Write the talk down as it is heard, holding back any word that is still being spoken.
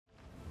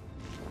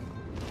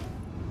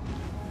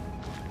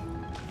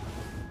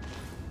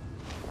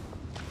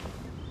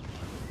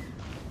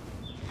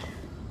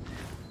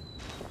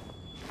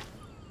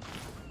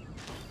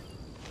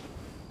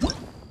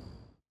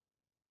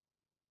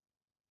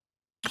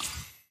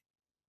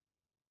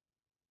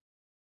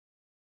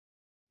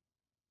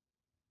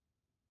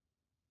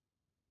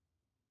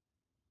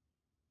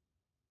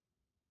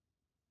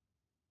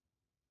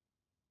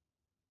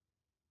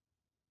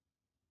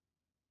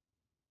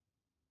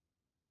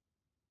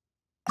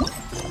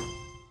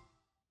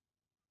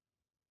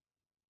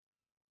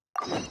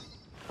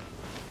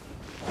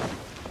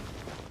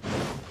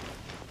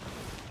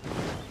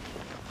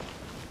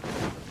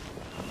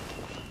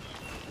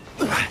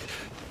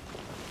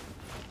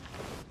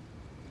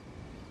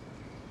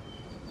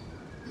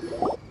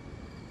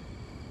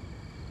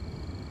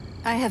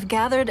I have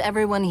gathered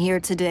everyone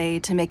here today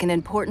to make an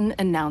important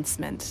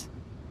announcement.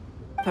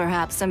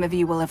 Perhaps some of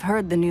you will have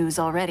heard the news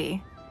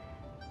already.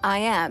 I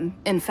am,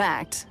 in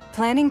fact,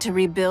 planning to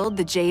rebuild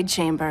the Jade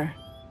Chamber.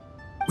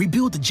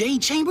 Rebuild the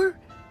Jade Chamber?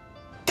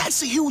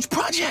 That's a huge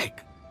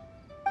project!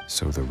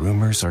 So the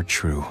rumors are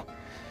true.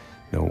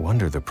 No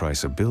wonder the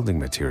price of building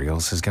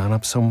materials has gone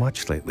up so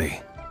much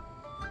lately.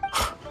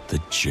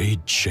 The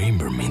Jade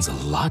Chamber means a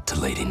lot to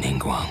Lady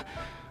Ningguang.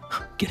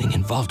 Getting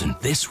involved in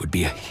this would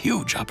be a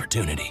huge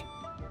opportunity.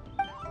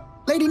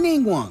 Lady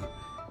Ningguang,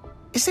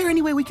 is there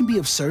any way we can be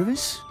of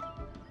service?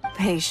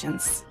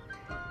 Patience.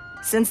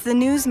 Since the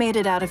news made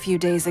it out a few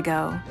days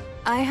ago,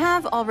 I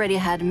have already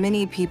had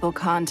many people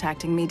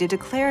contacting me to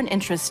declare an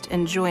interest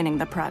in joining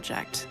the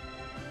project.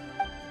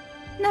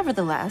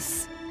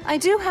 Nevertheless, I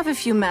do have a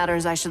few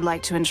matters I should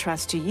like to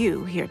entrust to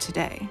you here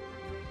today.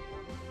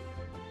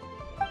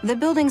 The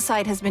building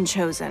site has been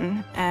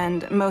chosen,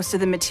 and most of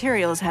the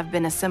materials have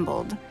been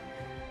assembled.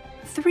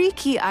 3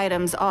 key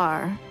items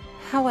are,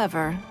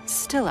 however,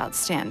 still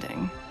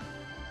outstanding.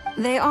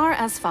 They are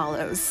as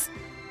follows: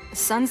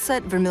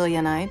 Sunset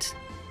Vermilionite,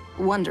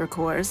 Wonder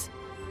Cores,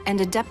 and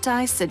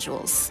Adepti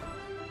Sigils.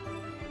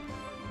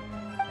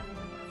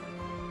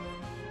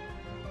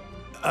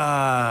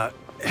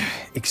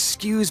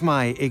 Excuse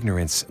my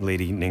ignorance,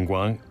 Lady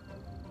Ningguang.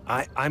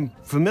 I'm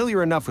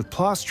familiar enough with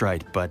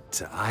Plostrite,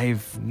 but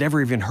I've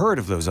never even heard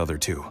of those other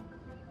 2.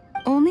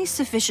 Only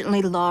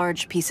sufficiently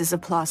large pieces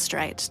of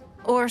Plostrite,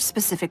 or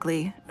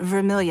specifically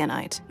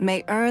Vermilionite,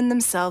 may earn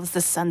themselves the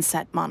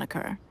Sunset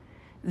moniker.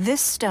 This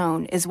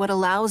stone is what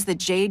allows the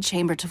Jade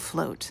Chamber to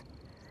float.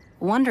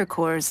 Wonder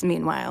Cores,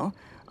 meanwhile,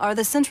 are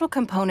the central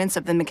components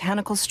of the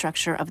mechanical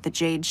structure of the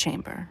Jade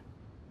Chamber.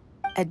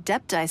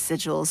 Adepti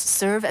Sigils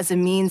serve as a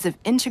means of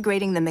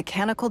integrating the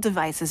mechanical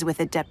devices with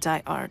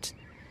Adepti art.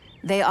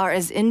 They are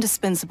as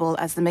indispensable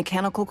as the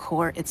mechanical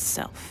core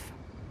itself.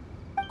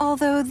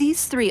 Although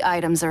these 3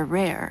 items are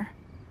rare,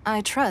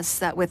 I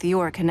trust that with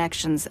your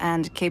connections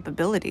and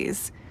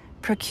capabilities,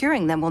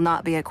 procuring them will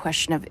not be a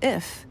question of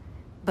if,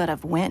 but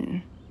of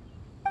when.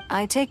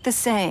 I take the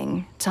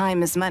saying,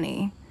 time is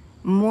money,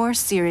 more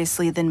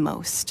seriously than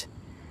most.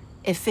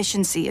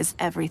 Efficiency is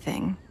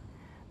everything.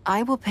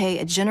 I will pay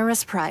a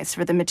generous price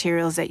for the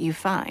materials that you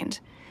find,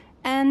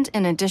 and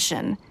in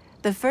addition,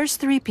 the first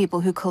 3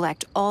 people who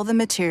collect all the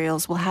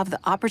materials will have the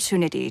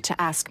opportunity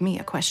to ask me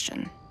a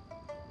question.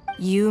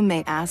 You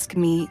may ask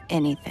me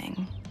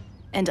anything,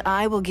 and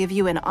I will give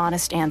you an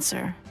honest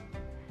answer.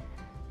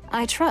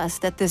 I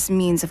trust that this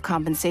means of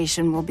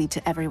compensation will be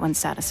to everyone's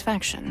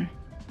satisfaction.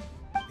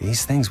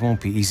 These things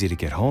won't be easy to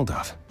get hold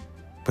of.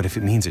 But if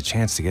it means a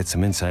chance to get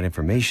some inside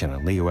information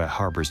on Liyue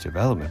Harbor's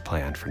development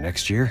plan for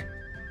next year,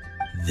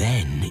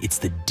 Then it's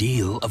the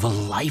deal of a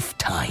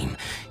lifetime.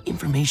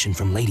 Information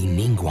from Lady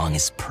Ningguang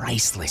is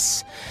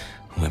priceless.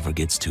 Whoever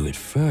gets to it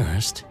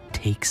first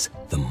takes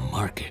the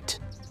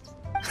market.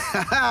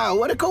 Haha,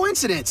 what a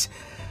coincidence!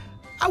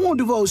 I won't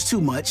divulge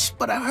too much,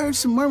 but I heard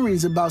some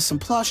murmurings about some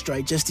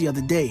Plostrite just the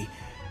other day.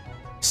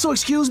 So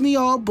excuse me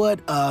all, but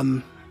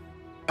I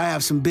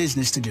have some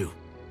business to do.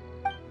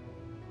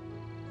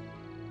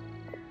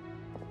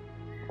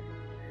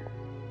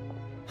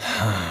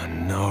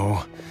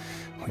 No.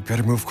 We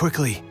better move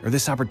quickly, or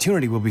this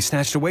opportunity will be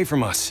snatched away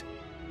from us.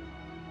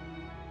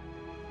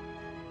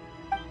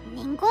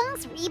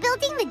 Ningguang's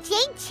rebuilding the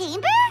Jade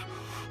Chamber?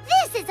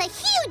 This is a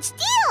huge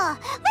deal!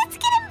 Let's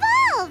get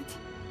involved!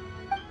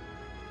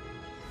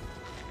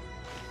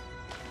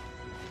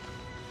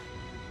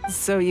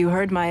 So you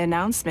heard my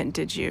announcement,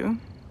 did you?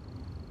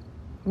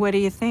 What do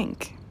you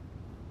think?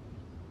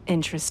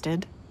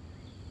 Interested?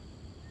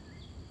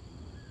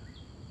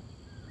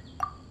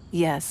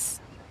 Yes.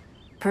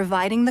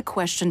 Providing the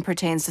question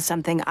pertains to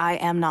something I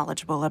am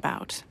knowledgeable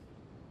about.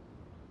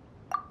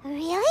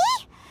 Really?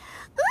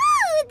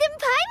 Ooh, then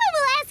Paimon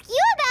will ask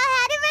you about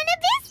how to run a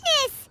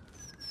business!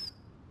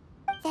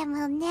 Then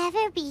we'll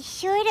never be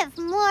short of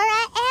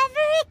Mora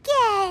ever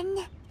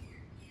again.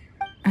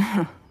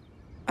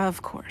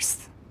 Of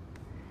course.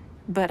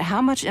 But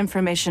how much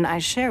information I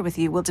share with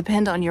you will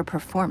depend on your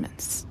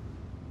performance.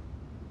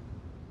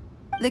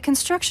 The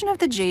construction of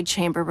the Jade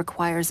Chamber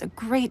requires a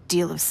great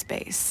deal of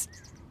space.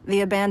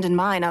 The abandoned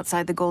mine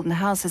outside the Golden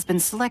House has been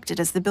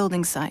selected as the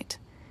building site.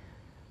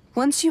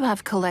 Once you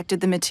have collected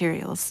the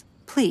materials,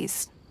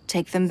 please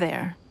take them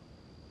there.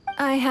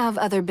 I have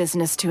other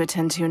business to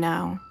attend to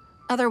now.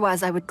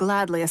 Otherwise, I would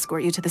gladly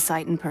escort you to the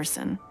site in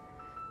person.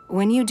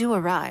 When you do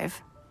arrive,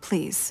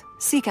 please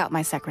seek out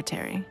my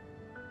secretary.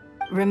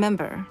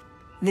 Remember,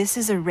 this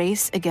is a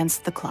race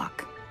against the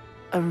clock.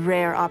 A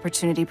rare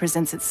opportunity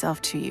presents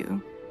itself to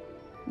you.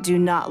 Do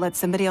not let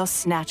somebody else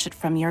snatch it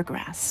from your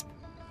grasp.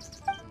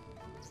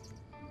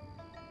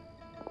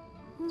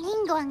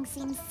 Ningguang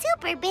seems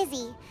super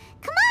busy.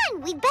 Come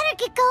on, we better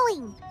get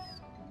going.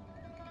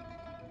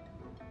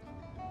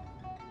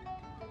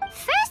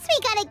 First, we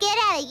gotta get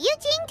out of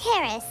Eugene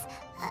Terrace.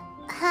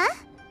 Huh?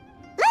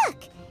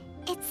 Look!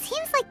 It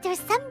seems like there's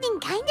something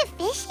kind of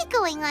fishy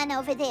going on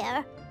over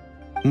there.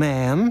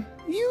 Ma'am,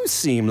 you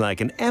seem like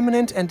an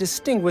eminent and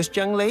distinguished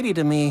young lady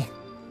to me.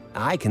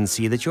 I can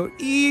see that you're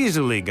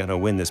easily gonna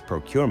win this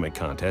procurement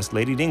contest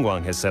Lady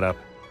Ningguang has set up.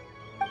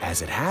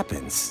 As it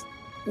happens,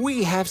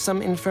 we have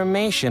some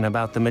information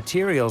about the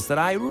materials that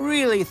I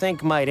really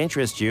think might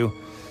interest you.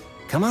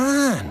 Come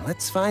on,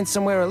 let's find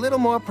somewhere a little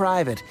more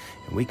private,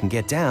 and we can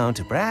get down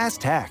to brass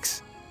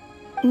tacks.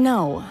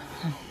 No,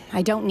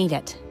 I don't need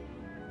it.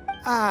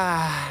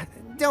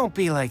 Don't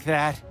be like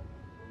that.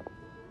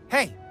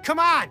 Hey, come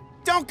on,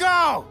 don't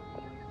go!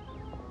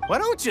 Why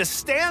don't you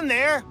stand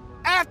there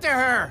after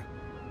her?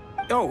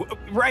 Oh,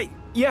 right,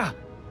 yeah.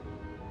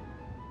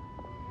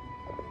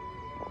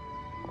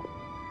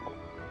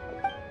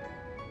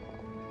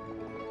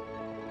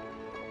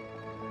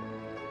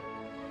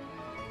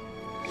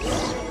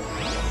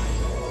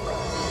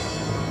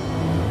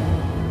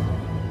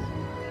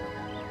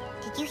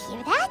 Did you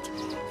hear that?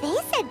 They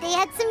said they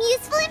had some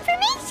useful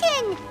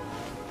information.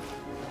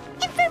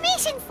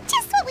 Information's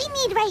just what we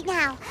need right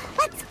now.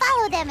 Let's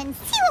follow them and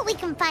see what we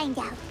can find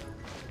out.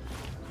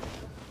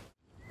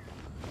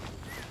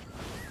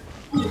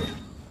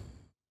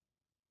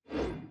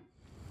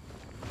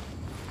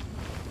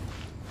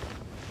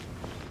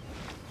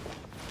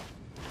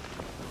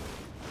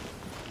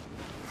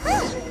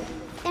 Huh,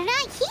 they're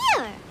not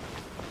here.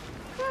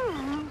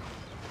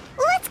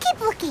 Let's keep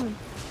looking.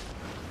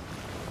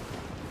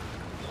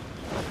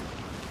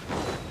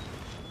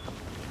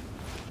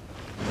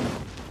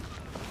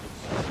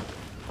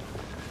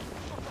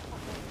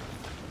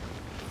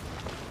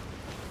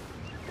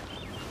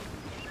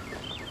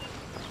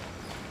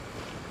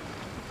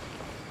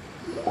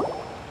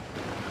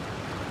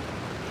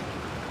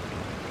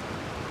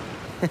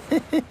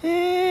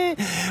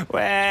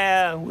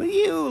 Well, will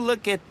you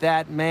look at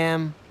that,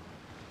 ma'am?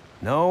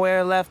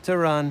 Nowhere left to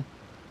run.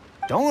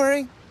 Don't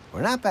worry,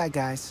 we're not bad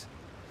guys.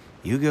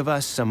 You give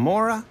us some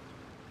mora,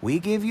 we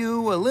give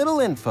you a little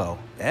info.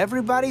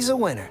 Everybody's a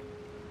winner.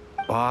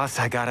 Boss,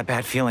 I got a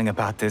bad feeling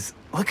about this.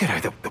 Look at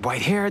her, the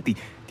white hair, the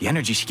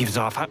energy she gives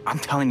off. I'm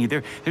telling you,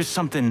 there's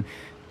something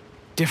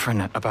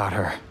different about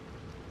her.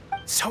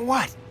 So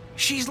what?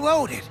 She's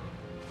loaded.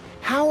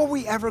 How are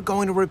we ever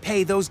going to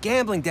repay those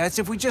gambling debts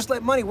if we just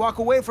let money walk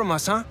away from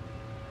us, huh?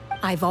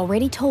 I've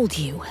already told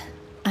you,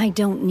 I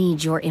don't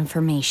need your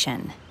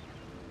information.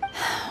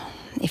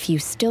 If you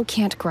still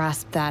can't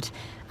grasp that,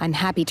 I'm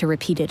happy to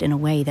repeat it in a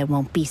way that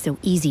won't be so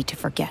easy to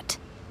forget.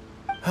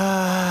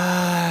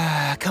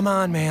 Come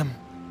on, ma'am.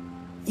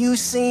 You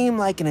seem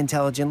like an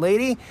intelligent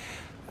lady.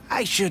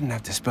 I shouldn't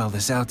have to spell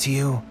this out to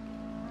you.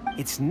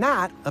 It's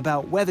not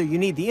about whether you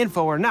need the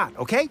info or not,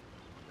 okay?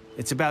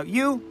 It's about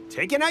you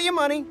taking out your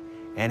money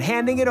and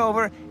handing it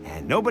over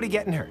and nobody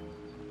getting hurt.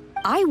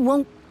 I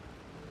won't...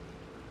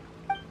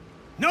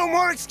 No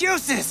more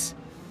excuses!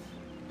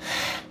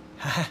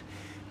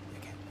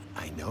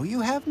 I know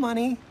you have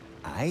money.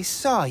 I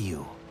saw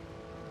you.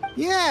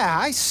 Yeah,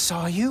 I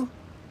saw you.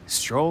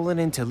 Strolling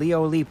into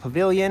Liyue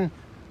Pavilion,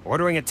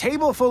 ordering a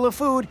table full of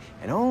food,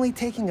 and only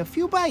taking a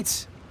few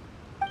bites.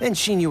 Then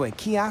Shenhe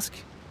Kiosk,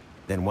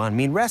 then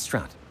Wanmin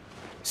Restaurant.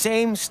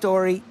 Same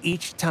story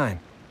each time.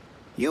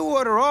 You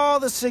order all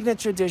the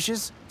signature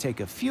dishes,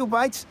 take a few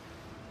bites,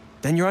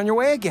 then you're on your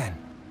way again.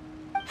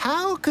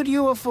 How could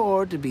you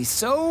afford to be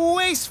so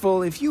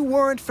wasteful if you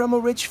weren't from a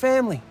rich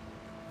family?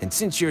 And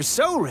since you're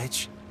so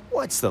rich,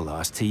 what's the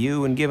loss to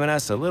you in giving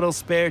us a little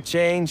spare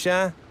change,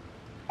 huh?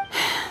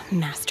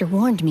 Master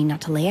warned me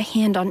not to lay a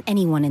hand on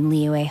anyone in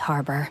Liyue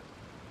Harbor.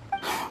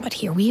 But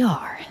here we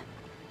are.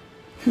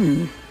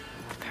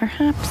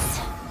 Perhaps...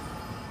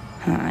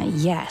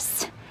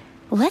 yes.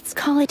 Let's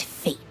call it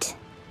fate.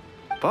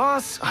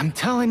 Boss, I'm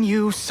telling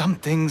you,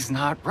 something's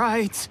not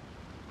right.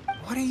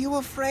 What are you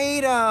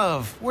afraid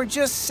of? We're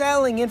just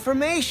selling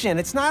information.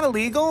 It's not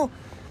illegal.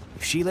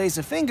 If she lays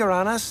a finger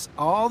on us,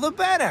 all the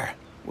better.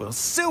 We'll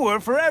sue her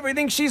for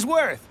everything she's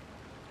worth.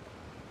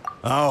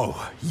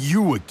 Oh,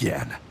 you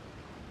again.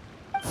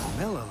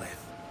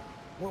 Millilith?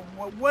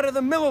 What are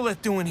the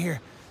Millilith doing here?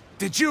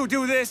 Did you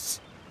do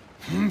this?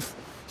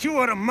 You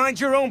ought to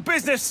mind your own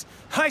business,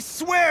 I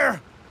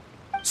swear!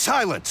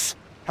 Silence!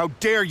 How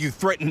dare you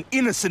threaten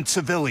innocent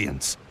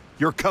civilians?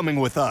 You're coming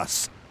with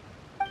us.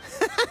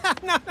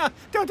 No,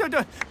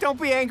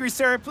 don't be angry,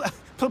 sir.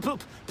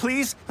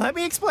 Please, let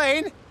me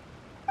explain.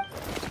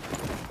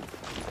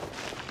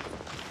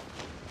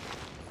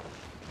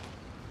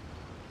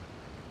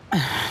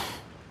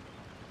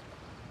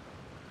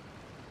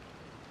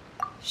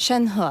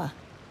 Shenhe.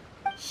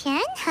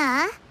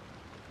 Shenhe?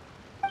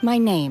 My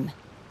name.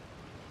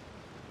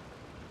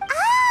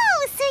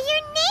 Oh, so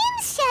your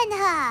name's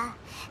Shenhe.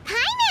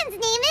 Paimon's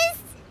name is,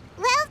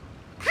 well,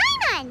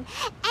 Paimon.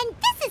 And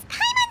this is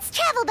Paimon's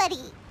travel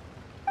buddy.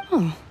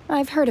 Oh,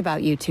 I've heard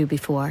about you two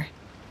before.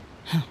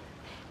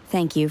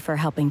 Thank you for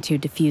helping to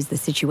defuse the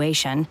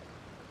situation.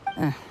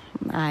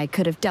 I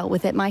could have dealt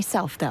with it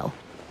myself, though.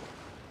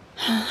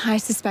 I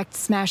suspect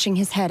smashing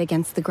his head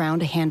against the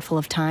ground a handful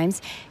of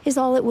times is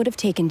all it would have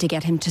taken to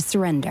get him to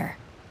surrender.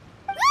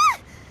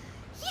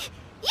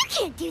 You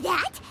can't do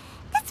that.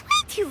 That's way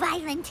too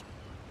violent.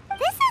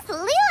 This is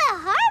Liyue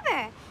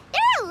Harbor.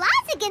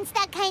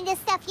 kind of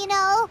stuff, you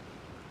know.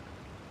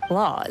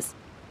 Laws?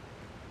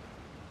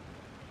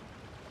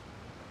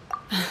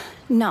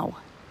 No,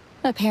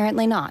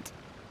 apparently not.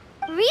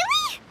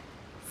 Really?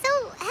 So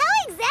how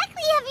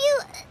exactly have you...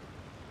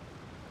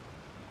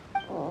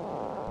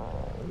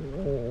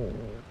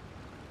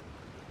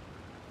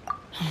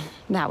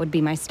 That would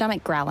be my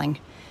stomach growling.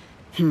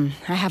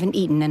 I haven't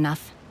eaten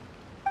enough.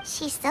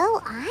 She's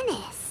so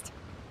honest.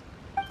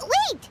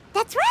 Wait,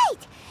 that's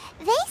right!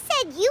 They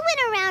said you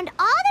went around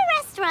all the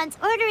restaurants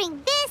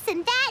ordering this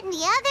and that and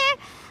the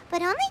other,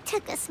 but only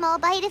took a small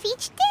bite of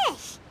each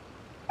dish.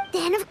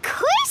 Then of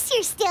course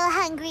you're still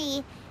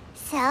hungry.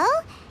 So,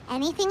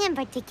 anything in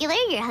particular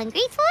you're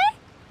hungry for?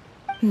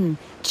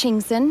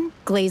 Chingson,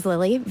 glaze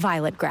lily,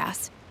 violet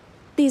grass.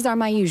 These are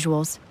my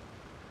usuals.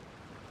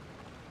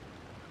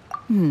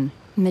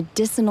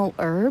 Medicinal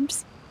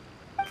herbs?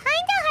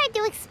 Kinda hard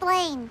to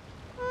explain.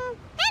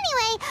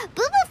 Anyway,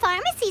 Boo Boo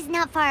Pharmacy's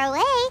not far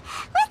away.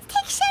 Let's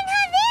take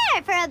Shenhe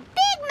there for a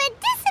big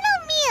medicinal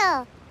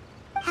meal.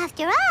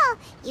 After all,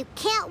 you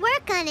can't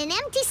work on an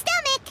empty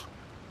stomach.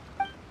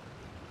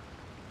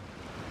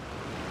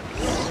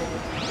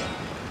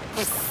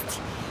 Psst.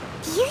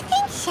 Do you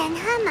think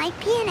Shenhe might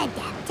be an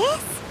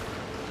Adeptus?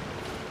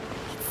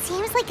 It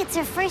seems like it's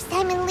her first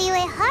time in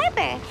Liyue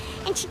Harbor,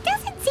 and she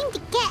doesn't seem to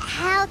get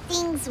how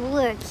things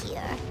work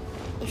here.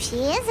 If she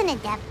is an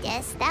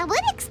Adeptus, that would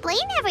explain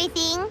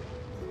everything.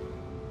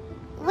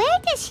 Where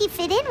does she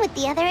fit in with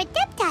the other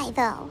Adepti,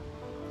 though?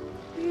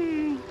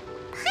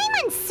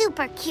 Paimon's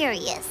super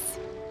curious.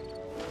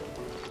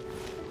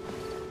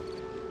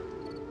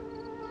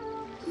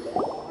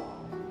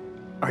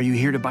 Are you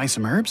here to buy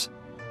some herbs?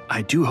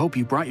 I do hope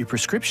you brought your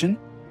prescription.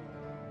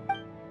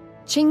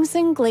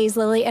 Chingson, glaze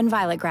lily, and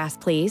violet grass,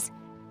 please.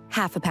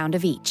 Half a pound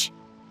of each.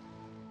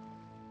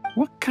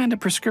 What kind of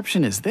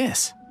prescription is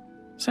this?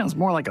 Sounds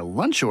more like a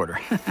lunch order.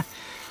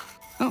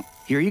 Oh,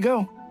 here you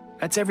go.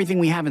 That's everything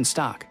we have in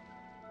stock.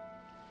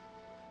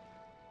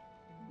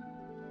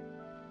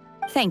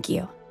 Thank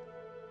you.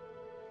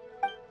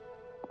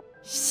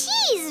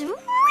 She's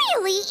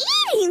really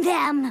eating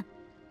them!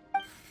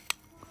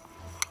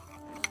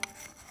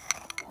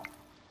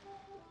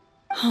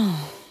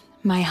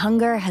 My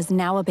hunger has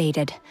now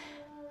abated.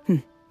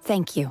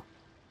 Thank you.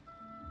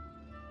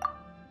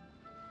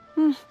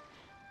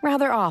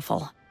 Rather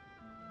awful.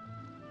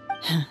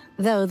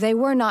 Though they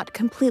were not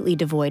completely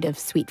devoid of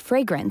sweet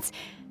fragrance,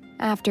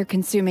 after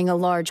consuming a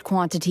large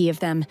quantity of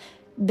them,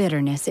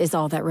 bitterness is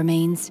all that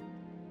remains.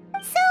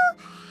 So,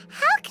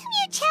 how come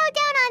you chow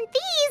down on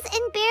these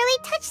and barely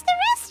touch the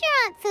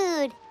restaurant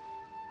food?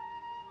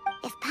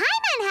 If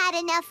Paimon had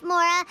enough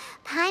Mora,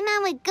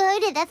 Paimon would go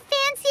to the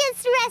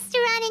fanciest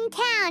restaurant in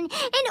town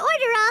and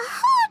order a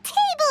whole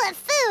table of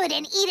food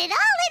and eat it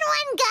all in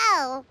one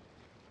go.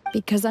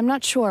 Because I'm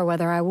not sure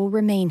whether I will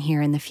remain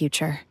here in the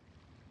future.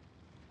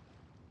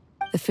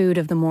 The food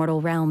of the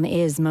mortal realm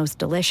is most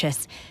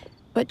delicious,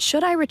 but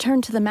should I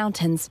return to the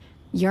mountains,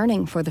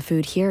 yearning for the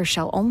food here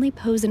shall only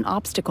pose an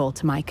obstacle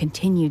to my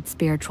continued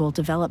spiritual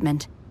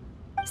development.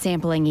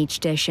 Sampling each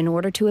dish in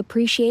order to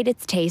appreciate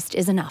its taste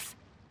is enough.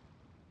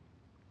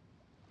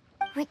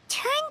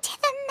 Return to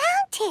the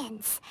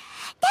mountains!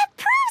 That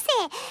proves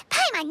it!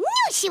 Paimon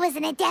knew she was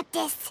an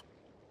Adeptus!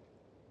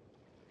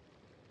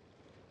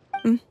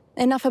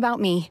 Enough about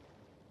me.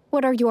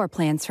 What are your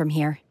plans from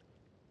here?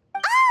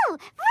 Oh,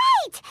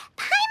 right!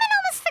 Paimon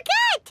almost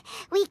forgot!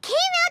 We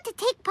came out to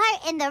take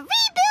part in the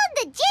Rebuild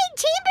the Jade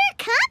Chamber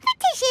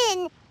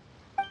competition!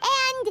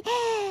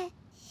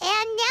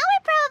 And now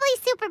we're probably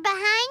super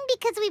behind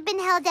because we've been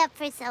held up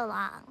for so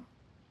long.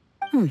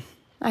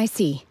 I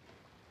see.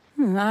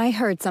 I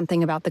heard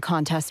something about the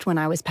contest when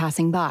I was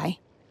passing by.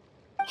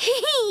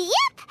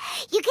 Yep!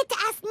 You get to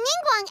ask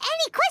Ningguang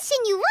any question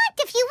you want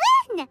if you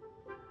win!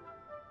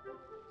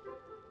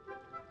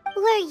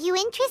 Were you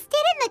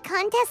interested in the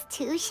contest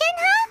too,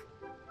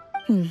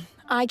 Shenhe?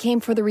 I came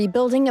for the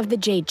rebuilding of the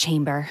Jade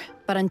Chamber,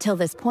 but until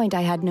this point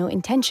I had no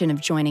intention of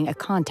joining a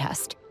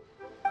contest.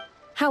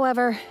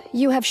 However,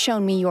 you have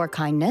shown me your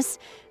kindness,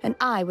 and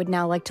I would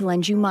now like to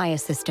lend you my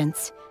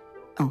assistance.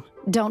 Oh,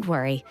 don't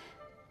worry.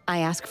 I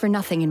ask for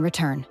nothing in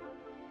return.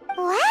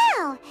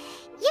 Wow!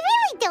 You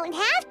really don't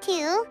have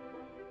to.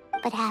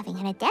 But having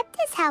an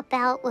Adeptus help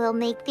out will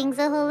make things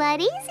a whole lot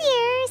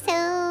easier,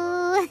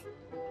 so...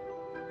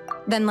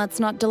 Then let's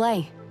not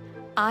delay.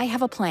 I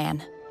have a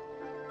plan.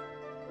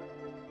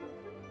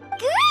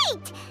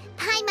 Great!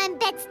 Paimon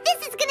bets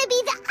this is gonna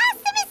be the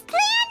awesomest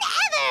plan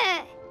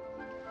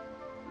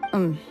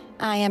ever!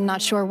 I am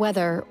not sure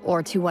whether,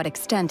 or to what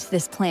extent,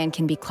 this plan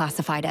can be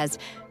classified as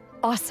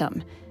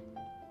awesome.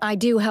 I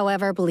do,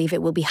 however, believe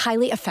it will be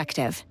highly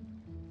effective.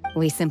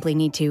 We simply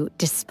need to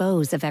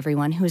dispose of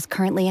everyone who is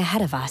currently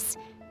ahead of us.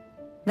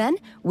 Then,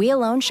 we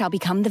alone shall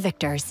become the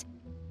victors.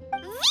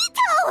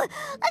 Veto!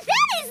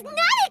 That is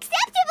not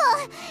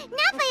acceptable!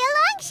 Not by a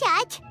long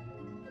shot!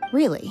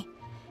 Really?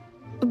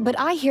 But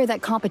I hear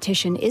that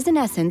competition is in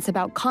essence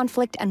about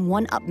conflict and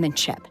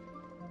one-upmanship.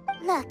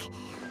 Look,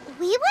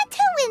 we want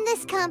to win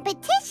this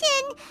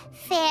competition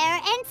fair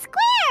and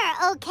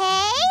square,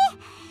 okay?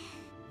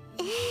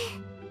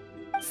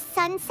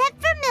 sunset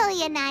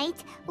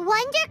vermilionite,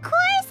 wonder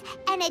cores,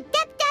 and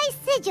adepti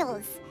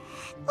sigils.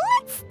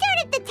 Let's start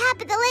at the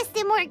top of the list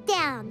and work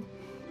down.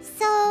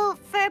 So,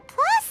 for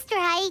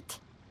plastrite...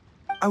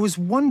 I was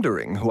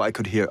wondering who I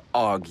could hear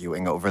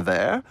arguing over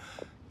there.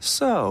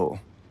 So,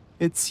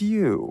 it's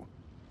you.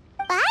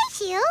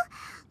 Bygones?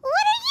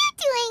 What are you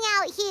doing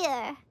out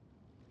here?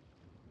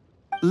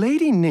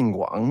 Lady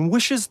Ningguang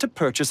wishes to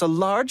purchase a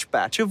large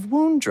batch of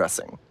wound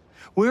dressing.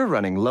 We're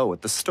running low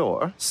at the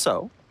store,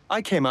 so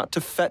I came out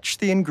to fetch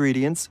the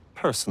ingredients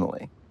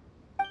personally.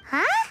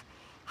 Huh?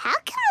 How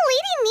come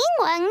Lady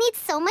Ningguang needs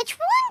so much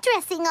wound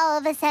dressing all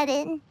of a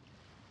sudden?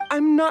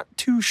 I'm not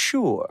too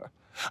sure.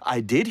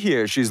 I did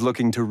hear she's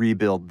looking to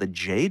rebuild the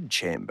Jade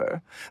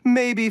Chamber.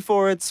 Maybe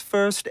for its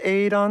first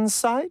aid on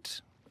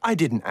site? I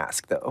didn't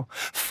ask, though.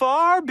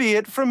 Far be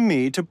it from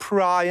me to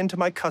pry into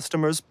my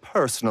customers'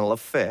 personal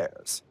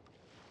affairs.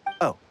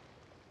 Oh,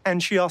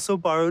 and she also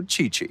borrowed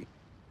Chi-Chi.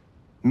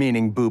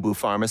 Meaning Boo Boo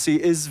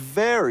Pharmacy is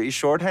very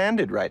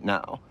short-handed right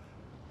now.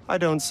 I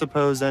don't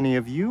suppose any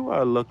of you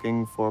are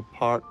looking for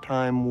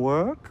part-time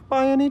work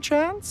by any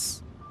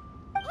chance?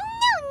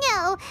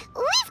 No,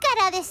 we've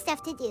got other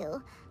stuff to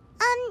do.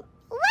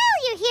 While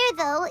you're here,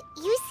 though,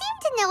 you seem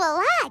to know a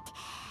lot.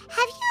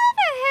 Have you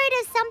ever heard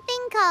of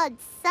something called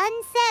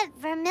sunset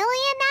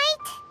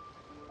vermilionite?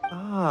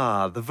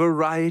 Ah, the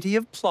variety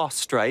of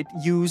plastrite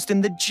used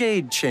in the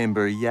Jade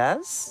Chamber,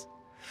 yes?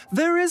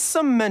 There is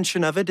some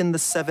mention of it in the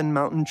Seven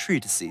Mountain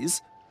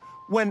Treatises.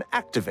 When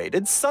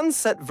activated,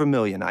 sunset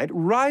vermilionite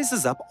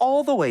rises up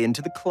all the way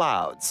into the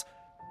clouds.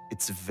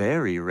 It's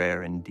very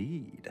rare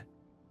indeed.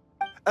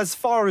 As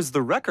far as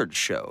the records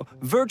show,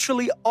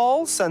 virtually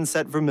all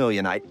sunset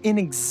vermilionite in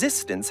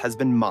existence has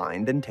been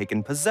mined and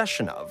taken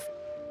possession of.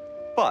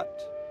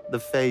 But the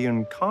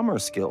Feiyun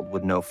Commerce Guild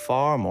would know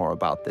far more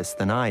about this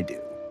than I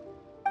do.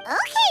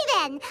 Okay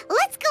then,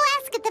 let's go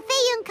ask at the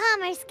Feiyun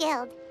Commerce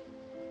Guild.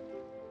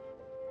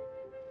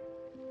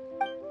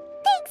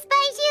 Thanks,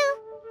 Bygones.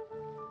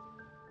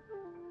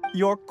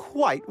 You're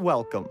quite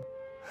welcome.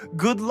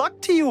 Good luck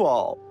to you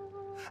all.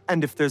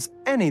 And if there's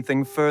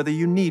anything further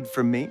you need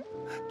from me,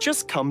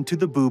 just come to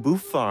the Boo Boo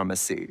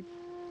Pharmacy.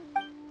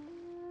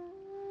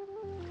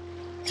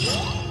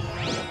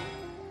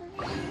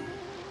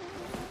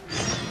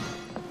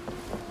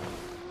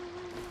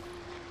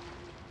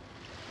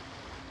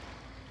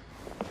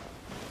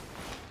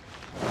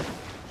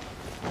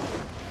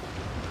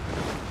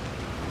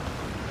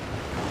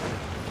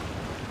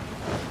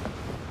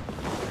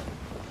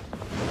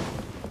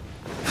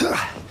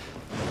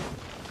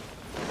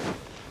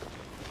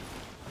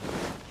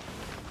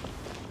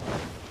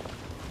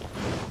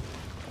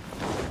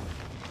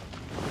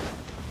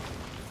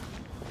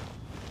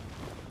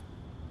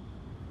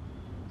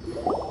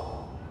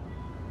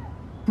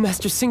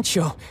 Master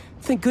Xingqiu,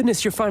 thank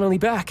goodness you're finally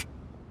back.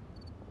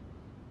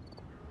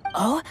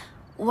 Oh?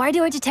 Why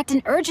do I detect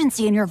an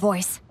urgency in your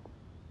voice?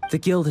 The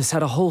guild has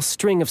had a whole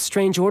string of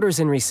strange orders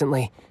in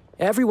recently.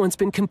 Everyone's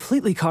been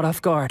completely caught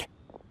off guard.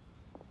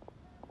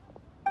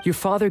 Your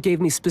father gave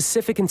me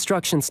specific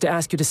instructions to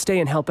ask you to stay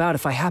and help out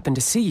if I happen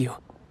to see you.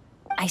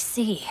 I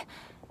see.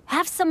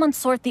 Have someone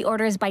sort the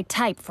orders by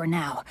type for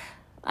now.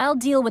 I'll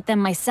deal with them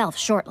myself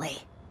shortly.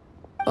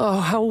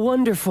 Oh, how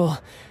wonderful.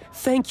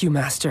 Thank you,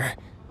 Master.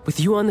 With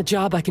you on the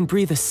job, I can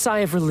breathe a sigh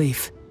of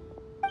relief.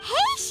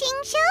 Hey,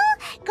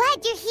 Xingqiu!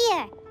 Glad you're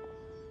here.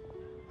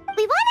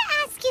 We want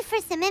to ask you for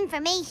some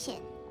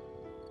information.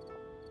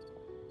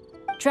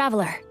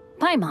 Traveler,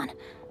 Paimon,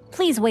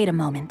 please wait a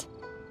moment.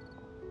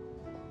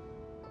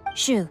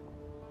 Shu,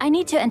 I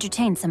need to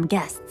entertain some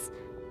guests.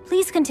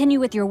 Please continue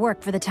with your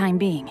work for the time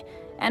being,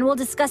 and we'll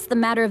discuss the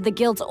matter of the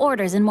guild's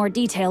orders in more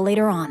detail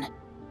later on.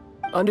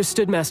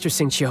 Understood, Master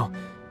Xingqiu.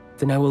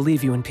 Then I will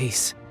leave you in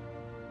peace.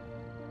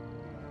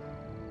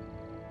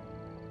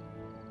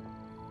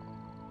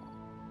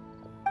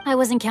 I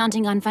wasn't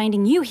counting on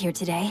finding you here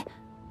today.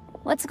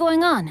 What's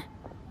going on?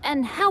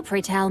 And how,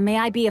 pray tell, may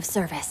I be of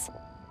service?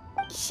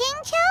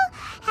 Xingqiu,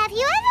 have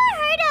you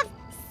ever heard of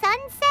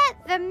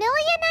sunset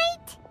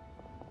vermilionite?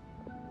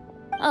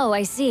 Oh,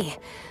 I see.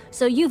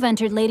 So you've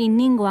entered Lady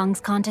Ningguang's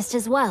contest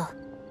as well.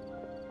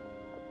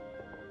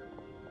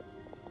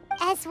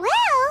 As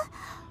well?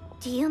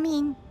 Do you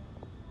mean...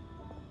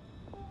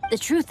 The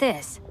truth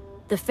is,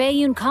 the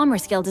Feiyun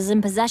Commerce Guild is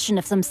in possession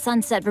of some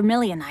sunset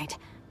vermilionite,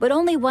 but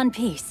only one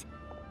piece.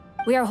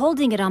 We are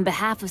holding it on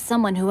behalf of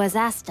someone who has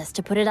asked us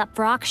to put it up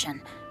for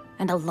auction,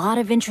 and a lot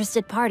of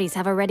interested parties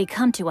have already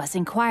come to us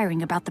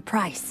inquiring about the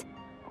price.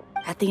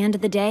 At the end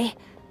of the day,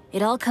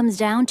 it all comes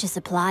down to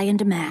supply and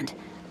demand.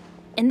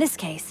 In this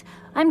case,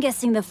 I'm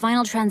guessing the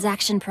final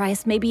transaction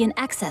price may be in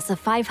excess of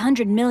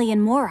 500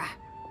 million mora.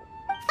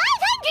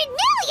 500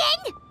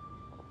 million?!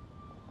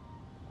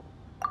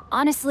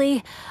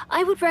 Honestly,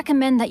 I would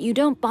recommend that you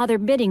don't bother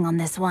bidding on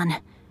this one.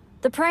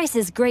 The price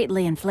is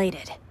greatly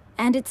inflated,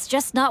 and it's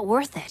just not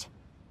worth it.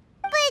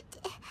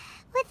 But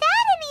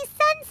without any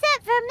sunset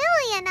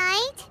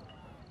vermilionite...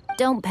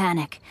 Don't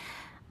panic.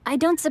 I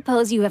don't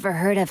suppose you ever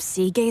heard of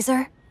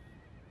Seagaze?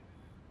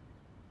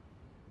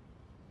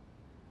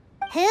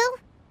 Who?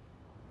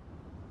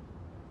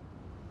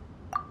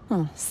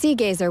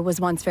 Seagazer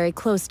was once very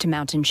close to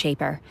Mountain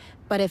Shaper,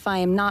 but if I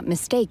am not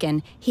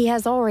mistaken, he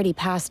has already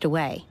passed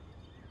away.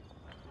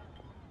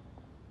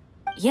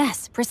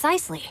 Yes,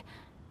 precisely.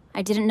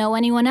 I didn't know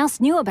anyone else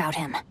knew about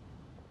him.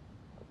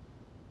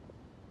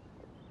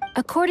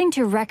 According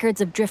to records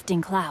of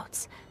drifting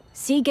clouds,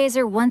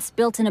 Seagazer once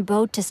built an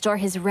abode to store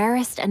his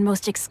rarest and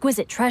most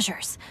exquisite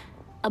treasures,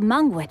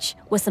 among which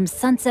was some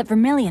sunset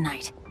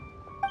vermilionite.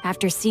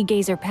 After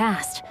Seagazer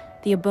passed,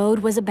 the abode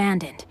was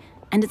abandoned,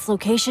 and its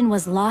location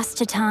was lost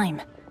to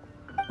time.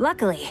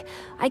 Luckily,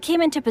 I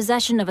came into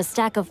possession of a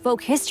stack of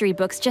folk history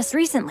books just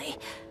recently.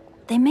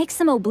 They make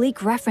some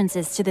oblique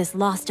references to this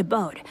lost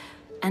abode,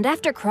 and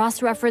after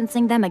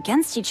cross-referencing them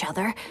against each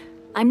other,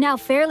 I'm now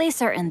fairly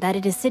certain that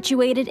it is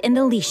situated in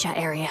the Liyue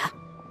area.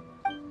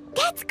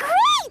 That's great!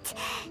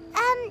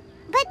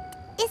 But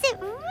is it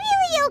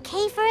really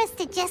okay for us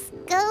to just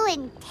go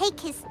and take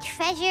his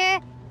treasure?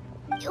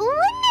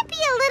 Wouldn't it be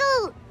a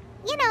little,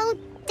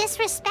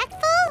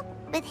 disrespectful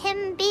with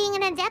him being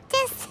an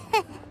Adeptus?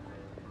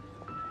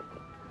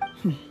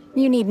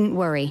 You needn't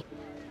worry.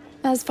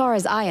 As far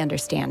as I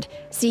understand,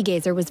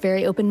 Seagazer was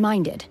very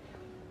open-minded.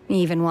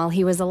 Even while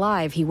he was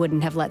alive, he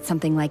wouldn't have let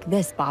something like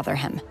this bother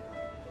him.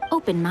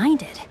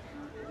 Open-minded?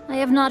 I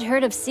have not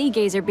heard of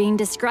Seagazer being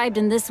described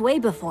in this way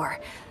before.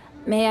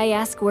 May I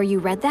ask where you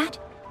read that?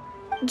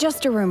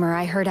 Just a rumor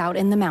I heard out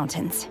in the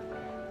mountains.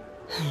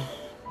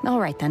 All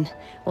right then,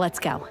 let's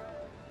go.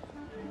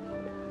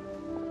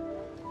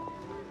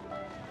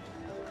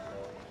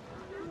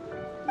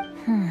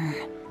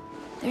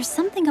 There's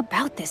something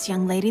about this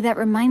young lady that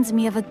reminds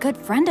me of a good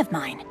friend of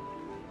mine.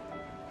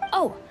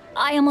 Oh,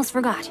 I almost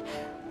forgot.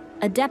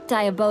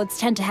 Adepti abodes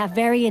tend to have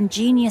very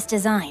ingenious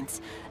designs,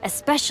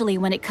 especially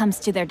when it comes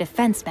to their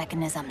defense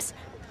mechanisms.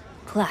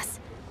 Plus,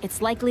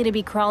 it's likely to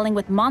be crawling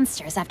with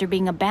monsters after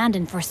being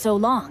abandoned for so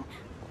long.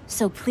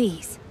 So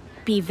please,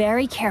 be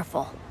very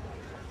careful.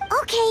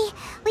 Okay,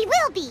 we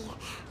will be.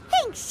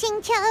 Thanks,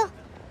 Xingqiu.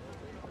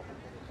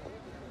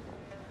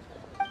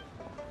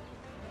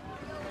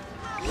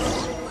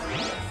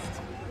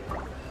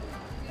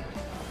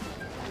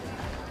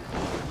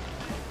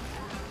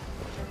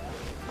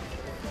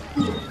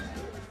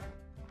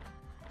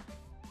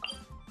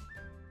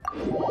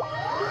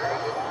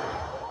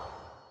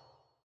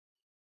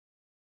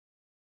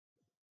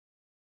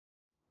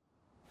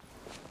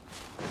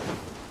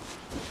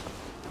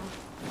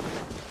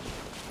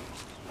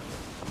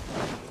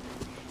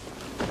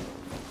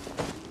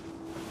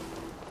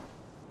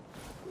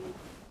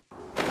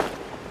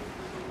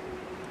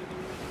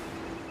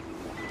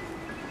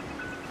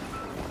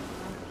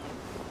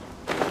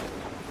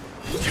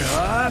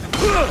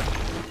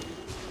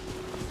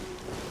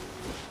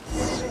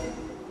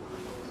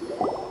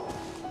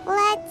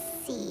 Let's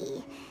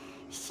see.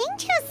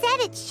 Xingqiu said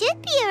it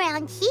should be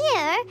around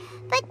here,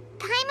 but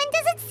Paimon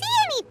doesn't see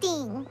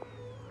anything.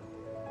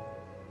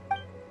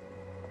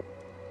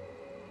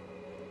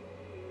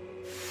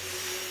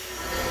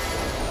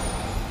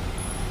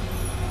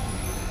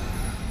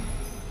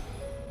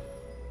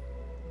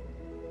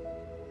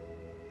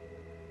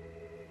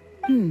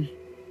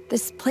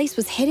 This place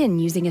was hidden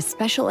using a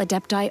special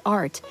Adepti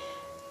art.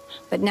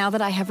 But now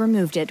that I have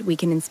removed it, we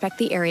can inspect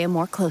the area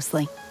more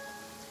closely.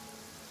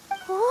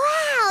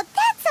 Wow,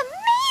 that's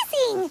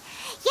amazing!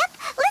 Yep,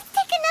 let's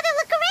take another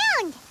look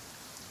around.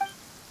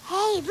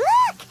 Hey,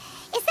 look!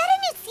 Is that a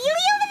new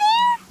Sealy over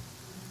there?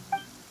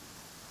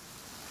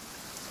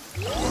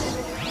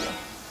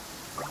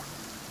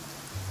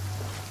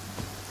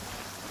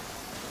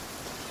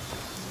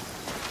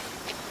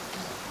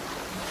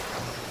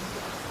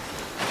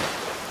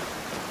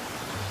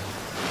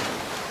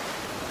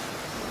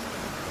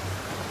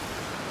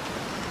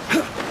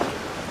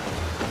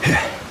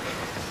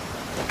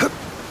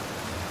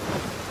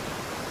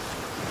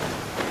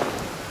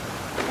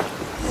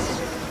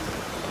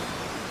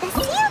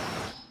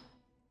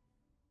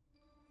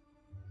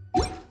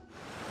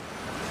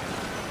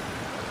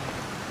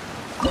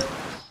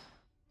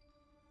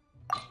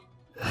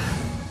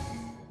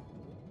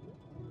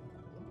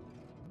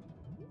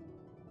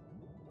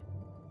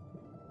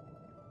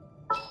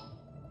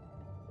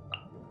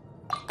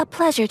 A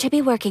pleasure to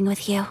be working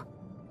with you.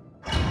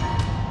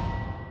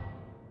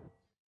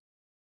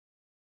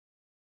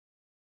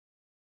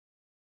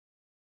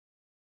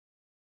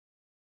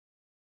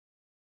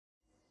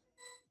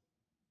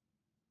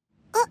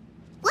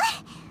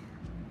 What?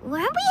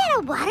 Weren't we at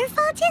a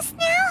waterfall just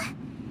now?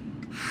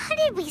 How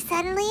did we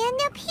suddenly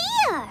end up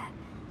here?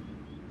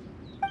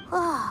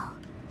 Whoa,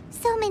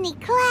 so many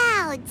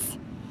clouds.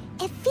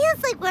 It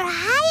feels like we're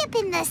high up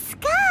in the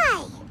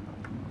sky.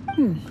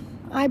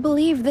 I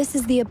believe this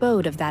is the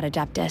abode of that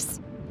Adeptus.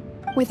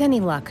 With any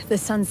luck, the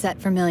sunset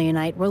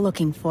vermilionite we're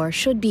looking for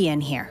should be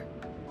in here.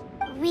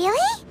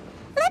 Really?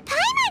 Let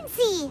Paimon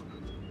see!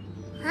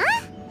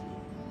 Huh?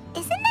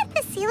 Isn't that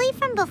the Sealy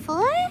from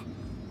before?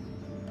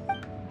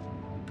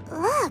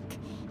 Look,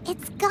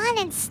 it's gone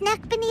and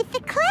snuck beneath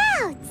the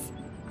clouds.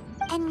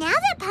 And now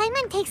that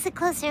Paimon takes a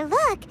closer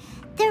look,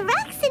 the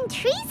rocks and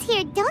trees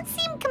here don't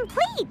seem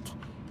complete.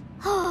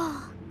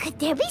 Oh, could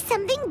there be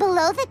something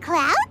below the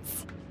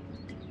clouds?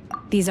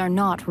 These are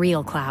not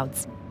real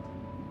clouds.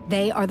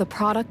 They are the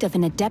product of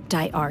an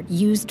Adepti art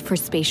used for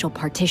spatial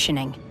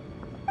partitioning.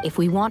 If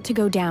we want to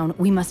go down,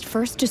 we must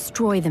first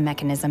destroy the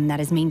mechanism that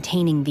is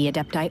maintaining the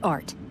Adepti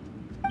art.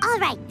 All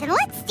right, then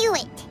let's do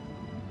it.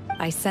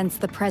 I sense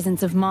the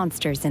presence of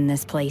monsters in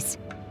this place.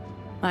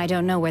 I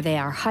don't know where they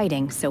are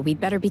hiding, so we'd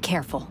better be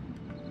careful.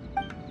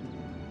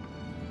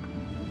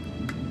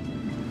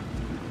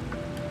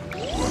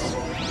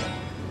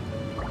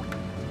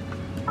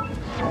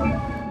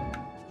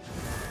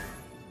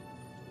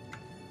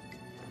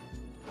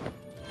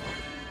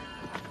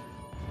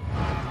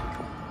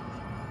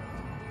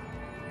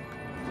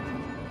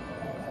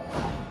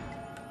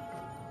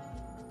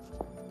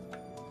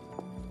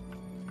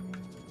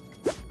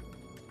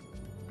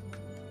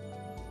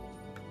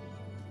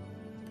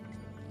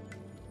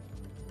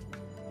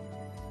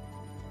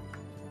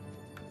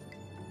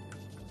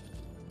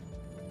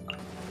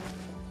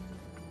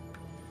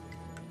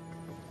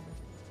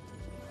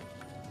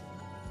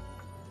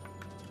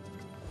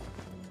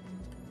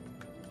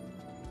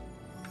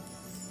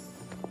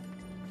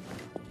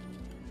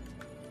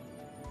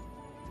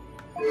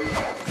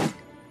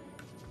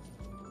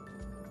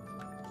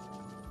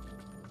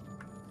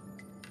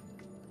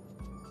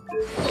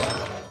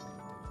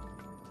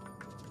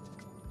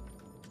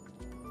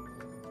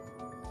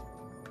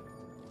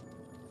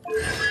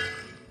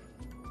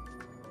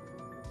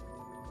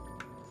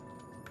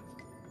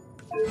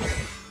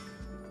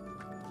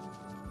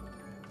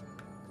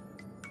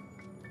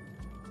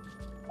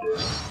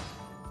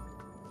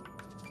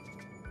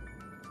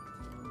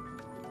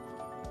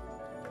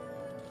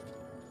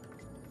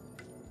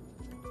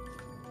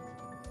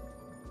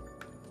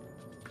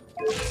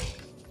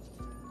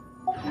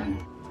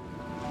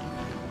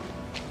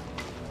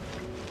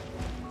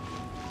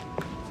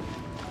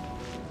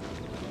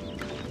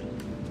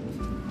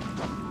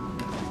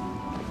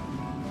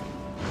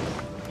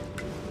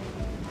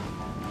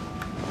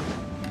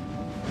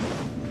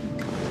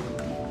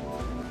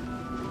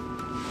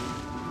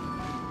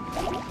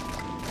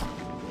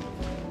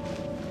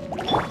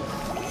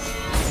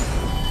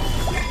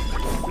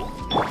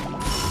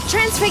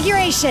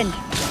 Transfiguration!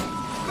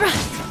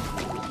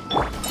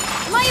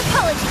 My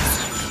apologies!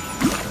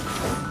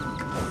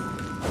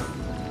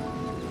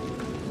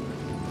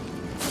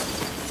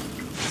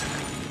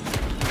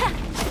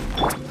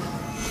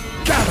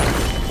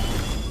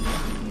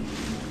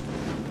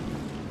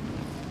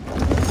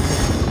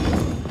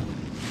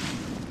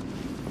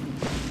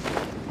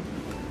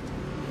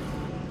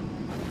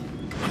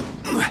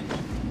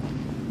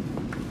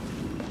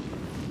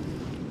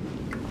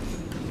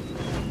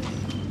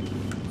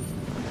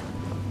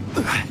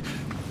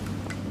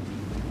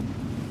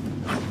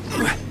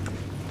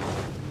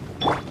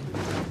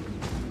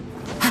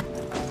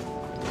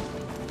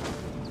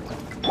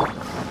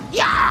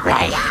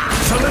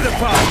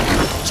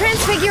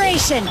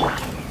 Transfiguration!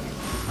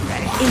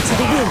 Into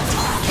the wind.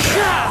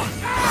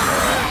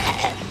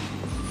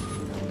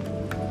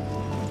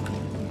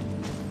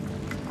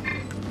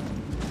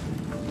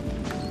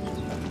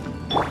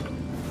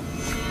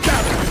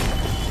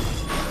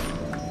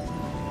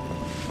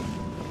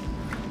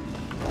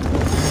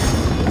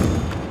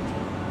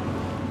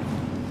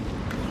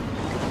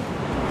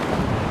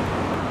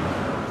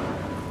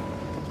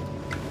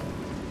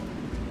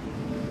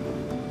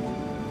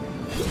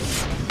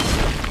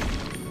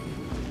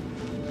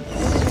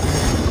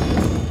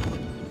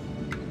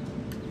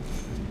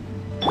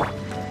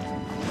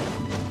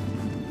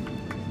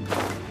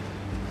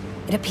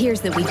 It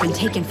appears that we've been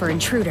taken for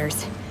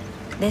intruders.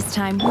 This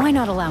time, why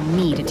not allow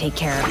me to take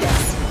care of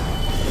this?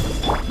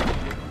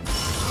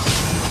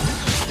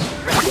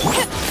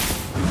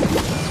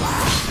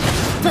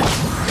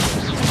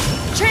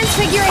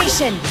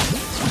 Transfiguration!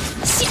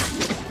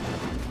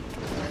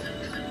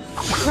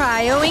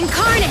 Cryo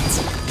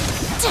Incarnate!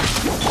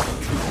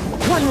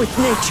 One with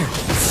nature.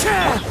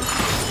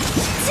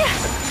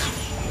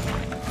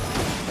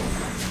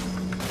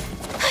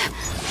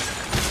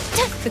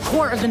 The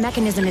core of the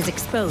mechanism is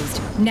exposed.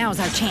 Now's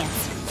our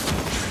chance.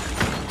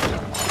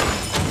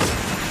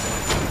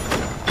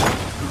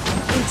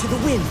 Into the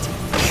wind.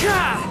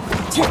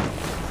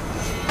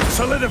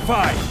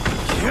 Solidify!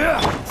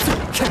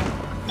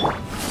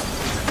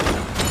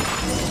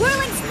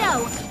 Whirling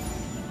snow!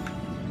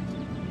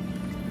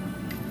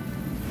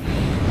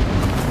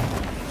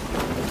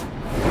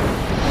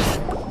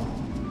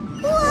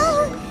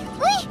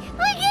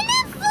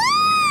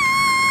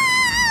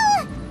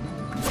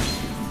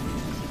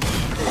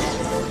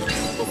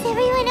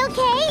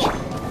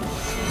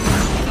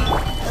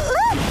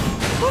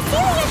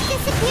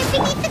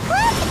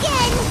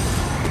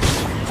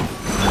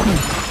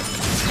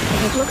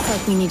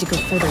 We need to go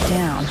further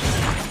down.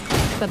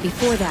 But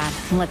before that,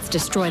 let's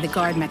destroy the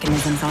guard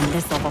mechanisms on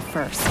this level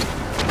first.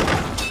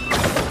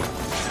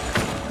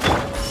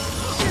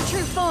 Your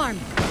true form!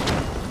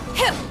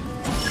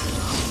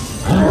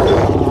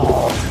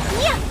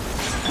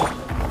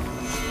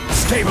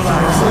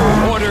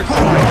 Stabilize! Order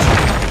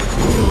quiet!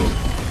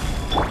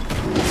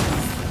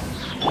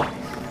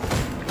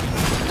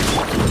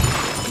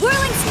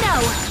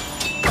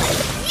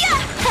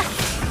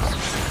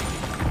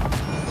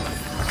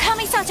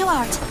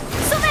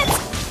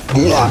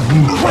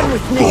 One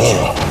with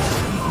nature.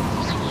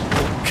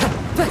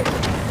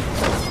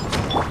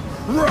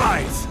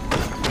 Rise!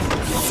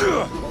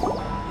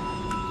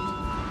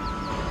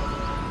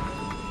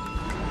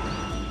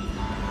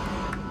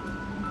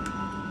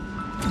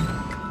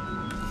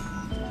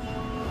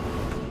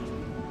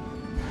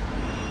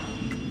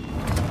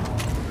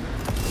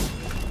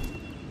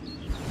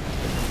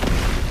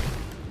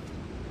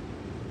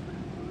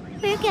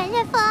 We're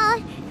gonna fall.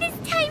 This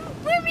time,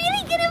 we're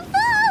really gonna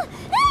fall.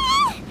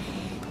 Ah!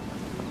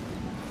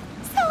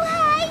 So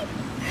high.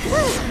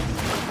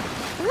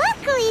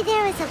 Luckily,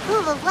 there was a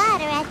pool of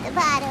water at the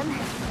bottom.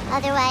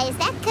 Otherwise,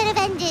 that could have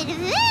ended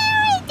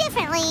very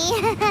differently.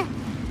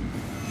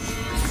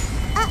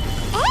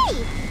 Hey!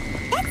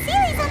 That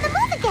Series on the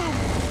move again.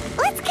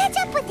 Let's catch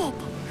up with it.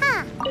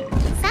 Huh.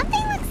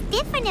 Something looks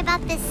different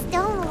about this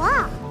stone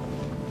wall.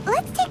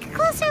 Let's take a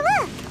closer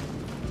look.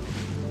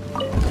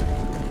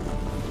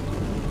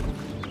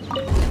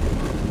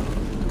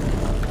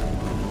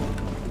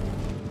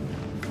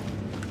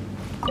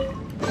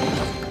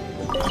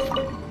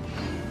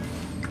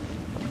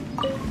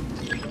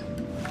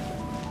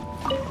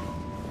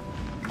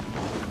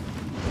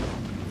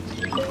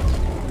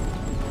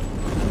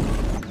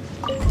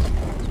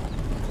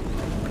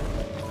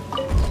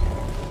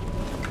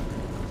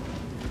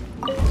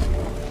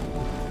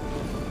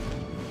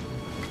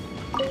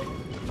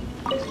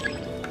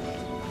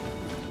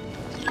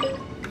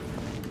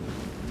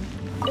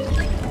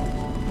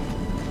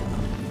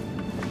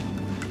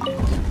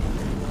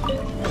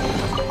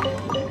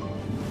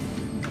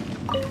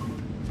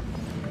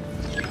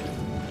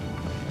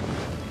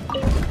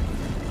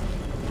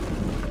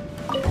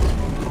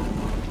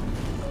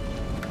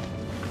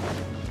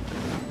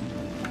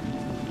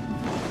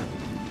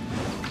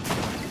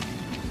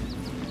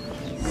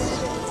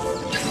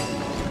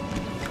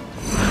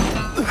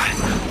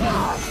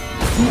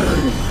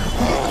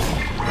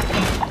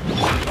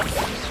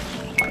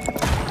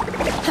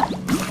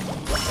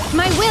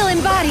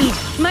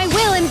 My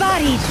will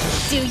embodied!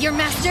 Do your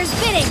master's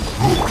bidding!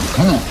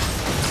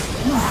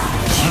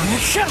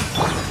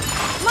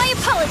 My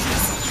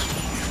apologies!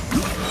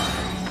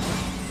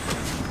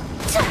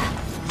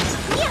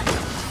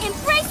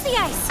 Embrace the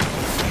ice!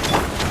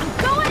 I'm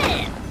going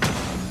in!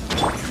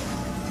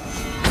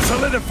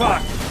 Solidify!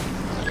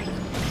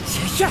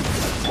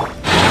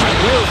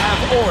 We'll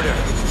have order!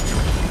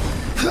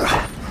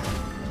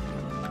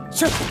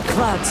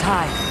 Clouds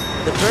high.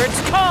 The birds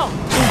call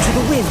into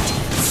the wind.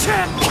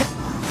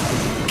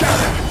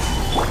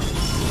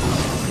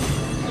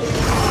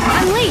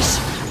 Unleash!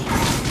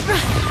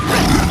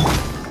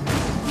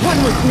 One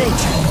with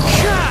nature.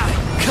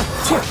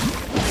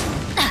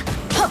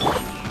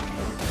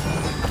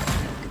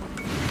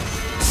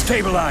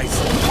 Stabilize!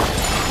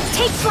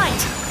 Take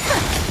flight!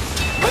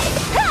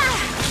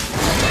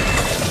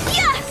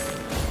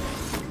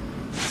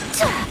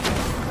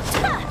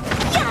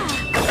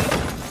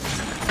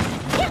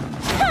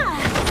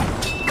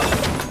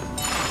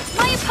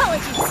 My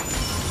apologies!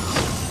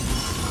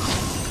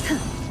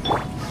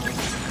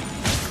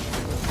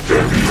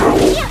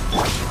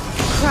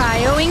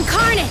 Cryo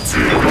incarnate!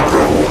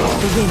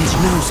 The wind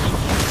knows me.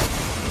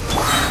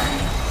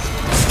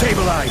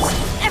 Stabilize!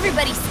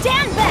 Everybody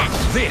stand back!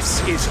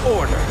 This is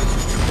order!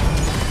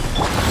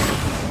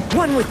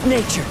 One with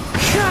nature.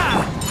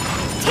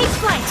 Take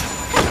flight!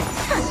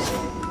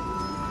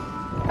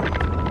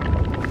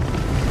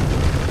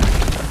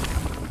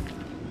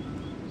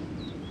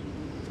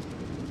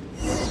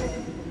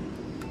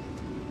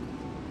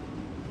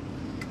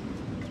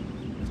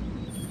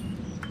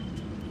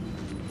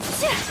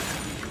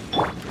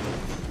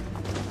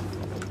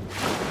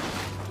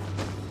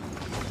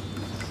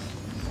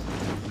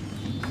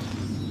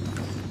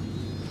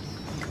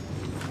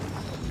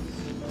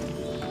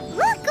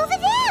 Look, over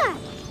there!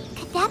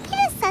 Could that be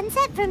the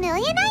sunset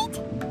vermilionite?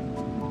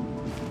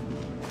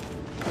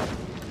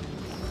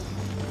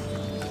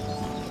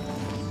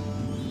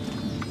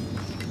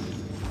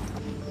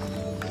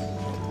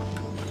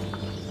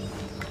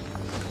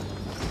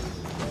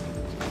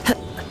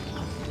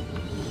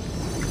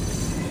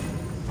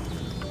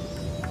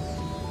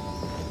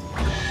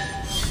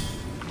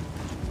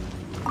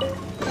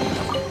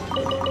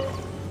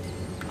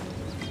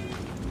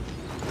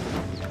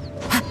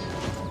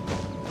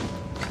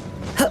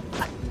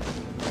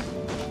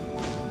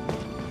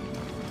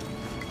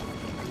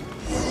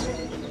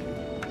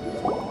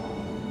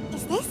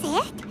 Is this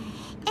it?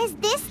 Is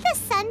this the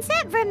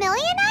sunset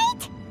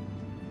vermilionite?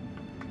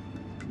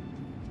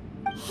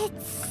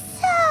 It's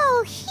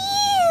so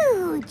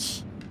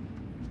huge!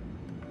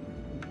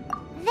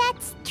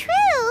 That's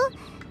true,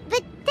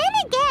 but then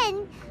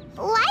again,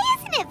 why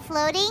isn't it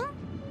floating?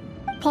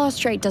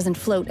 Plaustrite doesn't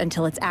float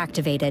until it's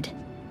activated.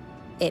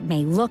 It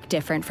may look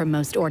different from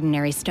most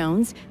ordinary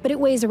stones, but it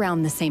weighs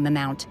around the same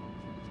amount.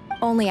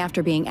 Only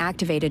after being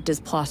activated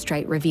does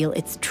Plaustrite reveal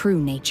its true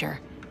nature,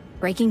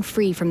 breaking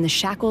free from the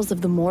shackles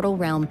of the mortal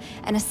realm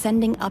and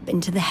ascending up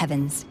into the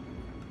heavens.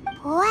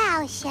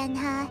 Wow,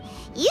 Shenhe,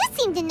 you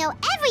seem to know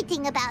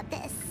everything about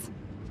this.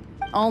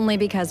 Only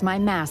because my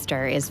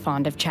master is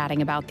fond of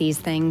chatting about these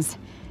things.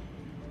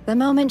 The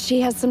moment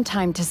she has some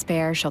time to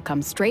spare, she'll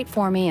come straight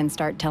for me and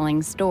start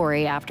telling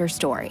story after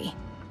story.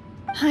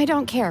 I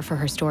don't care for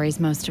her stories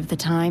most of the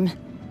time.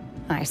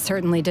 I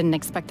certainly didn't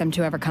expect them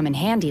to ever come in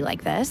handy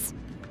like this.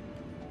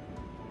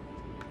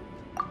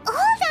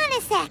 Hold on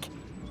a sec!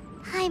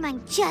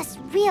 Paimon just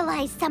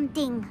realized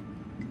something.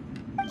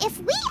 If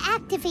we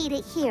activate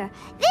it here,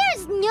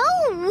 there's no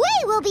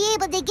way we'll be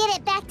able to get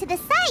it back to the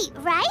site,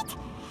 right?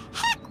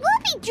 Heck, we'll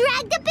be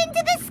dragged up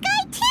into the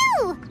sky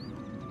too!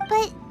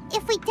 But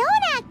if we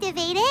don't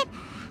activate it,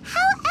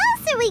 how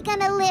else are we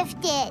gonna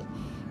lift it?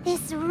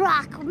 This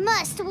rock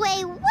must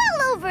weigh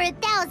well over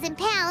 1,000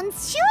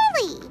 pounds,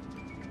 surely!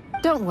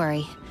 Don't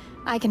worry.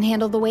 I can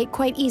handle the weight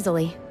quite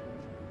easily.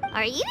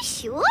 Are you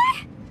sure?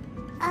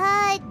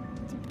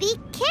 Be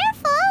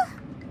careful!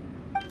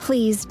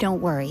 Please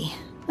don't worry.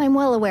 I'm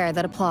well aware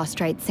that a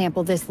plostrite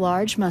sample this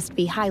large must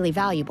be highly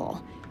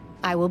valuable.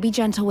 I will be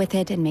gentle with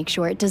it and make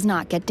sure it does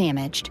not get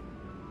damaged.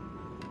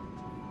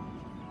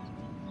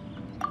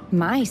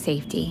 My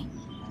safety.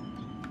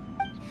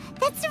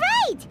 That's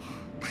right!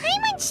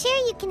 Paimon's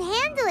sure you can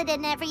handle it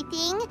and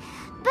everything,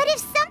 but if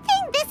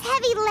something this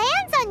heavy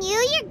lands on you,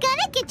 you're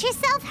gonna get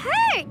yourself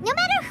hurt, no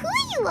matter who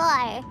you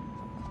are.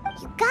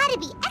 You gotta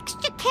be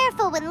extra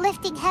careful when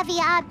lifting heavy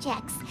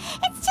objects.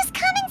 It's just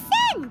common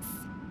sense.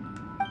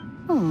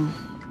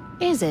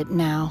 Is it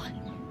now?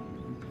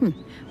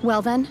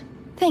 Well then,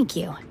 thank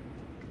you.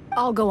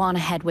 I'll go on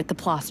ahead with the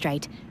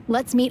plostrite.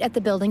 Let's meet at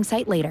the building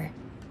site later.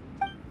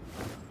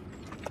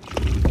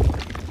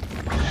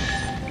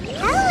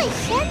 How is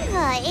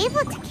Shenhe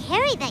able to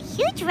carry that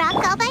huge rock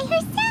all by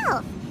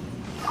herself?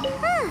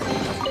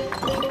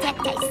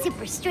 Adepti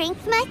super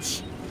strength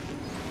much?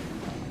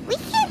 We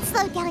can't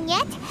slow down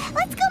yet.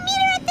 Let's go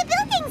meet her at the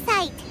building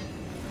site.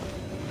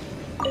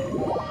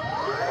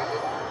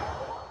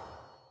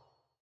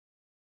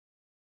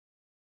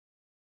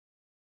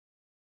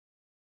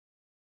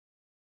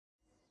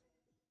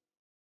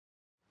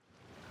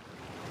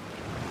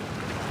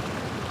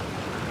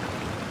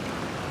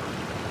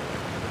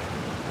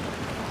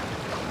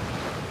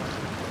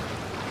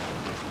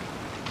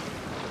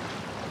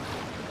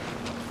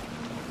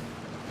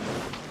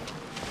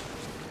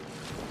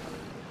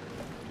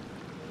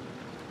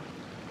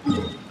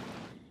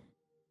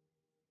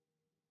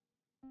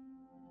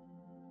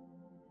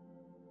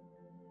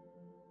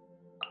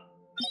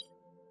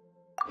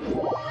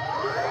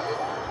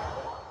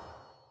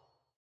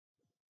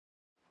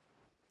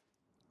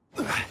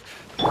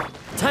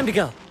 Time to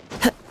go.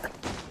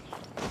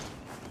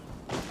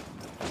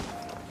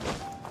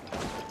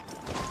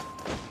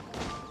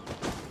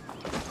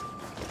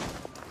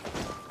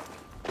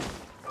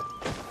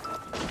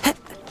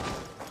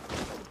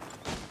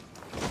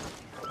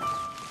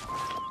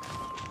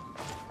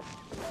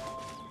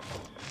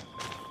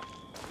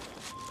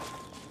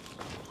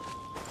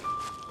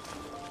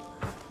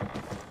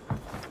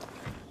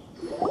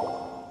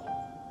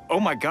 Oh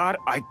my god,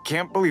 I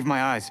can't believe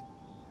my eyes.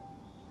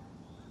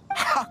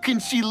 How can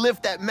she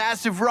lift that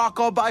massive rock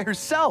all by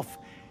herself?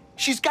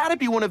 She's gotta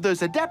be one of those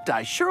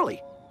Adepti,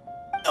 surely.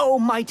 Oh,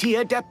 mighty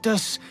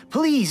Adeptus,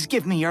 please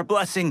give me your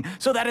blessing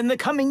so that in the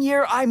coming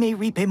year I may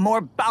reap a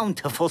more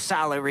bountiful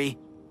salary.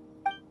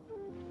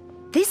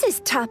 This is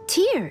top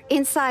tier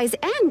in size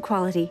and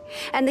quality,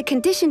 and the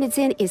condition it's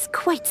in is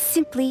quite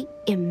simply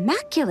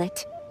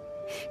immaculate.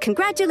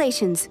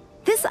 Congratulations,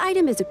 this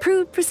item is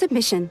approved for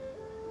submission.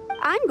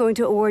 I'm going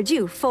to award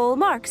you full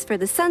marks for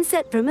the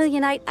Sunset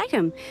Vermilionite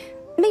item.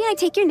 May I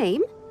take your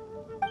name?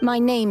 My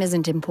name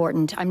isn't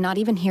important. I'm not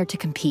even here to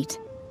compete.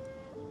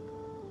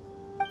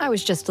 I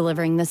was just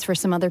delivering this for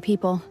some other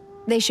people.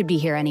 They should be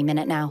here any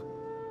minute now.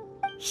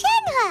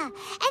 Shenhe!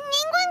 And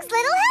Ningguang's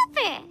little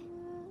helper!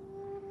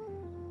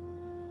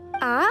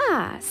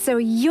 Ah, so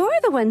you're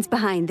the ones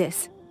behind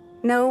this.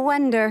 No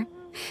wonder.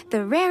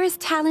 The rarest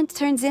talent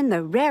turns in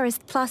the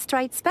rarest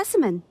plostrite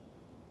specimen.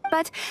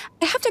 But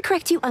I have to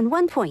correct you on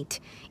one point.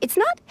 It's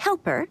not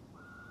helper,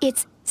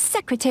 it's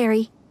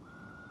secretary.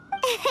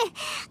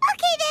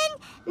 Okay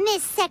then,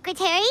 Miss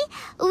Secretary,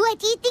 what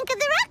do you think of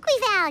the rock we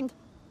found?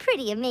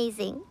 Pretty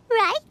amazing,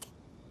 right?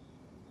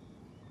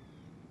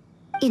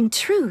 In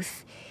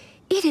truth,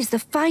 it is the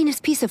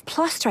finest piece of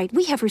plostrite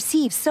we have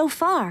received so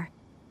far.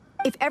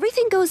 If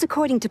everything goes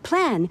according to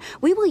plan,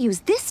 we will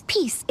use this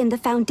piece in the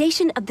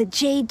foundation of the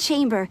Jade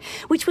Chamber,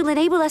 which will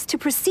enable us to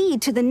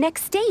proceed to the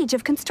next stage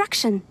of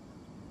construction.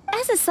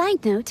 As a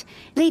side note,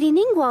 Lady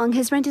Ningguang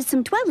has rented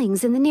some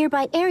dwellings in the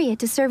nearby area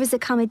to serve as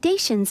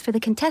accommodations for the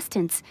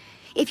contestants.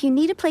 If you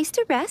need a place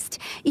to rest,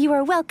 you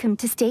are welcome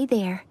to stay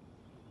there.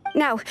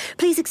 Now,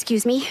 please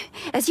excuse me.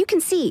 As you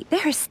can see,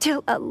 there is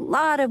still a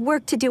lot of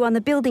work to do on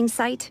the building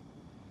site.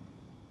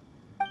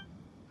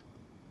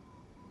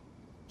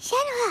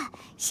 Shenhe!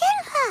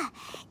 Shenhe!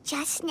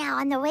 Just now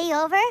on the way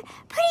over,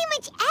 pretty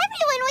much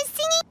everyone was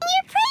singing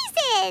your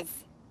praises!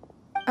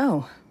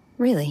 Oh,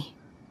 really?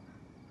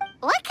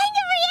 What kind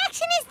of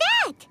reaction is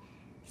that?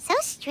 So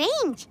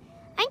strange.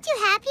 Aren't you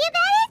happy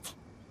about it?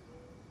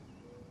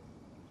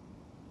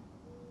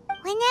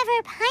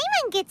 Whenever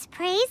Paimon gets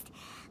praised,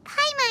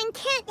 Paimon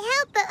can't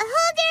help but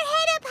hold her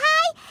head up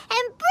high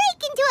and break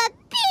into a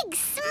big,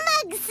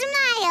 smug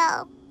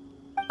smile.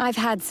 I've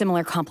had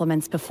similar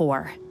compliments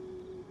before.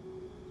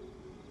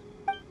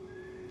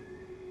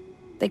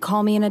 They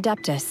call me an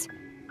Adeptus,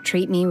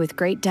 treat me with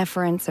great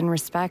deference and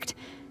respect,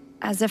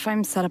 as if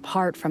I'm set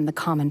apart from the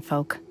common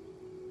folk.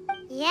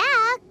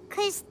 Yeah,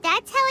 'cause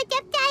that's how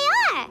Adepti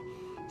are.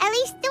 At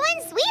least the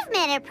ones we've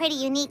met are pretty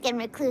unique and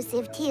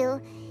reclusive,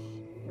 too.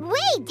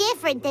 Way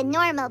different than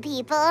normal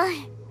people.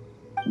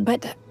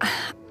 But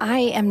I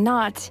am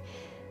not...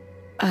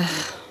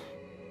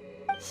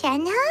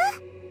 Shenhe?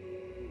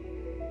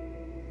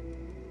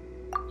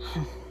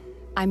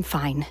 I'm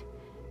fine.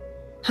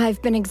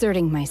 I've been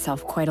exerting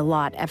myself quite a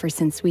lot ever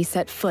since we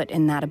set foot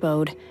in that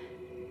abode.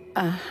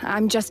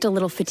 I'm just a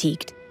little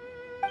fatigued.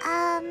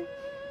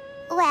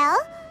 Well,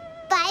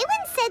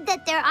 Bygones said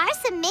that there are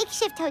some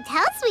makeshift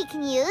hotels we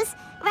can use,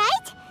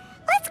 right?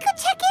 Let's go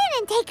check in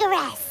and take a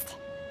rest.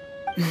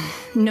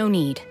 No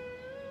need.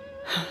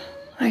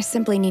 I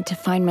simply need to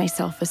find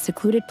myself a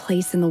secluded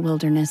place in the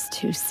wilderness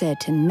to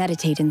sit and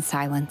meditate in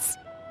silence.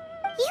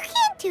 You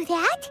can't do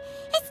that.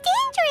 It's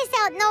dangerous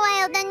out in the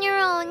wild on your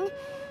own.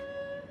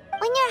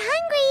 When you're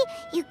hungry,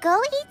 you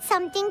go eat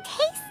something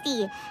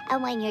tasty.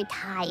 And when you're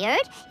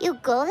tired, you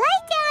go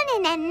lie down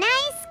in a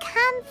nice,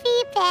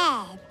 comfy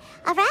bed.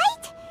 All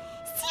right?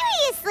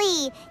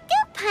 Seriously,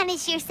 don't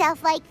punish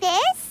yourself like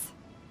this.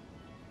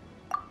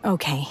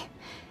 Okay.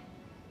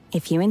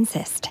 If you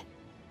insist.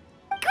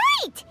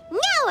 Great!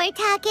 Now we're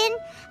talking.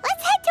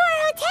 Let's head to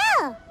our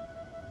hotel.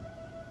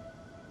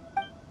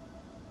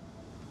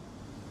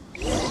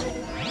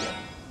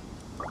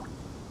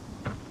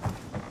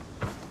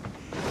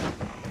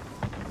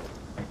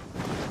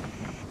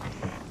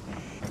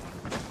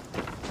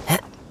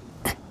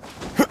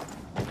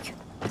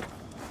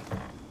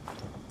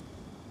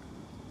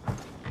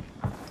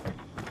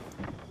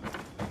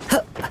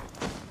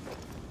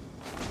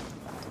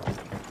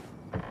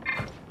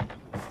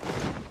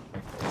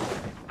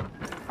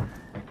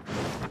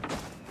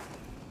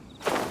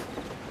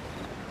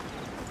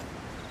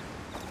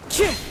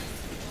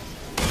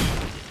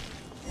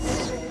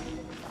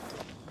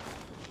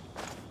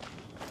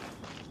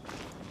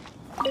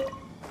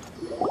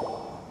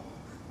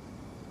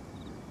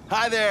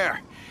 Hi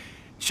there.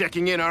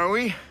 Checking in, are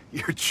we?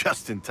 You're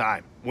just in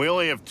time. We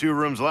only have 2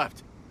 rooms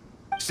left.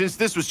 Since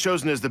this was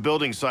chosen as the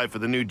building site for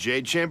the new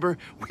Jade Chamber,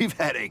 we've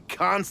had a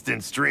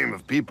constant stream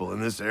of people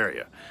in this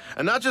area.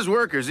 And not just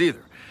workers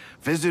either.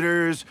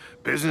 Visitors,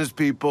 business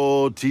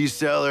people, tea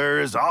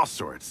sellers, all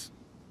sorts.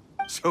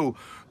 So,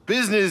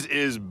 business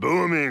is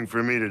booming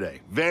for me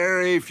today.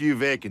 Very few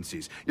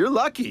vacancies. You're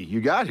lucky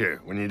you got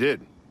here when you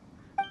did.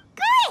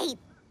 Great!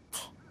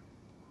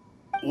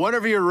 One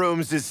of your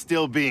rooms is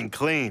still being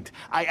cleaned.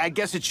 I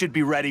guess it should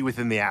be ready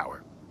within the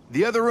hour.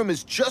 The other room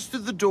is just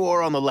through the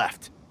door on the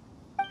left.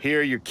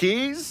 Here are your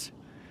keys.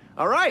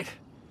 All right.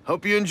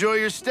 Hope you enjoy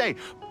your stay.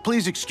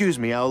 Please excuse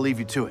me, I'll leave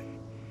you to it.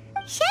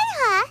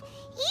 Shenhe,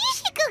 you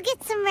should go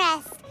get some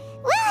rest.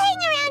 We'll hang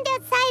around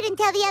outside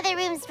until the other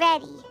room's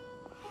ready.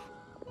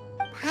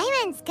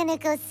 Paimon's gonna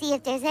go see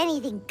if there's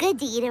anything good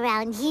to eat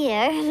around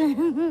here.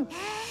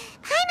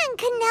 Paimon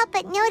couldn't help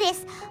but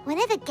notice one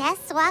of the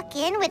guests walk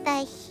in with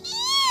a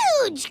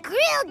huge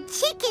grilled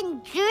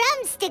chicken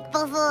drumstick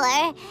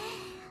before.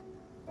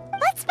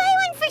 Let's buy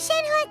one for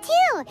Shenhe,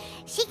 too.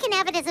 She can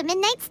have it as a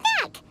midnight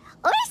snack.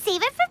 Or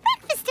save it for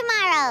breakfast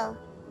tomorrow.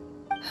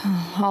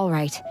 All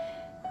right.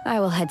 I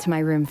will head to my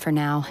room for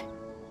now.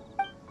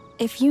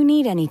 If you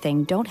need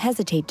anything, don't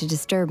hesitate to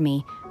disturb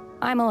me.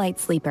 I'm a light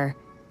sleeper.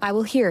 I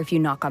will hear if you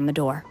knock on the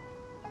door.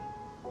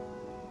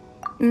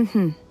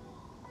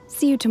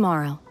 See you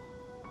tomorrow.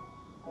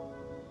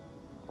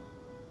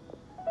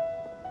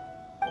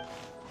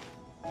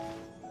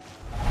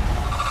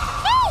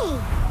 Hey!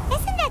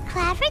 Isn't that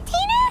Cloud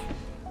Retainer?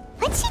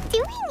 What's she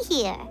doing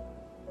here?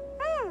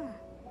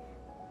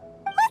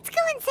 Let's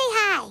go and say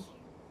hi.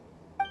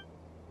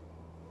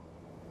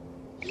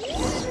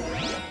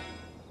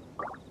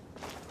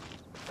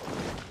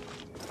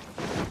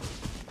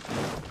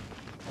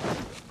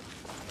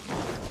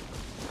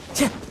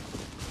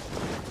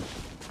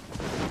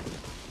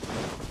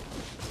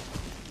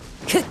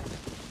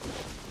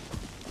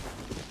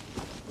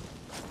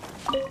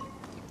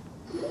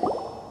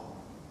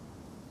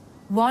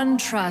 One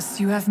trusts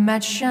you have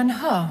met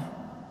Shenhe.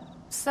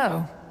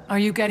 So, are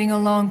you getting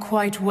along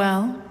quite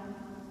well?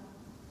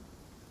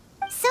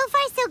 So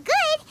far, so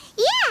good.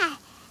 Yeah.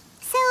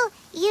 So,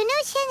 you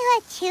know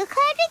Shenhe too,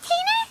 Cloud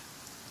Retainer?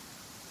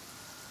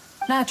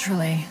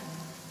 Naturally.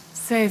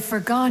 Save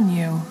for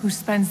Ganyu, who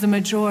spends the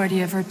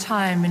majority of her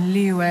time in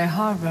Liyue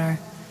Harbor.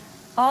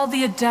 All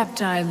the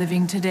Adepti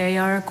living today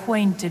are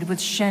acquainted with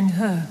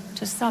Shenhe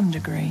to some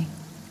degree.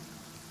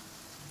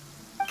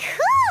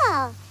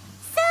 Cool!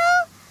 So,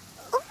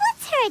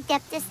 what's her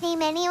Adeptus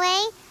name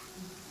anyway?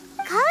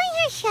 Calling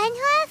her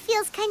Shenhe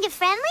feels kind of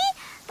friendly,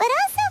 but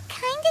also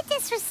kind of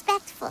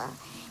disrespectful.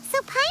 So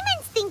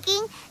Paimon's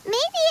thinking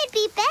maybe it'd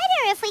be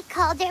better if we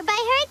called her by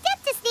her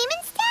Adeptus name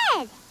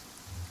instead.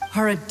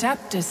 Her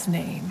Adeptus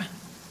name?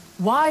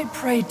 Why,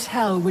 pray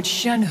tell, would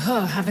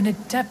Shenhe have an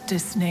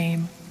Adeptus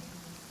name?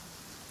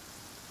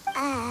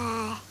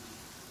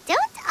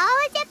 Don't all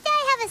Adepti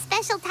have a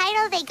special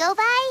title they go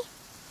by?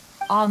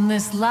 On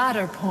this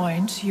latter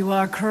point, you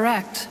are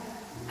correct.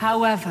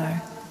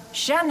 However,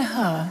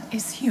 Shenhe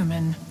is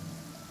human.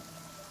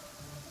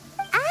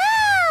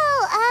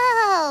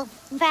 Oh,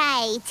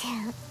 right.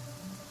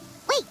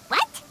 Wait,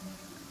 what?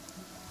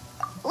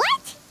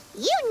 What?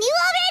 You knew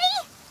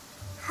already?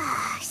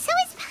 So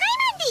is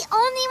Paimon the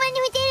only one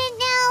who didn't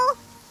know?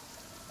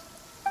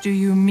 Do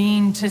you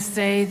mean to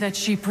say that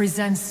she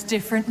presents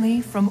differently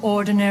from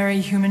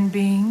ordinary human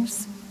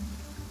beings?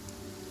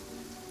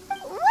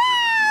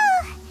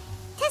 Well,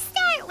 to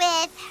start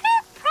with,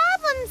 her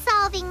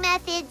problem-solving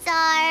methods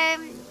are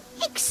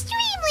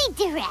extremely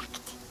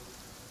direct.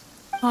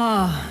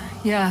 Ah,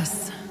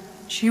 yes.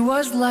 She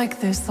was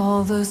like this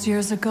all those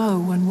years ago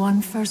when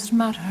one first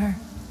met her.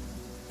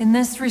 In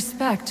this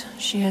respect,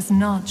 she has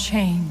not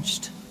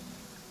changed.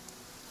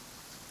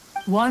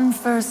 One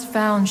first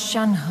found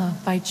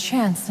Shenhe by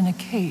chance in a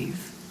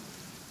cave.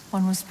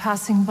 One was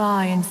passing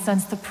by and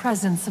sensed the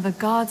presence of a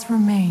god's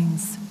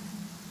remains.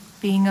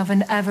 Being of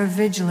an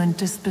ever-vigilant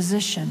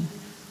disposition,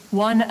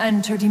 one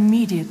entered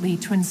immediately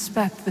to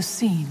inspect the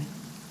scene.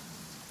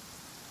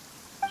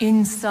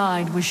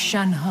 Inside was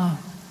Shenhe,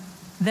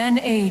 then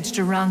aged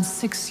around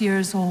 6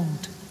 years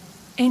old.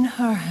 In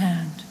her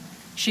hand,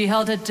 she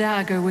held a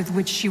dagger with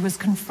which she was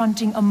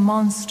confronting a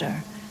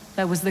monster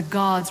that was the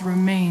god's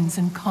remains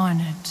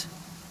incarnate.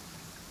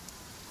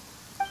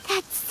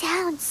 That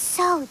sounds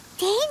so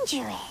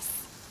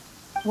dangerous.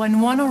 When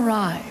one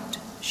arrived,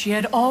 she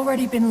had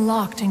already been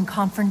locked in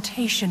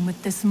confrontation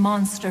with this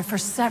monster for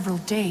several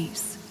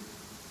days.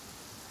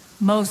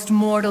 Most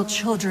mortal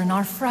children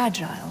are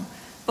fragile,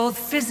 both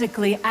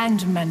physically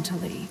and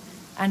mentally,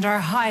 and are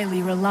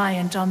highly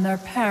reliant on their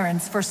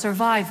parents for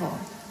survival,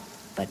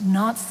 but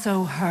not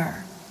so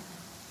her.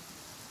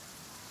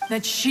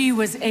 That she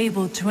was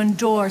able to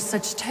endure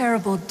such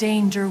terrible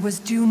danger was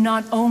due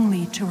not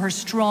only to her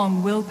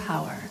strong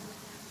willpower,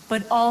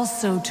 but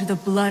also to the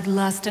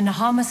bloodlust and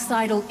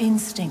homicidal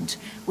instinct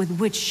with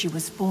which she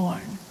was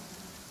born.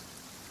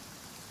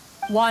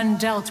 One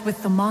dealt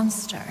with the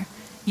monster,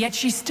 yet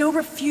she still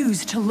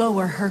refused to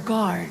lower her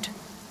guard.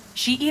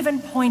 She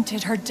even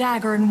pointed her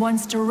dagger in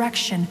one's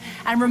direction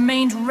and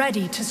remained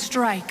ready to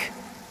strike.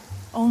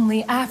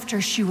 Only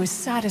after she was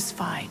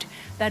satisfied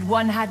that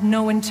one had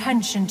no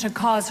intention to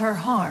cause her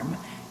harm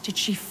did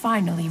she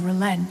finally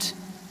relent.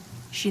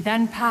 She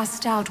then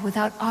passed out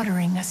without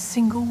uttering a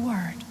single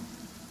word.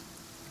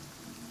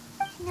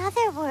 In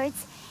other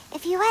words,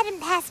 if you hadn't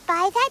passed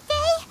by that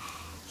day,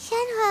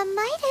 Shenhe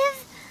might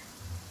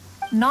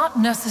have... Not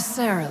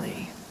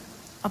necessarily.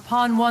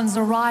 Upon one's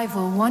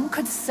arrival, one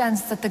could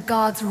sense that the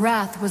god's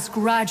wrath was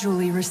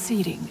gradually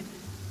receding.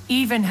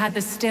 Even had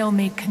the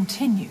stalemate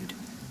continued,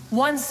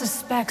 one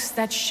suspects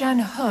that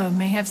Shenhe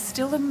may have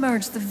still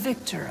emerged the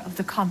victor of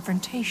the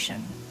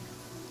confrontation.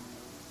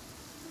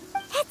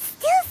 That's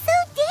still so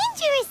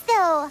dangerous,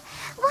 though!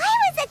 Why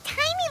was a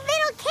tiny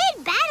little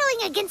kid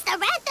battling against the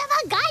wrath of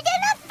a god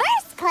in the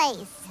first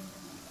place?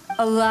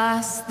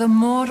 Alas, the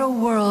mortal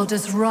world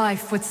is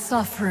rife with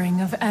suffering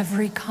of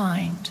every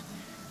kind.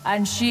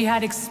 And she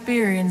had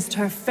experienced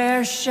her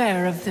fair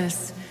share of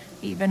this,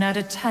 even at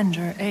a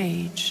tender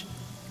age.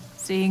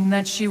 Seeing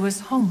that she was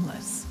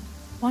homeless,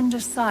 one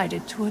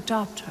decided to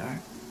adopt her.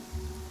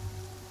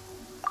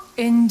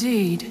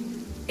 Indeed,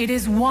 it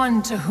is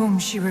one to whom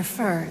she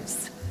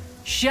refers.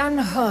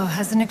 Shenhe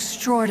has an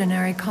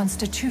extraordinary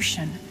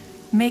constitution,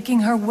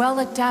 making her well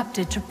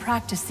adapted to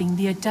practicing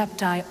the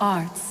Adepti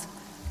arts.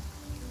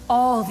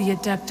 All the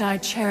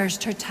Adepti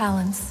cherished her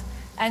talents,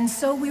 and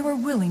so we were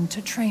willing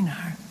to train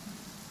her.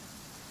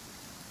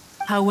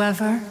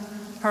 However,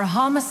 her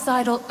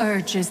homicidal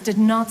urges did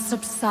not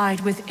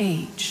subside with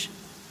age.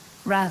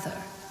 Rather,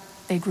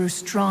 they grew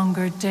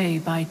stronger day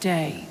by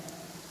day.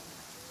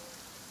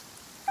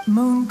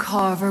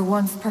 Mooncarver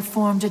once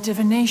performed a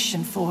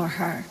divination for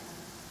her.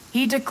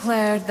 He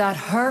declared that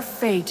her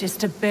fate is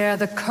to bear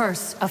the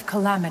curse of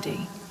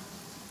calamity.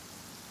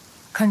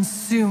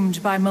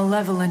 Consumed by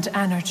malevolent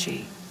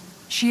energy,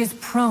 she is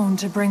prone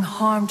to bring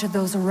harm to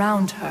those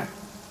around her.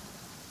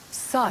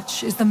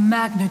 Such is the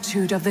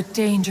magnitude of the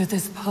danger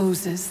this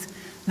poses,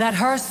 that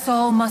her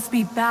soul must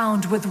be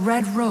bound with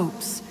red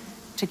ropes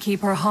to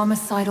keep her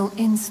homicidal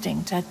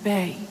instinct at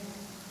bay.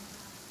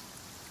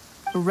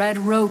 The red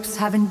ropes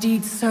have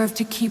indeed served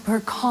to keep her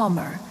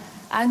calmer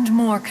and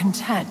more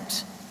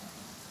content.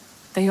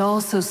 They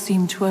also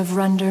seem to have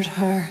rendered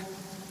her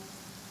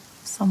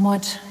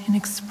somewhat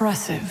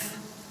inexpressive.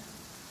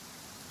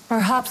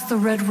 Perhaps the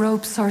red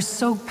ropes are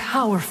so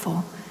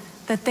powerful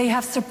that they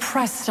have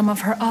suppressed some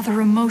of her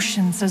other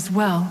emotions as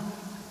well.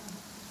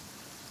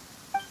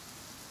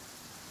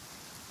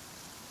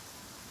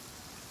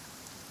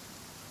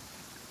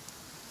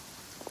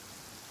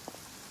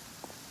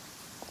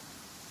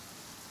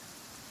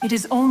 It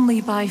is only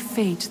by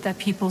fate that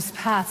people's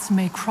paths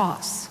may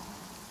cross.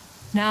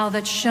 Now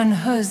that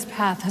Shenhe's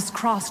path has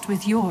crossed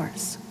with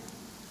yours,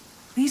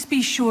 Please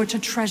be sure to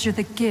treasure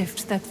the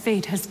gift that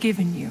fate has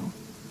given you.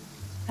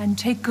 And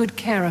take good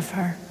care of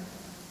her.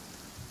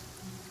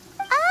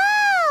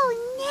 Oh,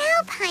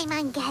 now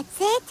Paimon gets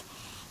it.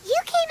 You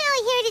came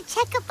out here to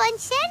check up on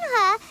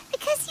Shenhe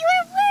because you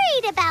were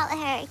worried about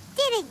her,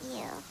 didn't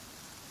you?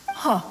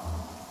 Huh.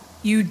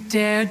 You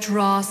dare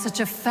draw such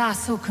a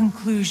facile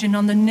conclusion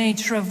on the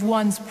nature of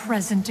one's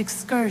present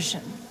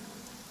excursion?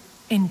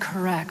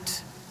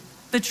 Incorrect.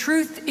 The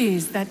truth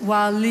is that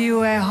while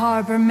Liyue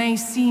Harbor may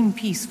seem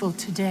peaceful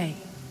today,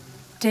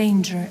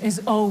 danger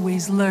is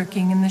always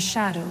lurking in the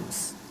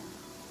shadows.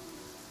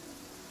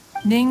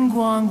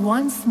 Ningguang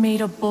once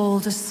made a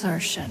bold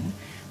assertion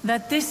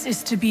that this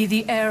is to be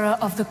the era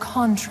of the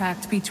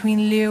contract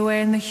between Liyue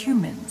and the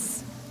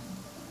humans.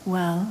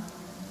 Well,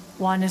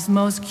 one is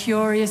most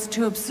curious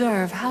to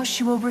observe how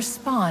she will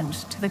respond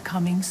to the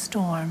coming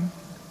storm.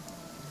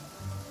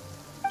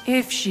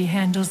 If she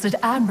handles it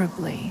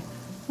admirably,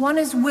 one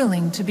is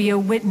willing to be a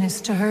witness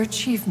to her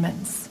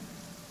achievements.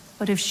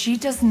 But if she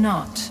does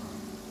not,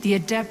 the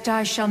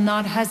Adepti shall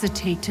not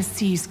hesitate to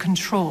seize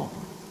control.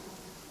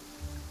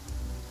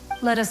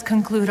 Let us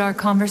conclude our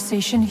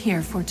conversation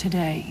here for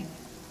today.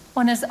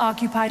 One has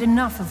occupied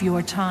enough of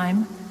your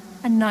time,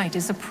 and night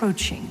is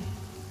approaching.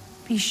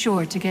 Be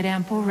sure to get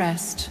ample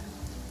rest.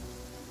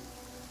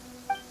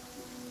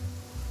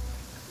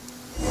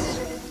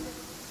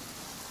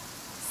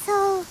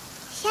 So,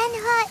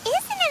 Shenhe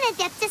isn't an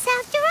Adeptus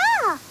after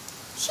all.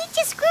 She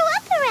just grew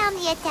up around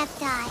the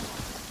Adepti.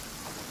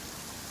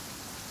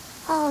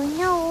 Oh,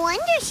 no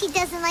wonder she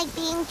doesn't like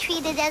being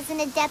treated as an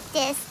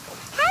Adeptus.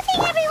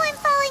 Having everyone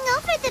falling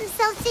over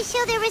themselves to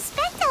show their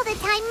respect all the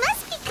time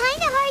must be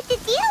kind of hard to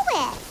deal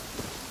with.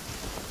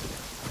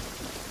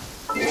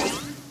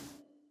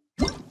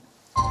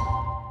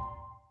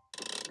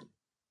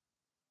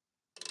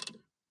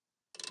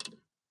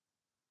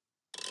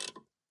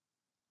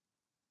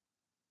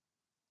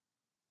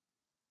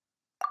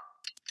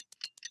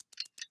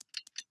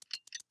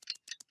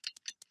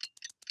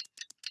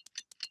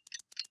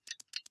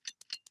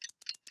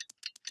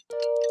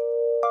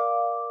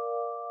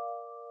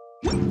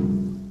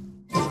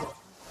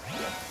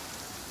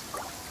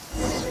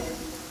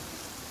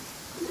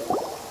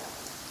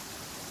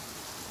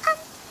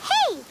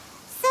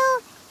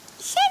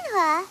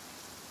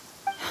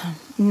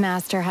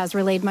 Master has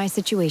relayed my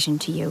situation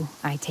to you,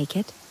 I take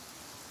it.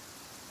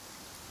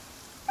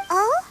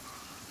 Oh?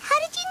 How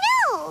did you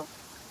know?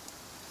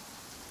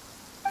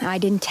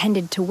 I'd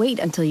intended to wait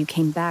until you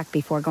came back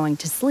before going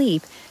to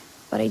sleep,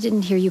 but I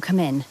didn't hear you come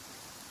in.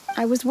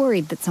 I was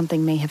worried that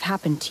something may have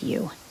happened to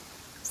you,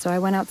 so I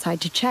went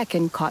outside to check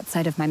and caught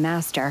sight of my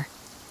master.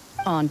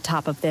 On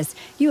top of this,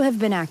 you have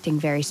been acting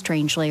very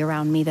strangely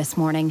around me this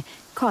morning,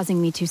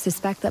 causing me to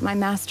suspect that my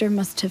master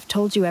must have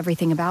told you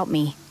everything about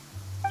me.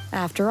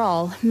 After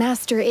all,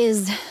 Master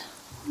is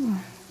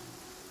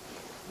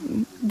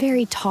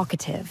very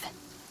talkative.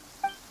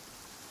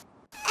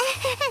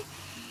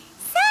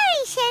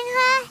 Sorry,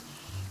 Shenhe.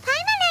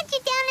 Paimon had you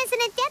down as an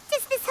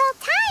Adeptus this whole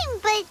time,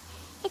 but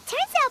it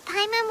turns out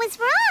Paimon was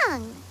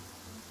wrong.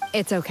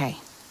 It's okay.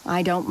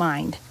 I don't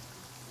mind.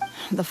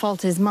 The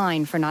fault is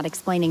mine for not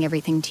explaining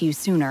everything to you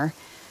sooner,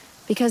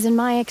 because in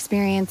my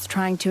experience,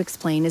 trying to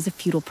explain is a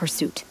futile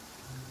pursuit.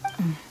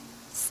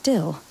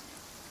 Still,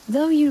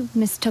 though you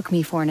mistook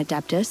me for an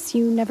Adeptus,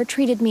 you never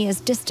treated me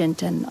as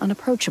distant and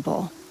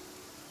unapproachable.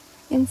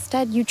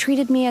 Instead, you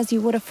treated me as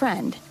you would a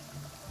friend.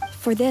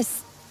 For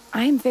this,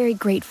 I am very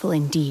grateful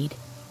indeed.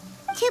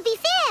 To be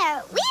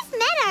fair, we've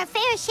met our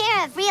fair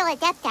share of real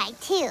Adepti,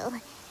 too.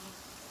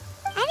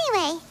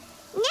 Anyway,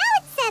 now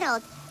it's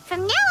settled.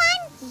 From now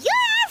on,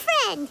 you're our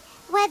friend.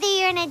 Whether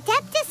you're an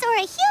Adeptus or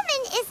a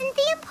human isn't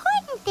the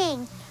important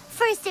thing.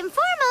 First and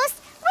foremost,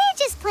 we're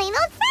just plain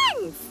old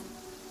friends.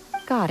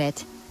 Got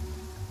it.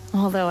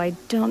 Although I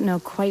don't know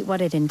quite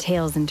what it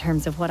entails in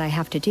terms of what I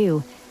have to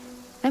do,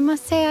 I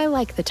must say I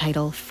like the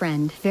title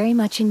friend very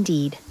much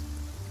indeed.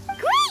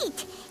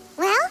 Great!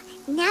 Well,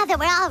 now that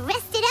we're all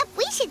rested up,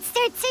 we should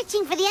start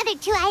searching for the other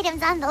 2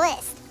 items on the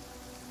list.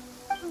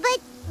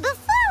 But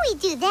before we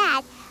do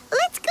that,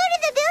 let's go to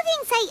the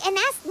building site and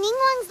ask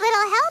Ningguang's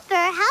little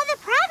helper how the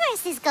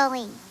progress is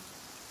going.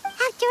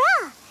 After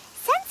all,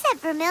 Sunset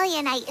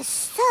Vermilionite is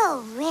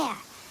so rare.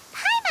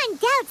 Paimon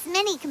doubts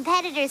many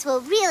competitors will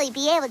really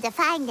be able to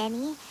find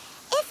any.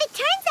 If it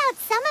turns out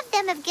some of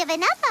them have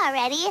given up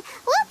already,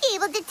 we'll be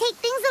able to take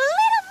things a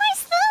little more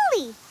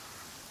slowly.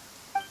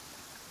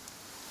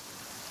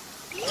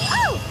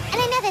 Oh,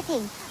 and another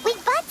thing. We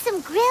bought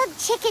some grilled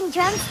chicken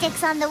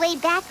drumsticks on the way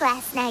back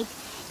last night.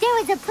 There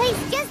was a place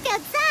just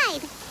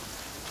outside.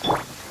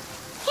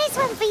 Here's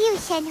one for you,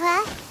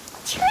 Shenhe.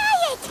 Try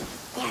it!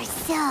 They're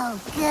so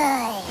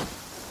good.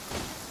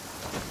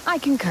 I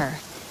concur.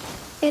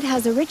 It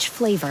has a rich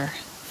flavor,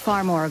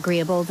 far more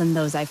agreeable than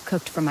those I've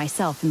cooked for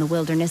myself in the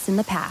wilderness in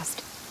the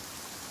past.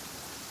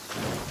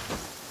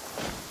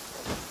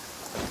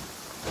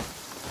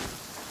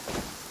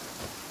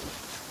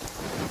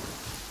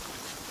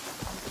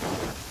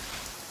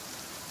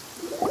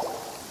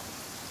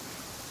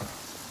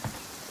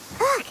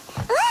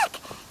 Look!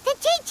 The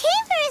Jade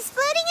Chamber!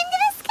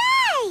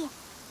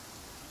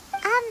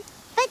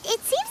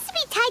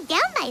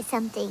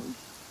 something.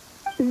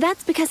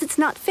 That's because it's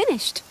not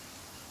finished.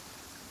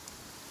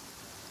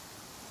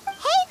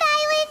 Hey,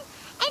 Byron!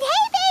 And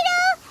hey,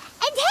 Beidou!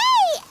 And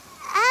hey!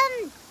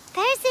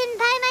 Person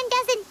Paimon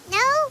doesn't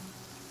know?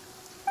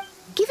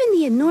 Given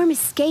the enormous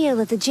scale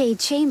of the Jade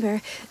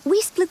Chamber, we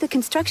split the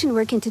construction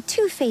work into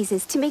 2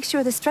 phases to make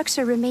sure the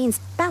structure remains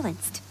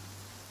balanced.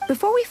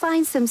 Before we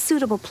find some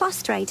suitable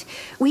plastrite,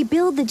 we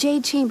build the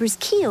Jade Chamber's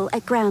keel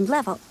at ground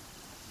level.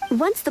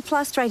 Once the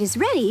plastrite is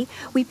ready,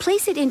 we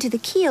place it into the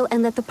keel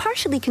and let the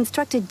partially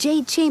constructed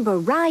Jade Chamber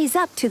rise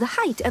up to the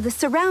height of the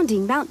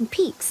surrounding mountain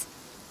peaks.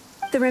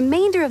 The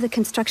remainder of the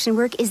construction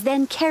work is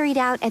then carried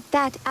out at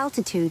that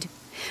altitude.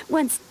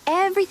 Once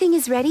everything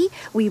is ready,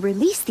 we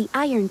release the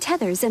iron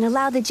tethers and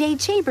allow the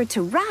Jade Chamber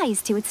to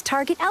rise to its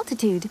target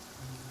altitude.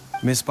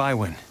 Miss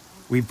Bygones,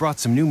 we've brought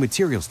some new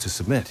materials to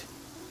submit.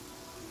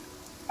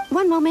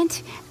 One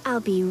moment, I'll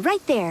be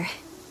right there.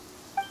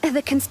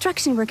 The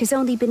construction work has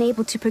only been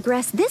able to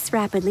progress this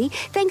rapidly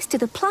thanks to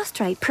the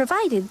plastrite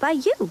provided by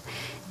you.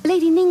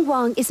 Lady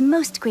Ningguang is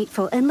most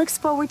grateful and looks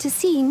forward to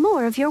seeing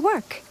more of your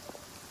work.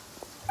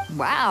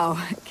 Wow,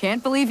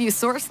 can't believe you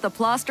sourced the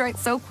plastrite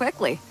so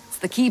quickly. It's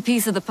the key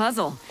piece of the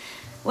puzzle.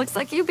 Looks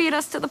like you beat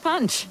us to the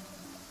punch.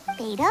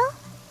 Beidou,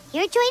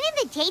 you're joining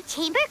the Jade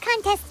Chamber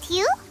contest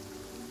too?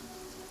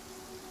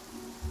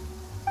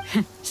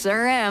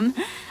 Sure am.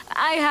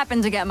 I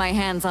happened to get my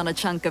hands on a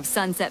chunk of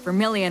sunset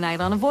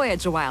vermilionite on a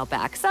voyage a while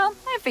back, so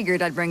I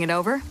figured I'd bring it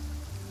over.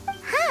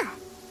 Huh.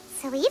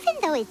 So even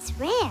though it's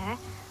rare,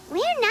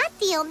 we're not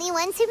the only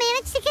ones who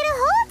managed to get a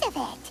hold of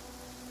it.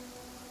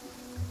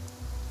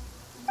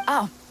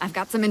 Oh, I've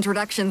got some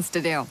introductions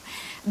to do.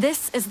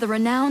 This is the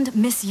renowned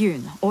Miss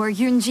Yun, or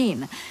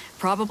Yunjin,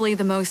 probably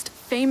the most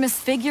famous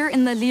figure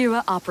in the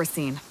Liyue opera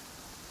scene.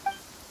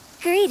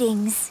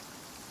 Greetings.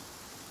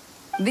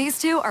 These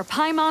two are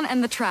Paimon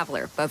and the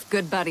Traveler, both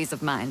good buddies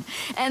of mine.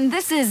 And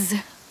this is...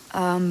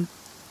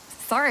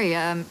 sorry,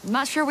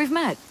 not sure we've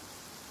met.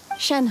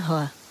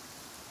 Shenhe.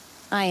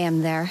 I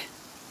am their...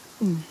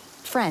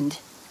 friend.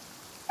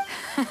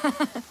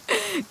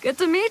 Good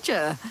to meet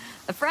you.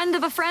 A friend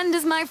of a friend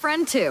is my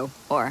friend too.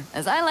 Or,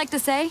 as I like to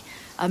say,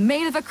 a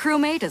mate of a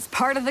crewmate is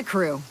part of the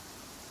crew.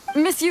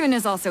 Miss Yun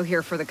is also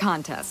here for the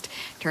contest.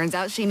 Turns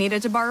out she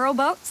needed to borrow a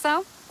boat,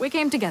 so we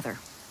came together.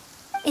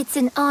 It's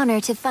an honor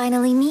to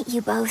finally meet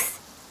you both.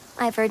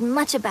 I've heard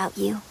much about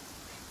you.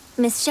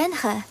 Miss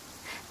Shenhe,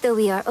 though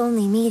we are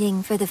only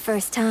meeting for the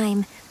first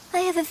time, I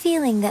have a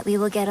feeling that we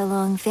will get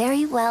along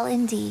very well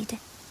indeed.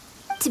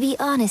 To be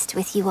honest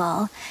with you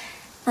all,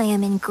 I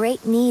am in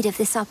great need of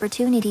this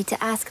opportunity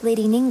to ask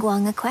Lady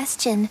Ningguang a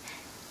question.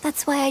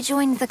 That's why I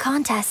joined the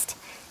contest.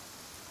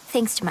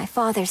 Thanks to my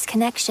father's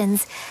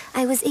connections,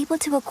 I was able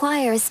to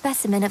acquire a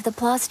specimen of the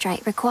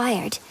plastrite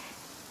required.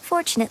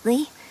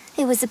 Fortunately,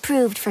 it was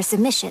approved for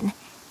submission,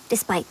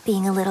 despite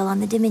being a little on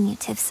the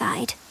diminutive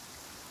side.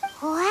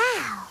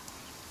 Wow!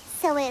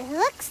 So it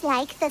looks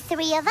like the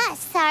 3 of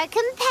us are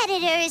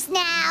competitors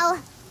now.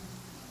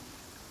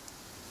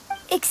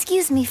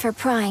 Excuse me for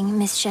prying,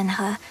 Miss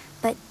Shenhe,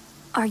 but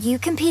are you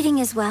competing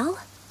as well?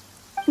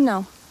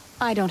 No,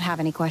 I don't have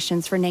any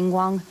questions for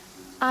Ningguang.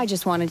 I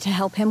just wanted to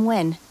help him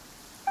win.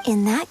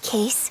 In that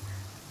case,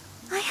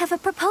 I have a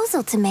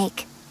proposal to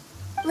make.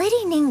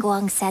 Lady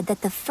Ningguang said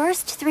that the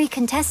first 3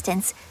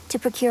 contestants to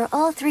procure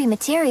all 3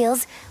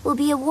 materials will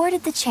be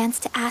awarded the chance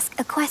to ask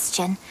a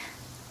question.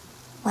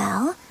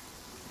 Well,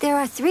 there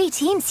are 3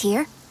 teams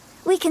here.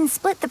 We can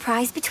split the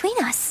prize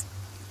between us.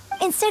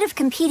 Instead of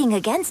competing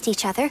against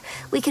each other,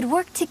 we could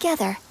work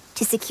together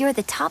to secure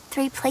the top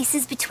 3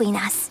 places between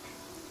us.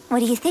 What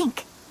do you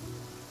think?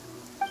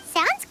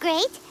 Sounds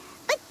great,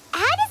 but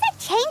how does that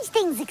change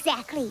things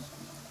exactly?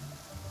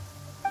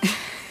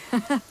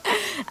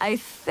 I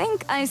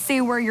think I see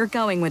where you're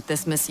going with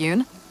this, Miss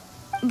Yun.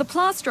 The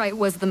plastrite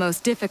was the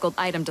most difficult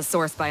item to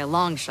source by a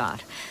long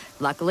shot.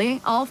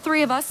 Luckily, all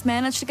 3 of us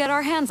managed to get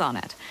our hands on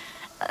it.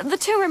 The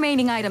 2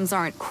 remaining items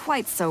aren't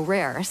quite so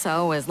rare,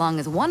 so as long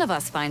as one of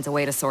us finds a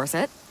way to source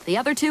it, the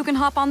other 2 can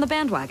hop on the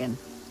bandwagon.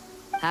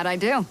 How'd I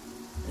do?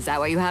 Is that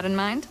what you had in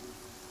mind?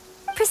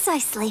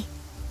 Precisely.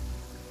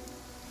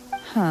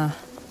 Huh.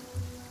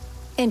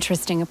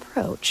 Interesting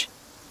approach.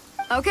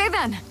 Okay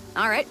then.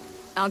 All right.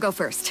 I'll go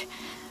first.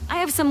 I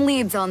have some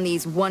leads on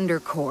these wonder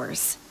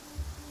cores.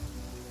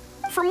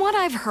 From what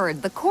I've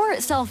heard, the core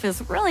itself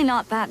is really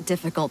not that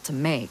difficult to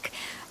make.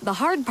 The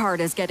hard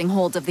part is getting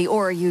hold of the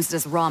ore used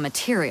as raw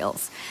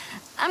materials.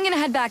 I'm gonna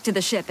head back to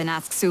the ship and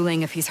ask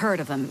Suling if he's heard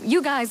of them.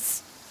 You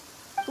guys...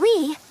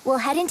 We will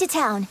head into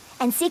town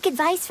and seek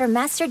advice from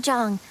Master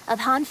Zhang of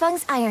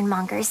Hanfeng's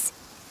Ironmongers.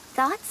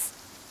 Thoughts?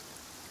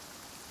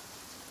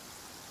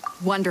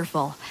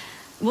 Wonderful.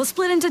 We'll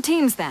split into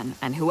teams then,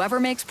 and whoever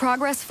makes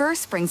progress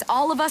first brings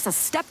all of us a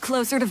step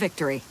closer to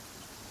victory.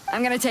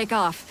 I'm gonna take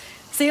off.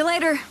 See you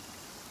later.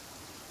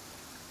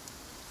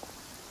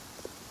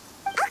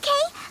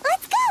 Okay,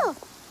 let's go!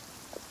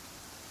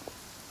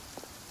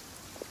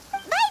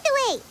 By the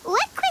way,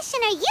 what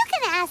question are you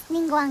gonna ask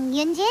Ningguang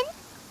Yunjin?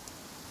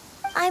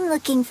 I'm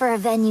looking for a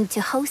venue to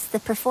host the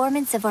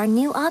performance of our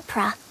new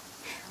opera.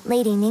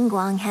 Lady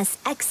Ningguang has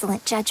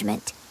excellent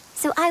judgment,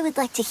 so I would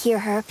like to hear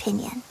her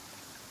opinion.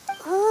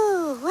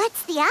 Ooh,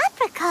 what's the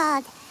opera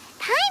called?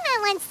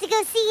 Paimon wants to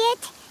go see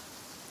it.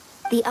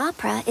 The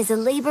opera is a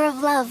labor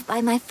of love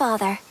by my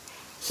father.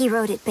 He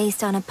wrote it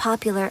based on a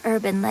popular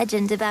urban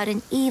legend about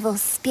an evil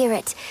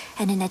spirit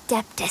and an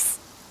adeptus.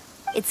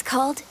 It's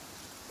called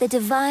The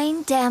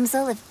Divine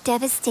Damsel of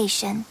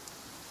Devastation.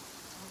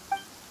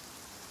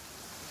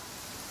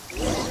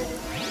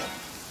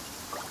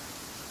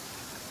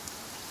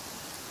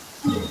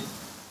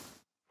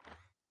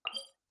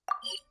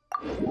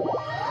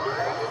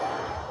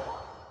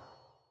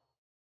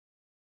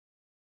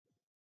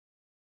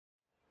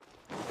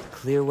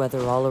 Clear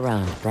weather all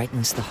around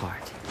brightens the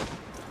heart.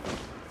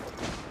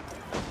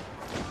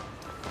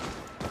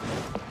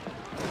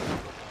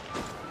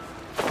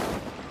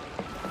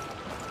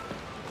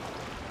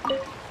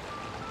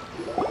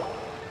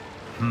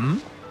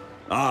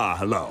 Ah,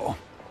 hello.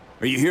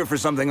 Are you here for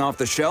something off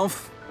the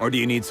shelf, or do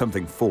you need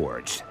something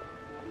forged?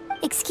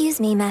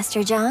 Excuse me, Master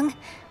Zhang.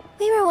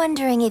 We were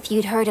wondering if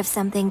you'd heard of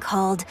something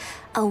called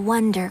a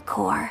Wonder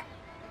Core.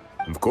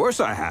 Of course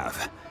I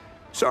have.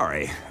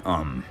 Sorry,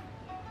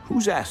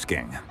 who's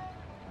asking?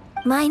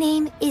 My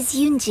name is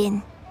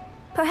Yunjin.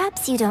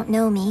 Perhaps you don't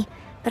know me,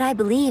 but I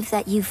believe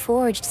that you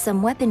forged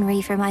some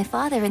weaponry for my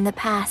father in the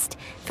past,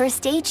 for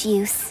stage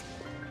use.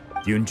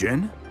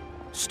 Yunjin?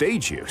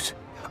 Stage use?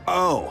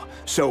 Oh,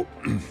 so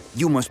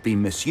you must be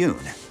Miss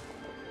Yoon.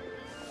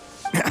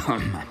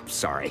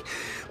 Sorry,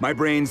 my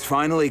brain's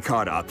finally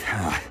caught up.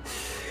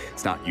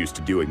 It's not used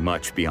to doing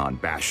much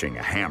beyond bashing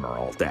a hammer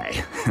all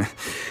day.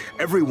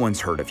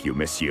 Everyone's heard of you,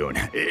 Miss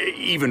Yoon.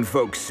 Even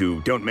folks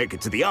who don't make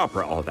it to the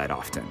opera all that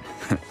often.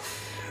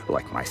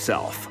 Like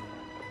myself.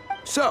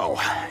 So,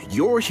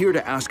 you're here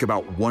to ask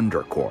about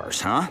Wonder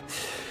Cores, huh?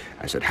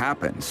 As it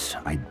happens,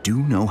 I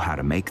do know how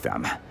to make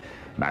them.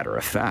 Matter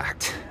of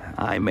fact,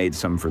 I made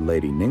some for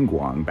Lady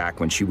Ningguang back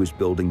when she was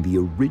building the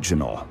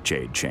original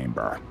Jade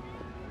Chamber.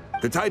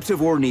 The types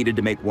of ore needed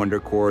to make Wonder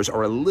Cores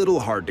are a little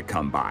hard to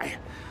come by.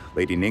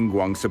 Lady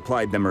Ningguang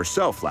supplied them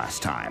herself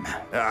last time.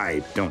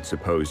 I don't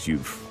suppose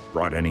you've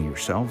brought any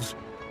yourselves?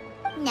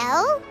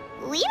 No,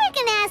 we were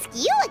gonna ask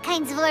you what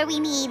kinds of ore we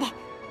need.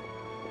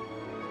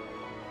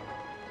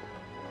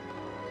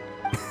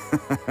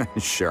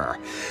 Sure.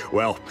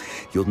 Well,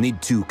 you'll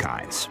need two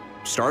kinds.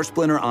 Star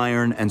Splinter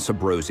Iron and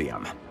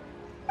Subrosium.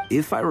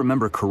 If I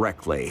remember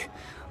correctly,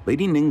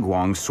 Lady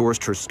Ningguang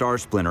sourced her Star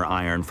Splinter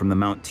Iron from the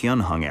Mount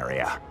Tianheng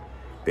area.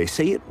 They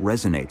say it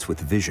resonates with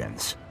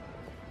visions.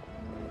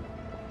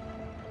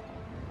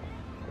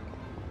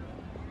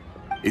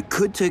 It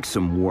could take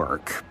some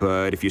work,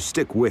 but if you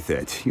stick with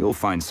it, you'll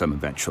find some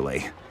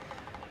eventually.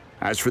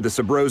 As for the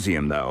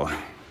Subrosium, though,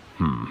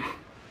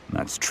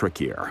 that's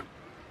trickier.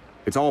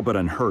 It's all but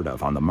unheard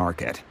of on the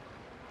market.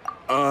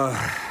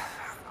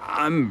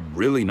 I'm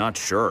really not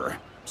sure.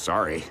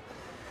 Sorry.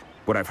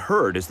 What I've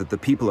heard is that the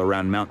people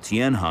around Mount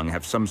Tianheng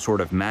have some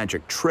sort of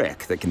magic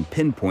trick that can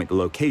pinpoint the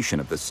location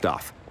of the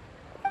stuff.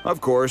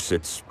 Of course,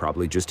 it's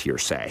probably just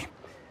hearsay.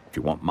 If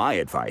you want my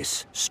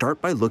advice,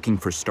 start by looking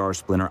for Star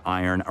Splinter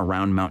Iron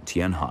around Mount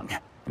Tianheng.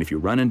 And if you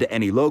run into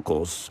any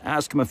locals,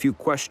 ask them a few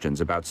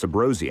questions about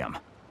Subrosium.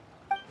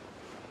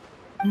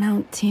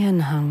 Mount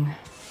Tianheng.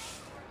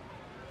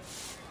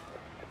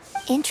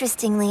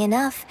 Interestingly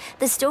enough,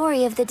 the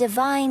story of the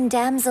Divine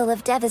Damsel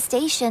of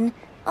Devastation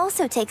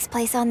also takes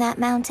place on that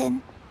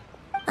mountain.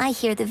 I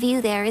hear the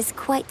view there is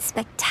quite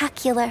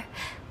spectacular.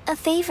 A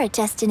favorite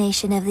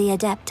destination of the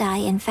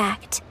Adepti, in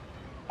fact.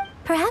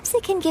 Perhaps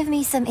it can give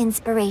me some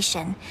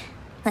inspiration.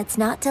 Let's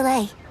not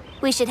delay.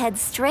 We should head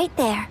straight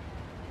there.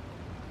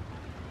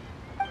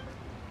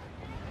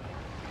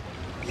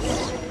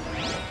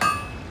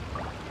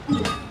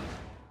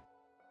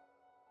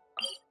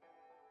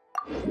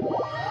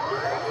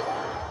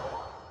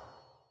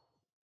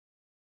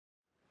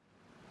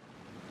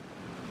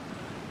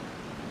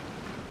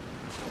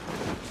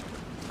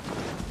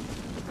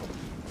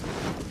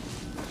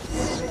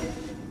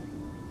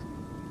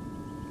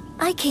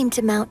 I came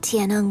to Mount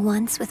Tianheng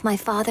once with my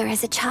father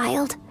as a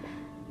child.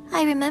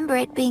 I remember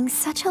it being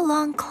such a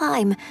long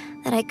climb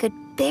that I could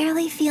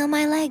barely feel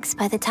my legs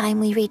by the time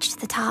we reached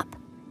the top.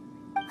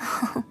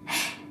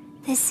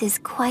 This is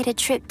quite a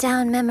trip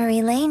down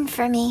memory lane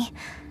for me.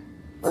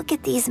 Look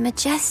at these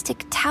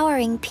majestic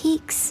towering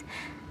peaks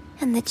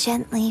and the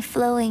gently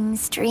flowing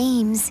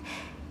streams.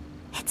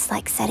 It's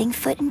like setting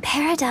foot in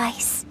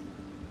paradise.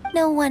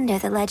 No wonder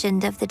the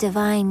legend of the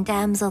Divine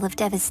Damsel of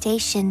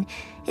Devastation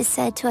is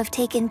said to have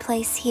taken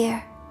place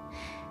here.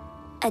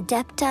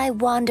 Adepti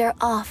wander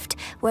oft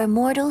where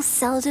mortals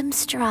seldom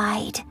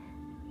stride.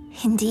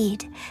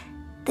 Indeed,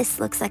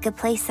 this looks like a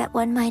place that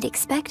one might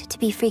expect to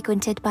be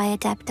frequented by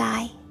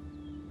Adepti.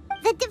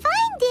 The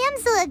Divine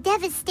Damsel of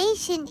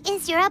Devastation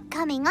is your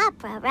upcoming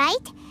opera,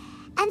 right?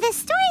 And the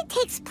story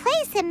takes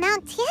place in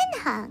Mount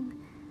Tianheng.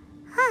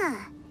 Huh.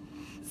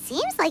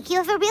 Seems like you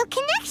have a real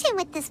connection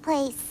with this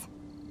place.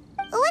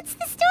 What's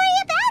the story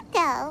about,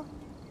 though?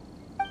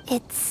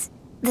 It's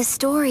the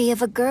story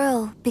of a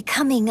girl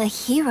becoming a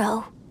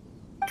hero.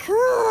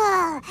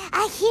 Cool!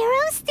 A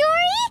hero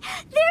story?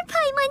 They're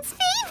Paimon's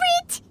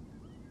favorite!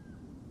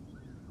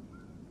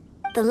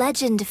 The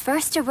legend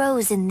first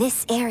arose in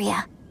this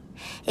area.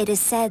 It is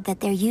said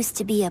that there used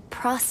to be a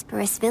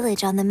prosperous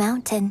village on the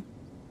mountain.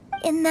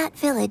 In that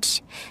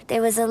village,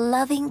 there was a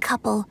loving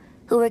couple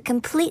who were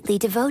completely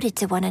devoted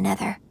to one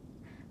another.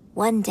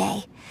 One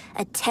day,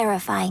 a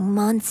terrifying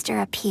monster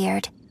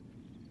appeared.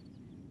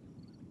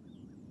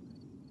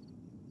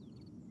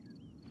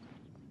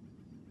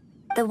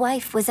 The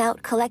wife was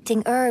out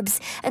collecting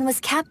herbs and was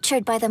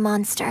captured by the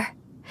monster.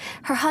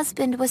 Her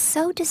husband was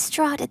so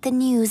distraught at the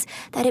news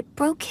that it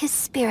broke his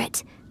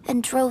spirit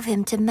and drove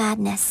him to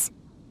madness.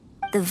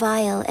 The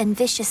vile and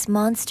vicious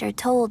monster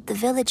told the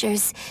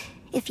villagers,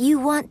 "If you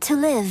want to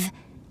live,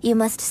 you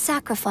must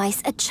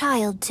sacrifice a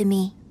child to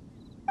me."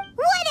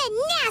 What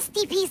a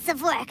nasty piece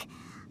of work!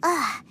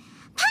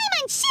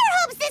 Paimon sure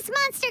hopes this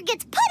monster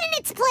gets put in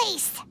its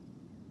place!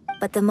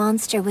 But the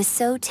monster was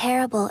so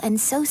terrible and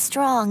so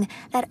strong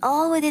that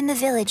all within the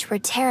village were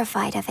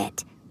terrified of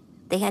it.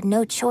 They had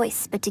no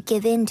choice but to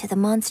give in to the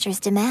monster's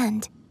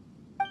demand.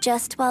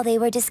 Just while they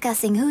were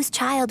discussing whose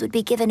child would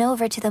be given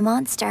over to the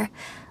monster,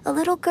 a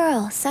little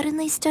girl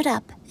suddenly stood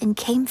up and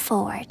came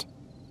forward.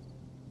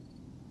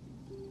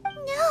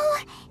 No!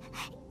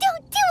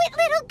 Don't do it,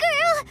 little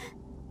girl!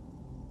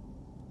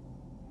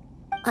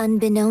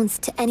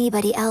 Unbeknownst to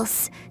anybody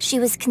else, she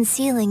was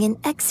concealing an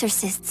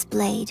exorcist's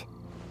blade.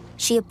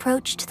 She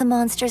approached the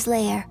monster's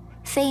lair,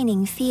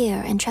 feigning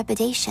fear and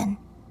trepidation.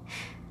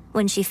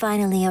 When she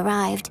finally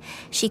arrived,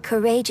 she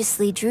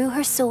courageously drew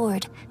her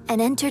sword and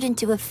entered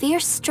into a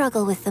fierce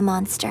struggle with the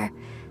monster,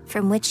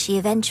 from which she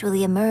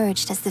eventually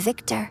emerged as the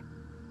victor.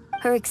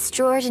 Her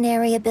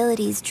extraordinary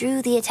abilities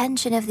drew the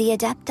attention of the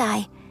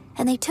Adepti,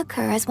 and they took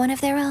her as one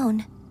of their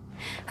own.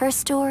 Her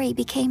story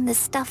became the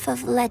stuff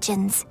of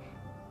legends.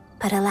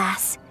 But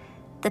alas,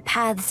 the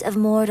paths of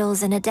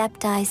mortals and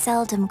Adepti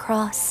seldom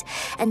cross,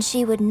 and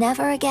she would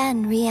never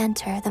again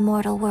re-enter the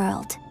mortal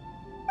world.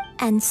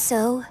 And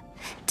so,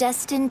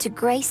 destined to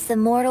grace the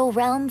mortal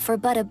realm for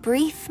but a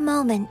brief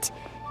moment,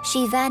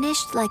 she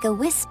vanished like a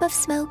wisp of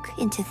smoke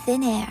into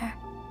thin air.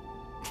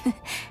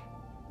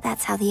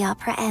 That's how the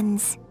opera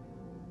ends.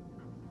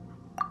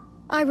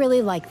 I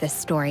really like this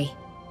story.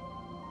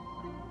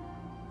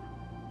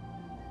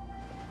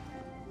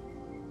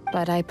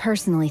 But I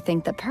personally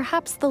think that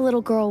perhaps the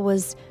little girl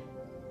was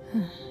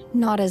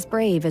not as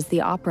brave as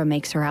the opera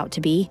makes her out to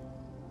be.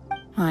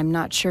 I'm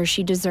not sure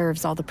she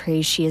deserves all the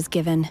praise she is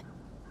given.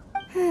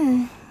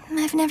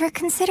 I've never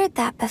considered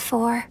that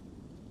before.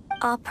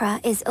 Opera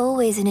is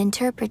always an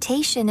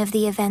interpretation of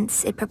the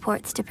events it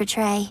purports to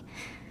portray.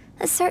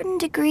 A certain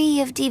degree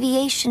of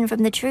deviation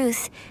from the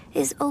truth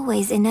is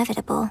always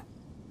inevitable.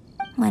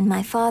 When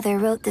my father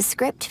wrote the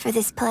script for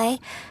this play,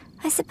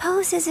 I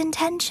suppose his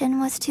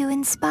intention was to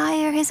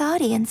inspire his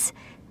audience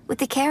with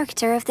the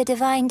character of the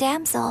divine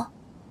damsel.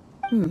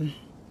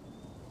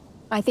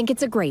 I think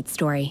it's a great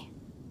story.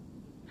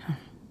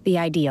 The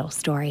ideal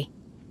story.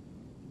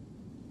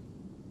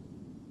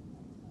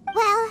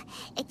 Well,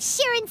 it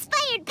sure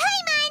inspired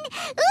Paimon!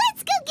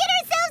 Let's go get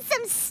ourselves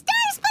some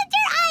Star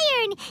Splinter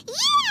Iron!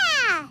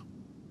 Yeah!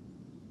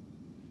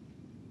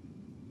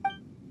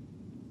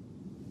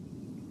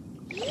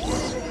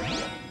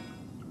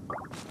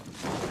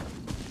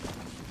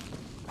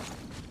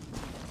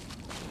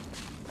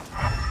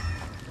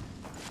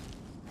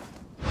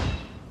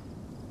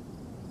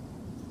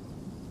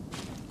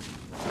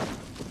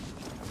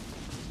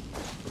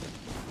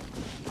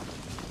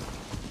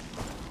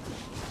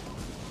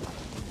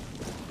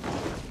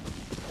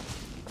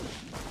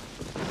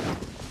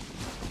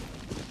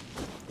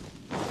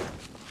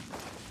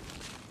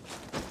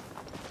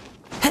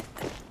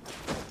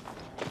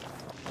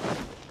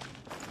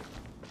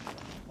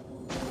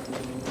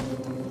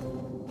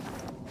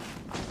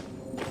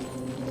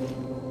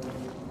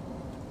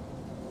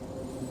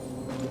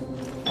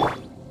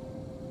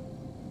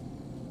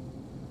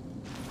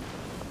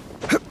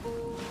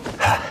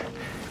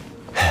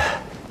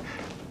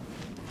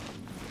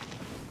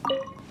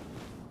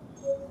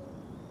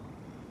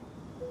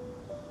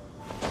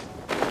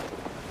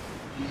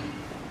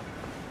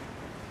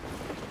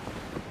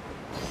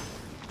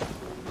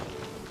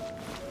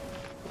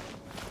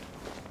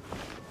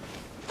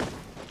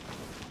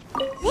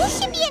 This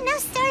should be enough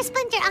Star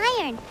Splinter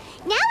Iron.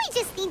 Now we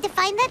just need to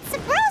find that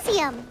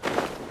Subrosium.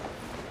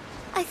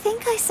 I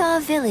think I saw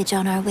a village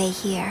on our way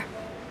here.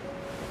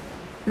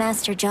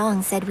 Master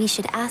Zhang said we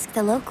should ask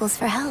the locals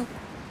for help.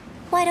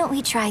 Why don't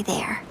we try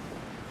there?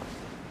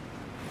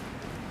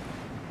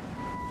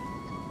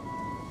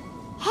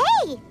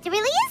 Hey, there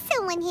really is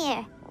someone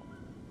here.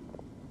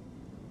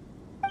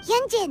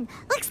 Yunjin,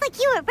 looks like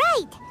you were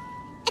right.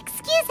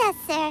 Excuse us,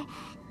 sir.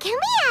 Can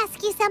we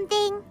ask you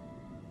something?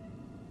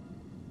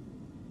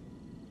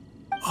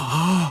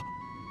 Huh.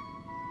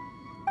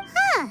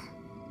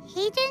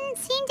 He didn't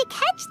seem to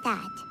catch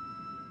that.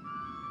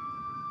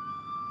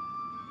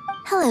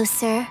 Hello,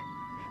 sir.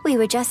 We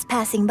were just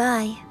passing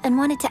by and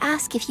wanted to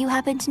ask if you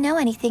happen to know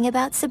anything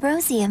about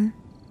Subrosium.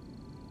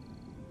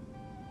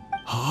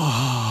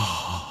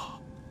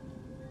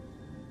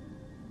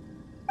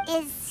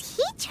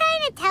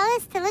 trying to tell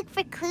us to look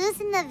for clues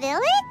in the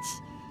village?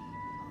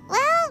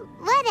 Well,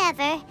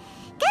 whatever.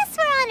 Guess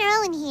we're on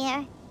our own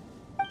here.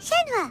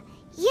 Shenhe,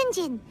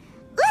 Yunjin,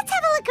 let's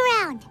have a look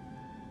around.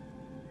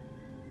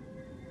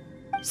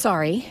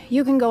 Sorry,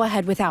 you can go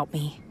ahead without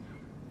me.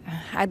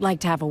 I'd like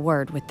to have a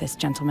word with this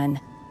gentleman.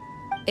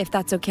 If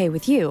that's okay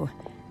with you,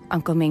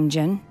 Uncle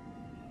Mingjin.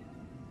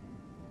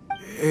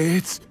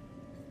 It's...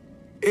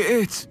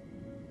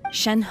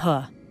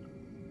 Shenhe.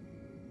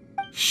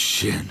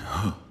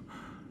 Shenhe.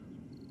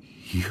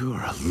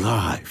 You're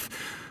alive.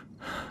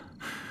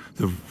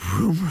 The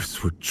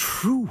rumors were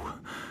true.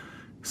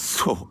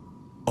 So,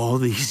 all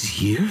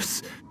these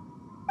years?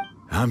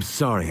 I'm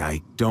sorry,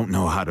 I don't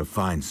know how to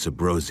find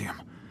Subrosium,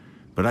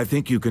 but I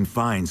think you can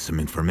find some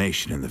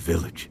information in the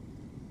village.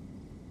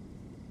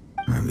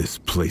 This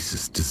place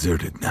is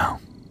deserted now.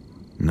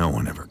 No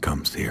one ever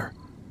comes here.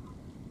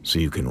 So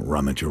you can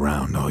rummage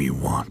around all you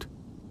want.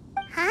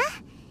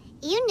 Huh?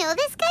 You know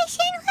this guy,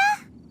 Shenhe?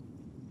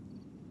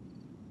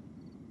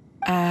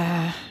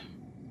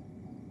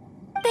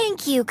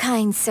 Thank you,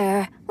 kind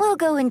sir. We'll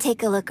go and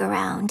take a look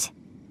around.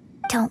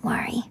 Don't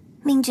worry.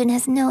 Mingjin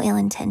has no ill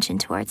intention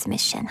towards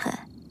Miss Shenhe.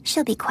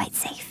 She'll be quite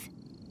safe.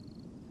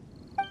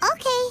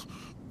 Okay,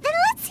 then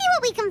let's see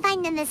what we can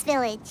find in this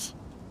village.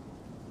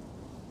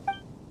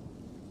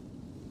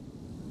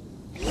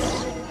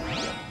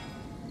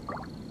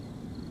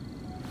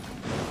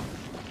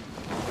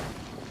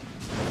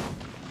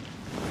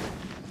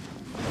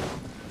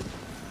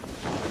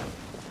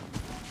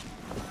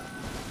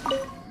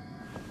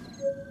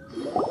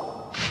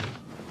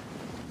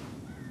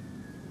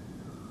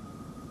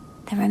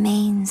 The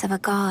remains of a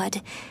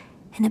god,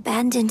 an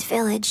abandoned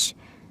village,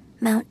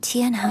 Mount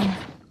Tianheng.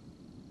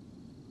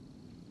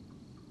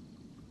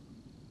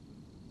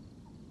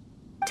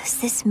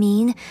 Does this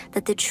mean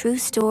that the true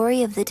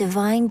story of the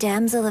divine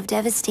Damsel of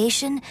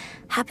Devastation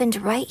happened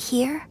right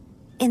here,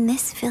 in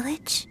this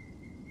village?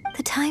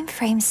 The time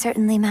frame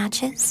certainly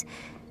matches,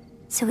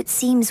 so it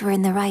seems we're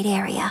in the right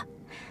area.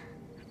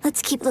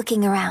 Let's keep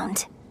looking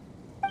around.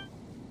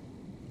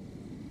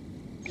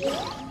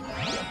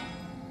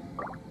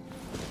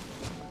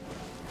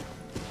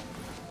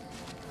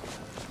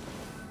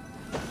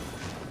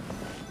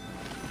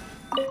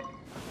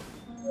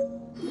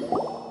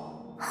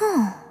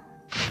 Huh.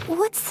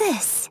 What's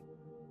this?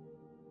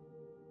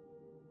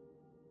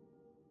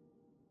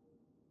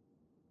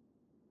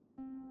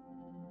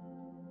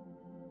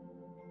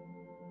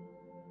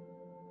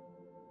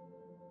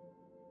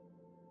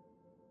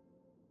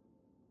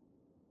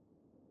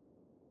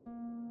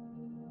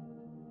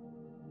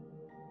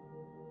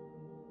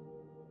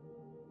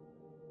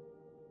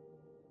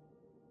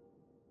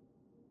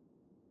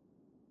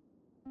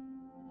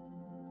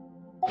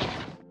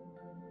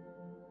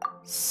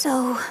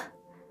 So,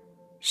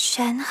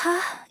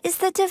 Shenhe is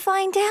the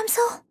divine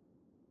damsel?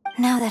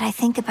 Now that I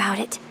think about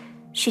it,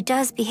 she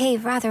does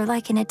behave rather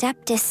like an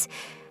adeptus,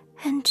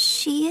 and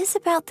she is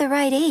about the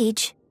right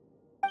age.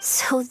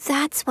 So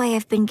that's why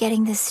I've been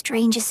getting the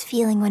strangest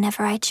feeling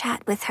whenever I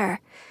chat with her.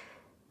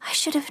 I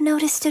should have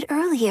noticed it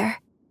earlier.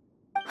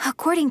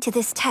 According to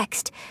this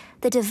text,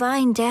 the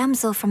divine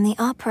damsel from the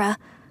opera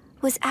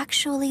was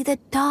actually the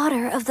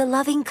daughter of the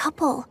loving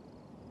couple.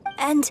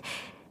 And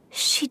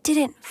she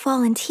didn't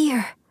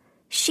volunteer.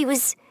 She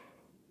was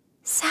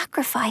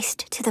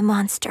sacrificed to the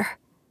monster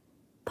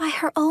by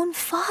her own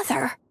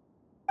father.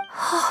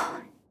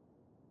 Oh,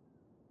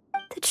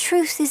 the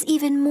truth is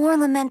even more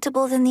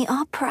lamentable than the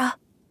opera.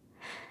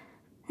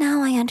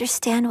 Now I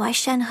understand why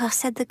Shenhe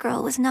said the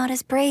girl was not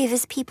as brave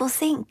as people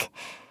think.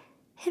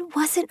 It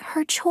wasn't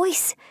her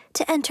choice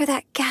to enter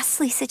that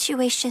ghastly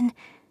situation.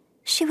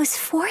 She was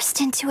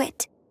forced into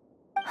it.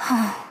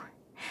 Oh,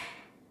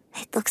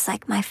 it looks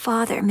like my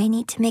father may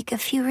need to make a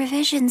few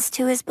revisions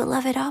to his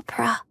beloved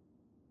opera.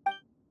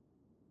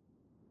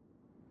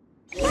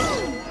 We've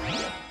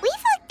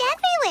looked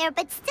everywhere,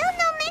 but still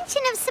no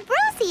mention of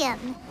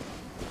Subrosium.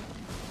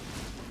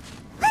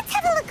 Let's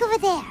have a look over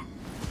there.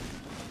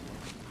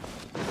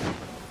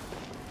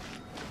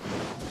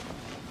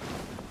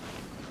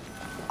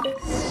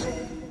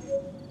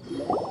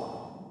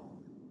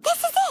 This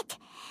is it!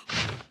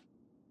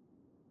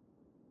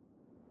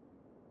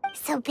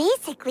 So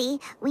basically,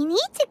 we need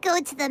to go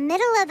to the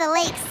middle of the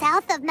lake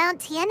south of Mount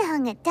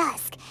Tianheng at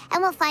dusk,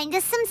 and we'll find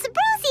us some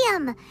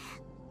Subrosium!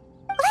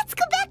 Let's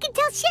go back and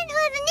tell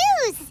Shenhe the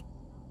news!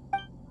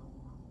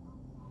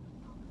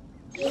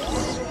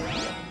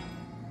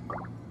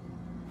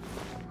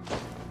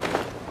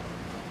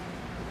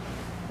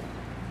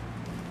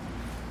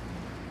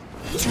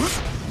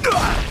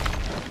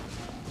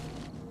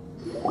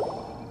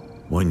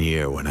 One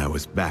year when I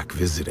was back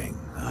visiting,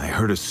 I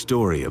heard a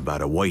story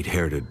about a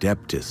white-haired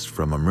adeptus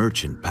from a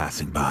merchant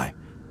passing by.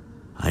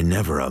 I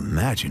never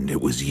imagined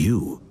it was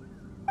you.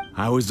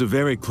 I was a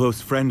very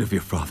close friend of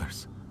your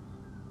father's.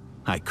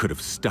 I could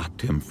have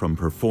stopped him from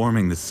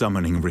performing the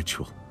summoning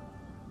ritual.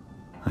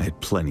 I had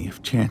plenty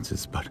of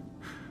chances, but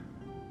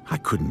I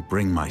couldn't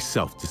bring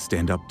myself to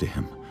stand up to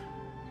him.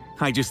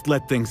 I just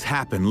let things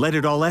happen, let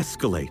it all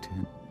escalate.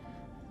 And,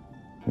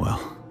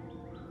 well,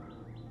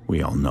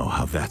 We all know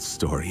how that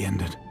story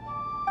ended.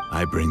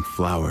 I bring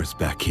flowers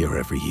back here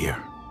every year.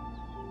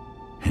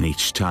 And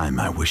each time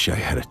I wish I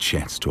had a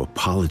chance to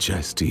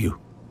apologize to you.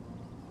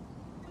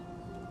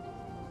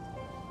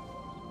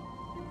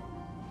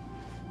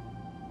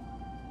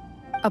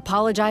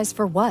 Apologize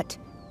for what?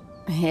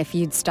 If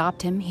you'd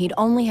stopped him, he'd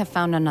only have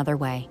found another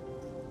way.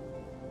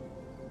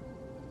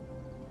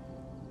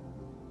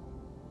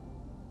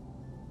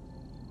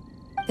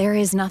 There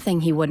is nothing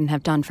he wouldn't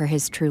have done for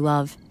his true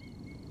love.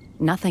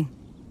 Nothing.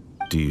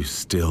 Do you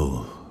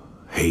still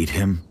hate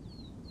him?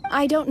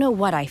 I don't know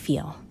what I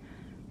feel.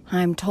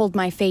 I'm told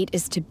my fate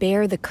is to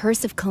bear the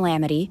curse of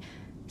calamity,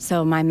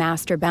 so my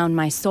master bound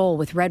my soul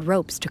with red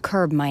ropes to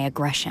curb my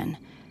aggression.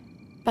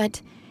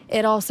 But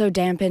it also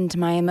dampened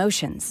my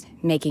emotions,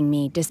 making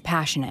me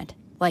dispassionate,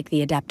 like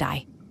the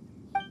Adepti.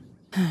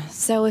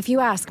 So if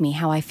you ask me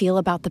how I feel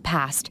about the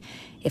past,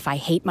 if I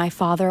hate my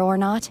father or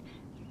not,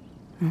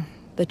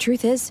 the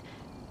truth is,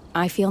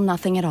 I feel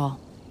nothing at all.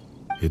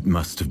 It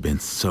must have been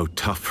so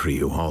tough for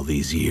you all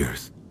these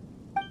years.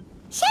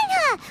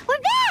 Shenhe!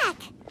 We're back!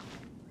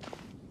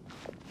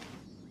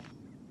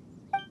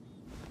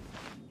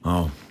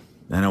 Oh,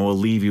 then I will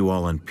leave you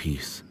all in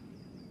peace.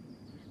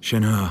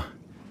 Shenhe,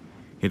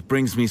 it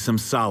brings me some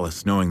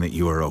solace knowing that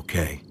you are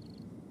okay.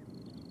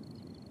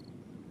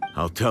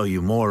 I'll tell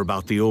you more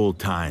about the old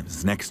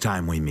times next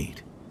time we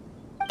meet.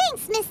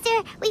 Thanks,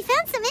 mister. We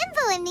found some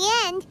info in the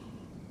end.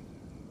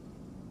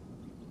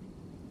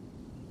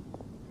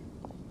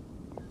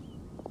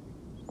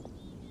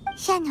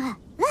 Shenhe,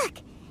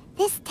 look!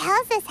 This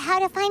tells us how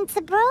to find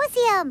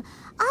Subrosium.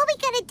 All we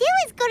gotta do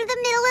is go to the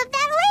middle of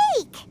that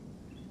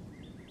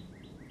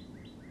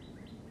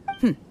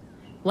lake!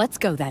 Let's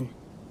go then.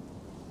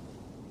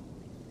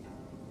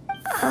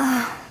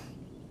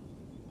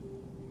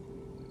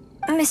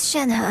 Miss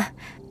Shenhe,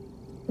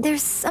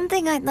 there's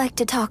something I'd like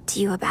to talk to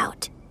you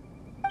about.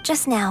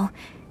 Just now,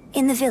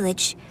 in the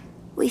village,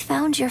 we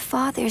found your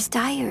father's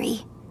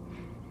diary.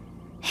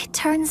 It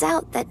turns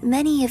out that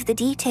many of the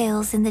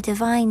details in the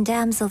Divine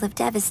Damsel of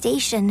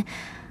Devastation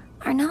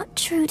are not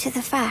true to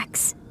the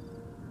facts.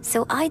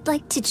 So I'd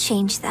like to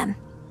change them.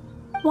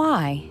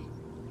 Why?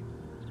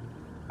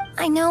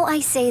 I know I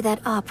say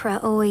that opera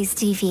always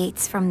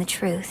deviates from the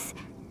truth,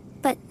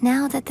 but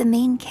now that the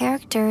main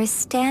character is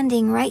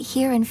standing right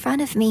here in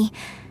front of me,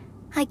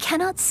 I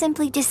cannot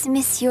simply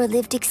dismiss your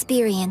lived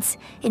experience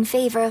in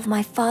favor of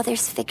my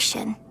father's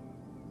fiction.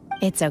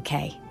 It's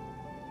okay.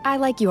 I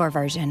like your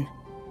version.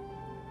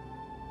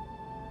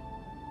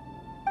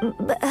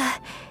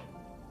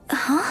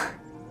 Huh?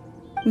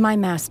 My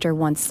master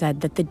once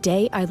said that the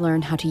day I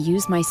learn how to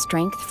use my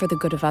strength for the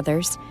good of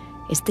others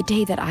is the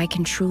day that I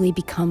can truly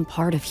become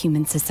part of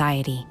human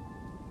society.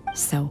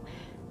 So,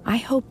 I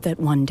hope that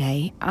one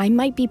day I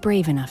might be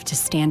brave enough to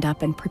stand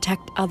up and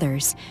protect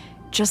others,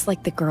 just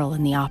like the girl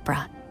in the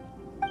opera.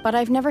 But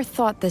I've never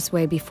thought this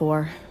way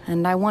before,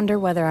 and I wonder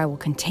whether I will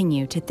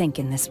continue to think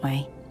in this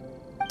way.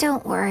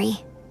 Don't worry.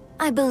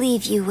 I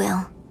believe you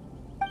will.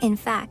 In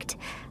fact,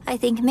 I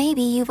think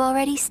maybe you've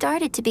already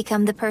started to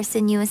become the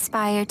person you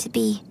aspire to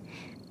be.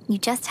 You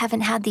just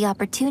haven't had the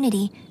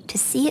opportunity to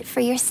see it for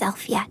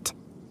yourself yet.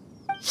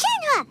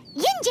 Shenhe!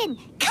 Yunjin!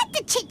 Cut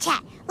the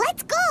chit-chat!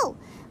 Let's go!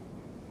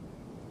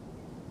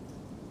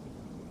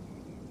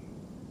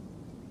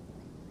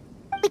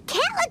 We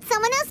can't let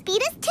someone else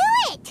beat us to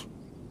it!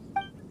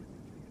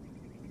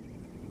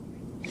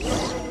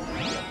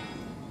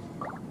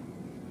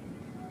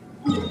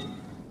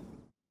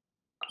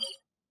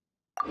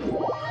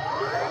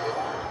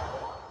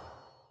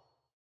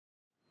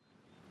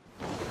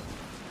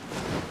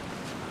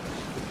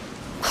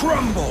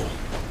 Crumble!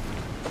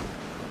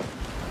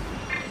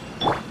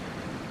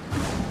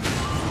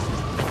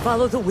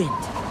 Follow the wind.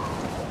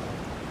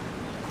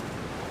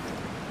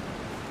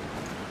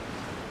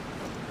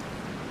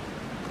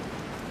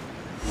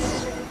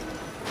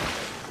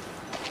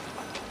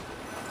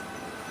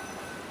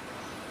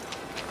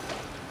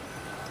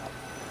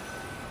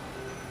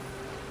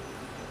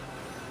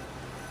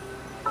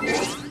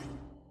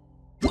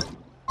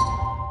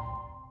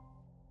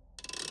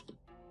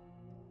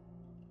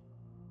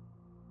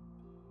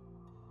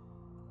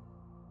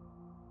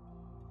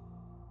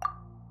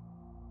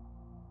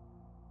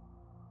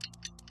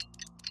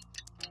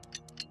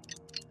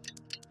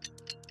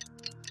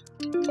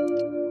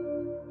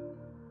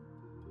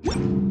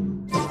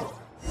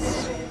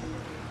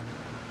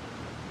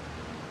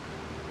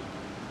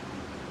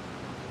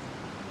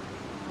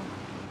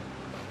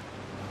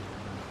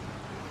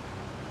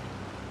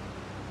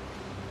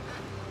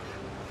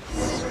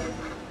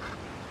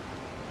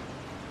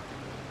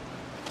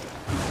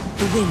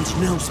 The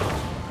wind knows me.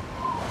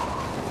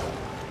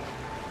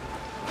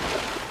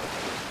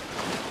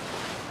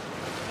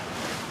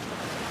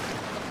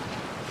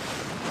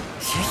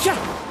 Yeah.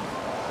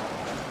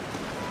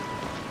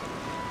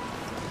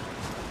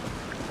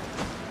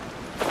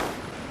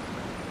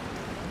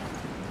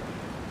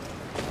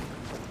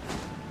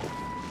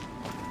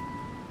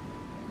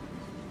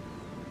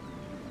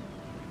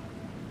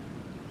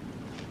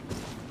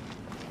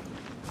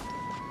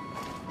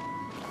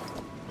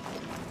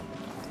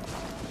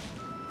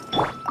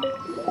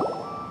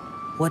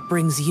 What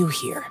brings you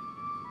here?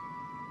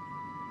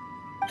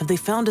 Have they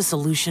found a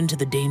solution to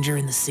the danger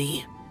in the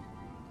sea?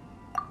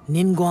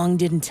 Ningguang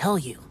didn't tell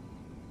you.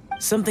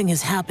 Something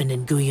has happened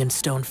in Guyan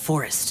Stone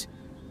Forest.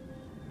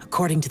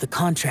 According to the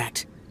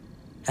contract,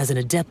 as an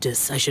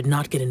Adeptus, I should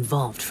not get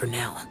involved for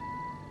now.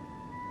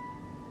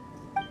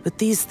 But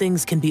these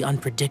things can be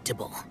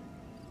unpredictable.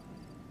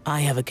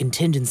 I have a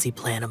contingency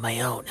plan of my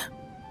own.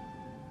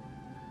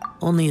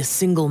 Only a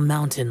single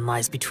mountain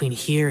lies between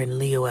here and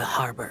Liyue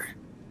Harbor.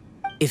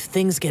 If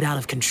things get out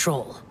of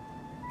control,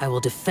 I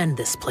will defend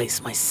this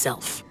place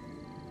myself.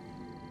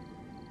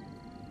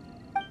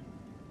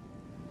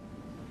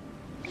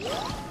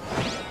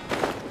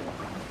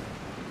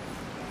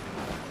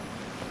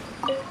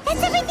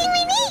 That's everything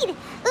we need!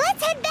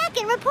 Let's head back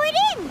and report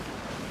in!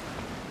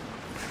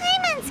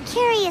 Paimon's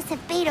curious if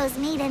Beidou's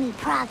made any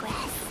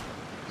progress.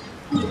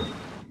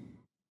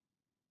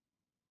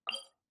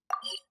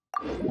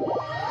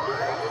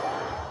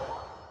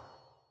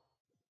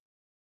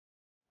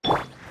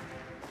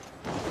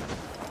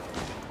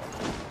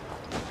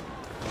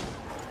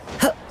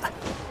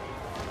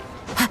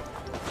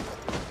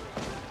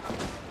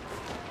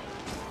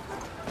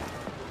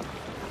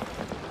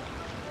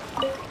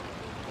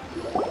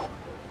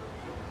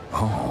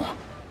 Oh,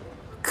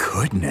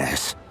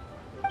 goodness.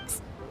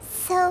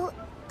 So,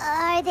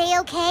 are they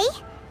okay?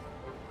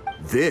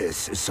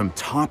 This is some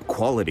top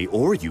quality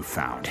ore you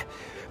found.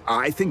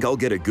 I think I'll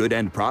get a good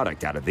end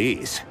product out of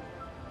these.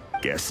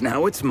 Guess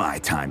now it's my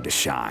time to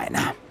shine.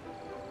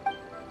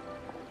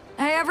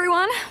 Hey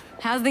everyone,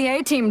 how's the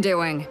A-team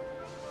doing?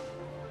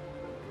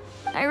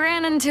 I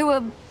ran into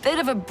a bit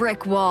of a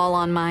brick wall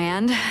on my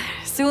end.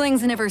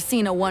 Suling's never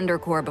seen a Wonder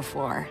Core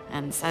before,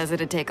 and says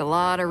it'd take a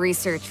lot of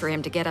research for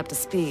him to get up to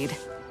speed.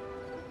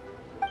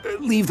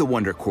 Leave the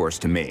Wonder Cores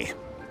to me.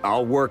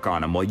 I'll work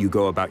on them while you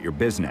go about your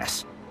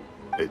business.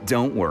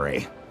 Don't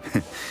worry.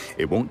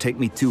 It won't take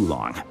me too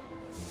long.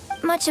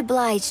 Much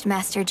obliged,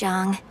 Master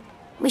Zhang.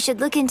 We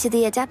should look into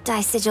the Adepti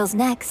sigils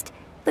next,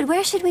 but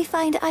where should we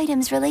find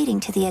items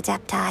relating to the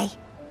Adepti?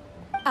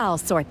 I'll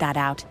sort that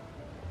out.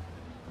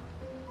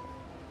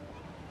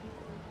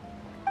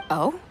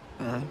 Oh?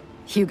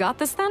 You got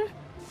this then?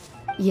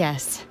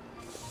 Yes.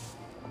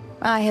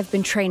 I have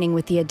been training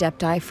with the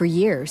Adepti for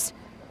years.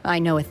 I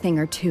know a thing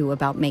or two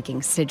about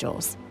making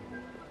sigils.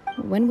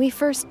 When we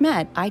first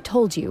met, I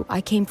told you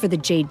I came for the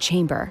Jade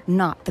Chamber,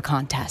 not the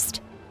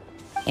contest.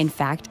 In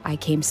fact, I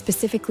came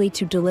specifically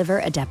to deliver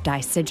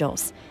Adepti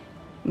sigils.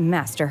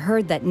 Master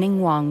heard that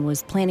Ningguang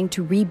was planning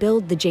to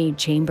rebuild the Jade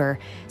Chamber,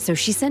 so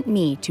she sent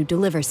me to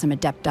deliver some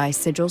Adepti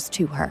sigils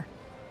to her.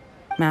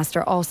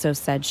 Master also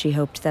said she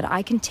hoped that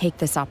I can take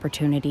this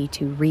opportunity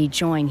to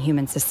rejoin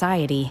human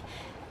society.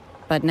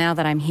 But now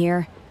that I'm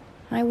here,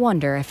 I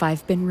wonder if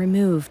I've been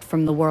removed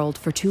from the world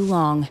for too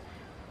long.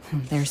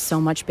 There's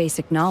so much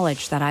basic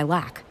knowledge that I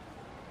lack.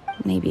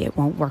 Maybe it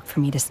won't work for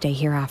me to stay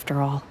here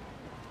after all.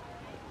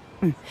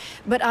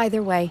 But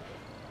either way,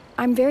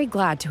 I'm very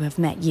glad to have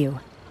met you,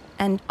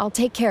 and I'll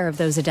take care of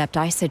those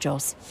Adepti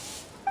sigils.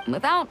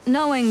 Without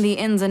knowing the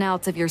ins and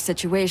outs of your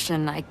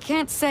situation, I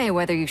can't say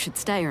whether you should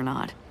stay or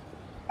not.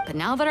 But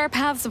now that our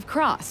paths have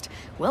crossed,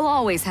 we'll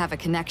always have a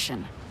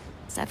connection.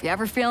 So if you're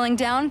ever feeling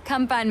down,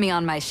 come find me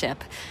on my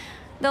ship.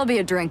 There'll be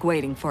a drink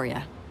waiting for you.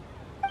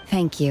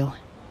 Thank you.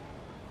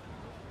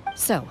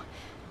 So,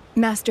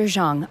 Master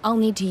Zhang, I'll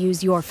need to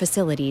use your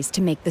facilities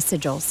to make the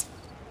sigils.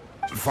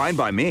 Fine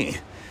by me.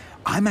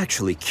 I'm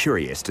actually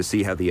curious to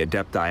see how the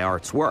Adepti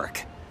arts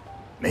work.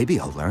 Maybe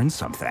I'll learn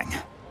something.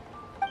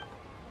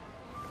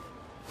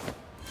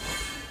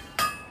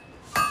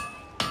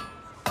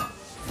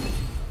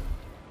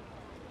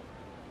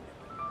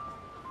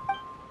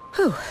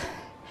 Whew.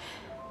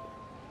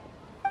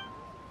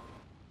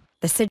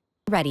 The sigils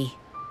are ready.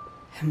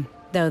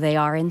 Though they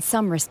are in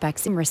some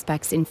respects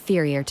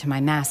inferior to my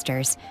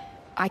master's,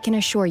 I can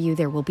assure you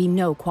there will be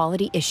no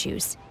quality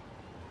issues.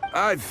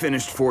 I've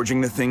finished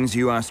forging the things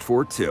you asked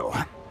for, too.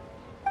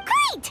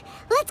 Great!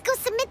 Let's go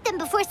submit them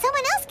before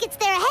someone else gets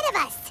there ahead of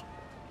us!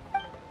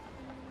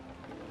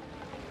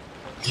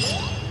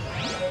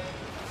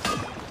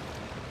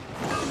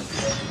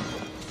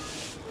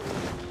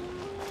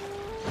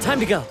 Time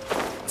to go.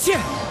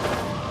 Yeah.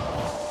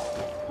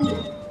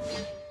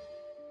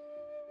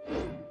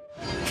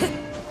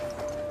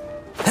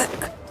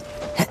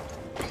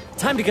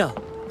 Time to go.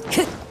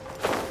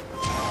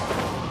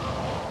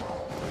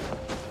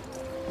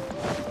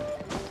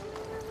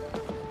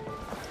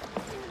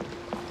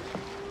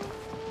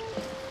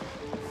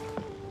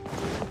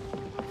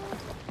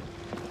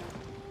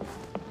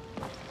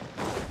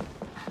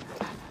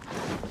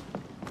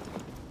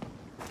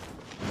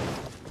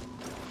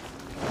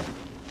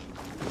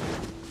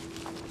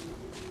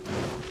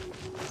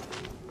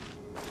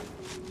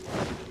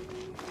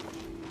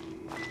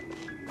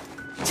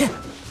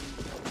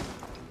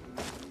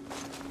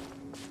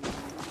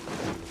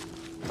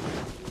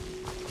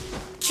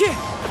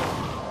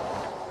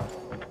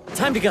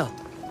 Time to go.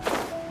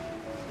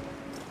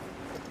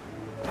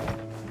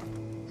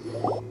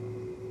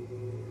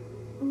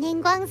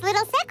 Ningguang's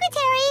little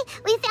secretary!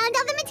 We found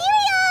all the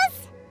materials!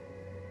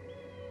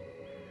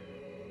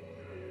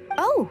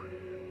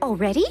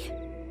 Already?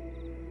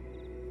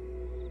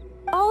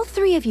 All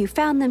three of you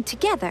found them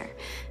together.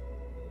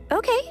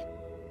 Okay,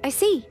 I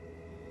see.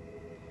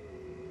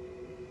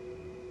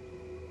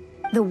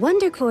 The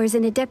Wonder Cores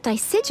and Adepti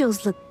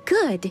sigils look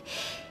good.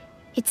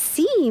 It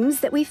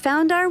seems that we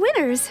found our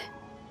winners.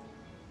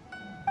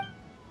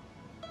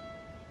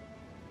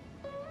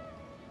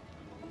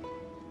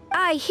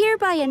 I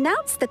hereby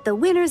announce that the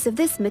winners of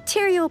this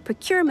material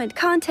procurement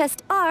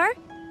contest are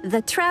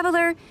the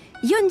Traveler,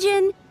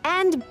 Yunjin,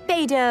 and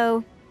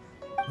Beidou.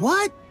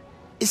 What?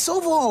 It's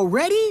over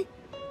already?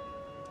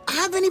 I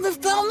haven't even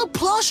found the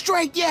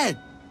Plustrite yet!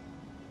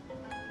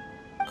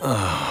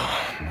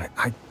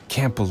 I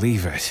can't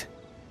believe it.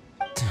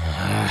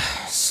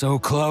 So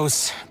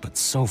close, but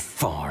so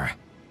far.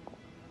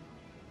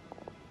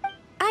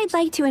 I'd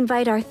like to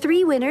invite our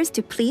three winners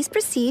to please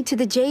proceed to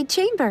the Jade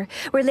Chamber,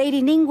 where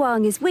Lady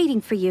Ningguang is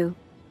waiting for you.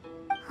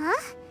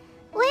 Huh?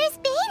 Where's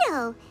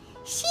Beidou?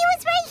 She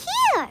was right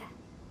here!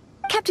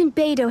 Captain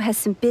Beidou has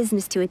some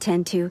business to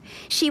attend to.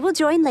 She will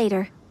join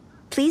later.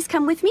 Please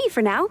come with me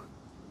for now.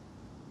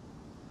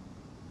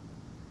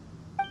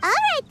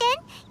 Alright then,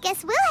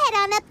 guess we'll head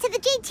on up to the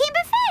Jade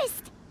Chamber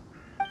first.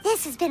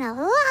 This has been a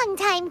long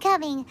time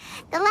coming.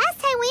 The last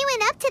time we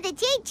went up to the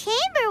Jade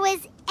Chamber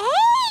was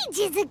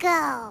ages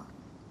ago.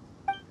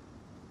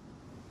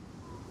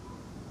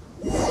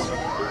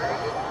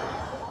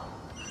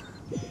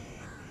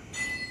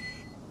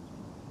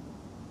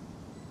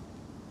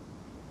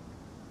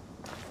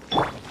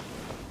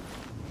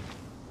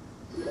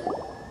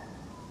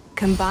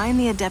 Combine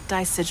the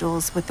Adepti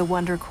sigils with the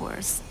Wonder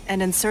Cores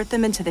and insert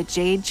them into the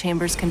Jade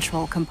Chamber's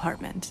control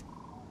compartment.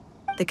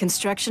 The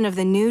construction of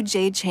the new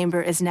Jade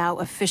Chamber is now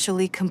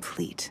officially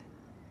complete.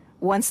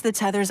 Once the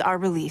tethers are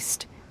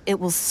released, it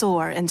will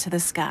soar into the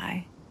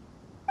sky.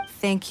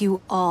 Thank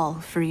you all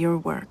for your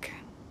work.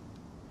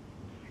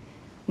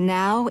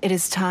 Now it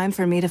is time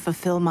for me to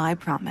fulfill my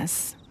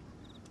promise.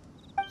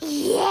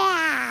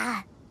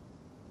 Yeah!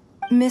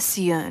 Miss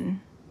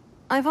Yun,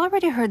 I've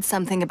already heard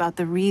something about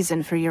the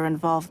reason for your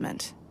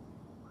involvement.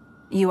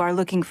 You are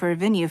looking for a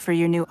venue for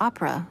your new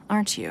opera,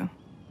 aren't you?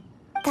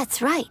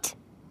 That's right.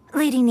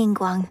 Lady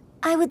Ningguang,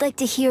 I would like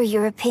to hear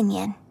your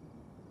opinion.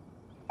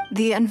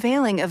 The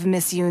unveiling of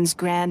Miss Yun's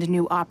grand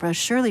new opera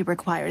surely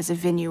requires a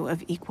venue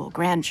of equal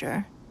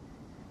grandeur.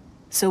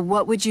 So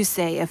what would you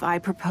say if I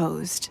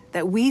proposed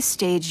that we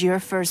stage your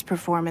first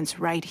performance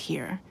right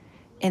here,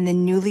 in the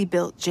newly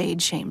built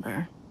Jade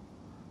Chamber?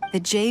 The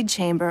Jade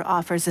Chamber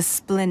offers a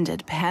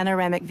splendid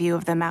panoramic view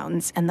of the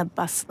mountains and the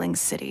bustling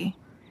city.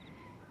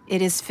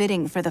 It is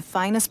fitting for the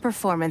finest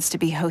performance to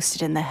be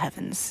hosted in the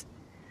heavens.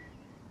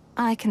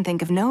 I can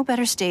think of no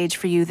better stage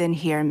for you than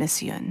here,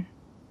 Miss Yun.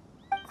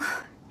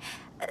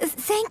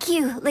 Thank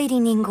you, Lady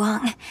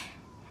Ningguang.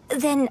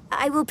 Then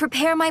I will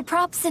prepare my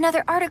props and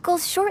other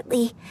articles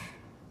shortly.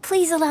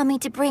 Please allow me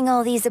to bring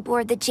all these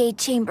aboard the Jade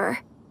Chamber.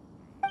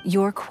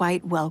 You're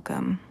quite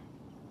welcome.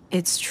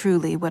 It's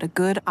truly what a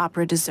good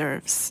opera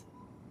deserves.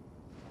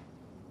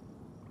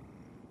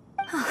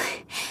 Oh,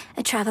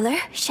 a traveler,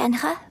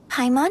 Shenhe,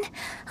 Paimon,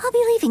 I'll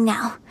be leaving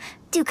now.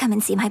 Do come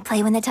and see my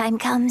play when the time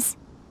comes.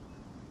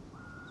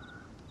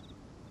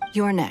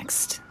 You're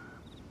next.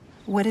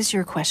 What is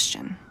your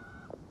question?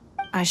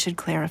 I should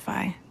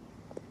clarify.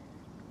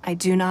 I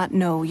do not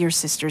know your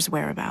sister's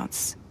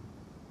whereabouts.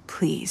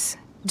 Please,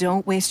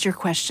 don't waste your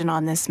question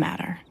on this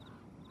matter.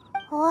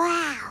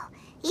 Wow,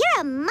 you're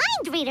a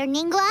mind reader,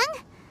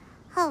 Ningguang.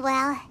 Oh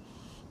well,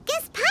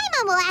 guess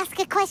Paimon will ask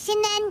a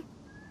question then.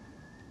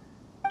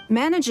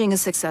 Managing a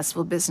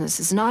successful business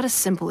is not as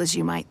simple as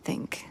you might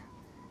think.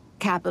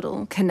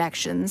 Capital,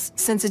 connections,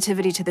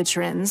 sensitivity to the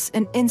trends,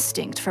 and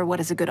instinct for what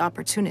is a good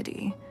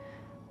opportunity.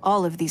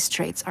 All of these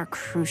traits are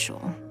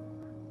crucial.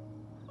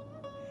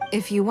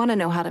 If you want to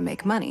know how to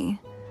make money,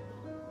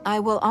 I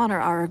will honor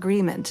our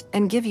agreement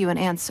and give you an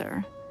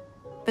answer.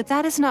 But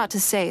that is not to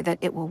say that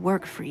it will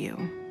work for you.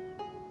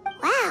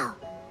 Wow,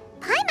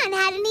 Paimon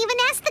hadn't even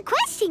asked the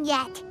question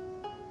yet.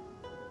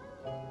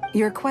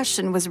 Your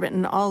question was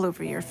written all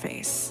over your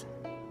face.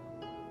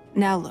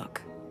 Now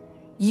look,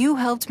 you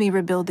helped me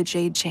rebuild the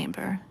Jade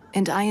Chamber,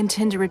 and I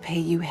intend to repay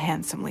you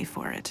handsomely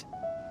for it.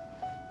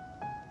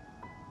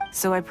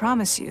 So I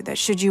promise you that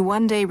should you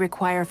one day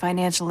require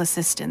financial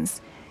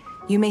assistance,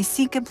 you may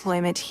seek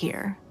employment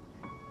here.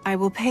 I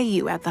will pay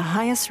you at the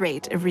highest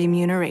rate of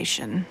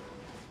remuneration.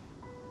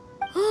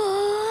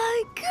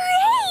 Oh,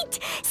 great!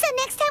 So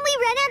next time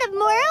we run out of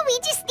Mora, we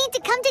just need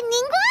to come to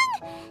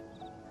Ningguang?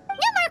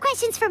 No more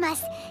questions from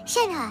us.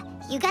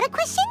 Shenhe, you got a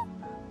question?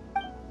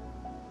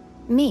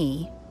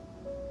 Me?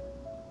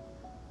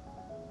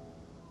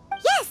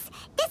 Yes,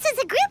 this is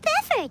a group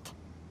effort.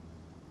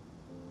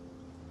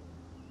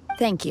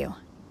 Thank you.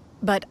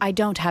 But I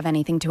don't have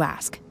anything to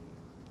ask.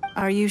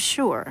 Are you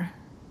sure?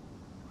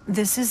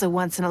 This is a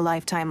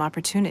once-in-a-lifetime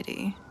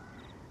opportunity.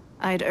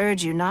 I'd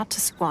urge you not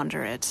to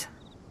squander it.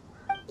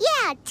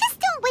 Yeah, just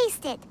don't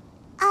waste it.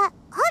 Hold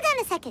on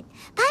a second.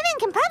 Paimon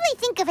can probably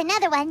think of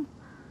another one.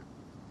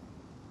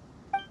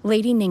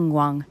 Lady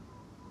Ningguang,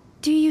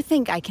 do you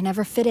think I can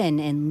ever fit in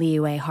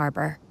Liyue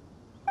Harbor?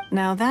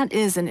 Now that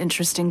is an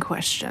interesting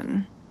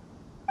question.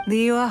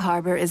 Liyue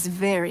Harbor is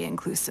very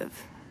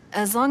inclusive.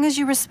 As long as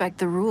you respect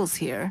the rules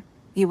here,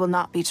 you will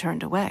not be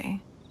turned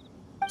away.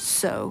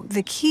 So,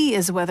 the key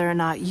is whether or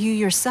not you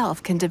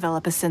yourself can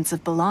develop a sense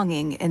of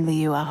belonging in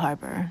Liyue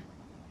Harbor.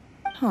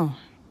 Huh.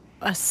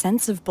 A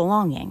sense of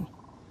belonging?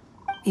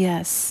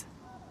 Yes.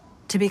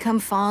 To become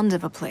fond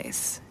of a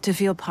place, to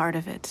feel part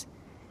of it,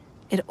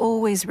 it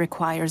always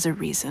requires a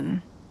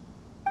reason.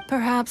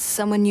 Perhaps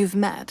someone you've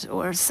met,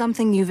 or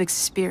something you've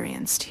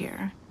experienced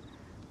here.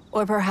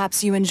 Or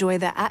perhaps you enjoy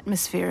the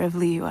atmosphere of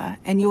Liyue,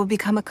 and you will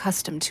become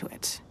accustomed to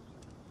it.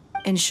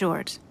 In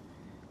short,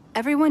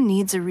 everyone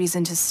needs a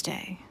reason to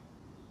stay.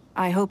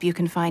 I hope you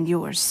can find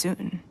yours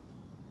soon.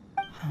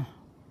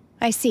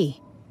 I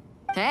see.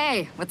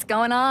 Hey, what's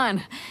going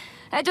on?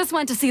 I just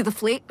went to see the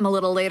fleet. I'm a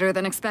little later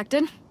than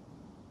expected.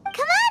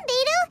 Come on,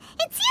 Beidou!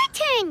 It's your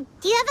turn!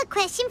 Do you have a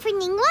question for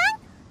Ningguang?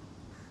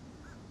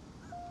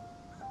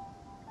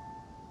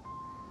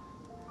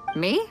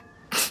 Me?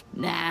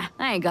 Nah,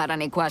 I ain't got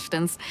any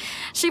questions.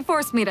 She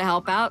forced me to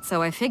help out,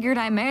 so I figured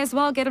I may as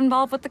well get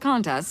involved with the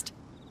contest.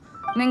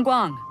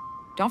 Ningguang,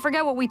 don't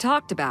forget what we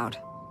talked about.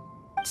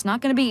 It's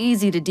not gonna be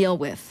easy to deal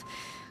with.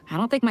 I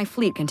don't think my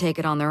fleet can take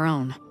it on their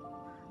own.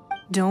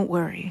 Don't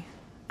worry.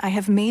 I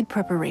have made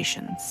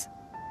preparations.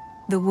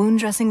 The wound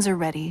dressings are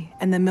ready,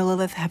 and the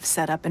Millilith have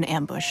set up an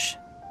ambush.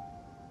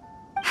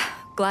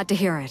 Glad to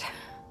hear it.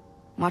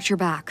 Watch your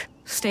back.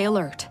 Stay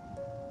alert.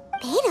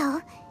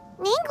 Beidou?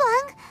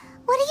 Ningguang?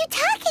 What are you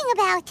talking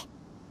about?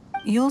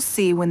 You'll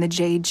see when the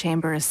Jade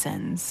Chamber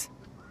ascends.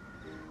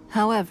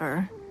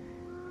 However,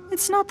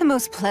 it's not the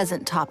most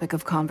pleasant topic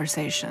of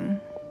conversation.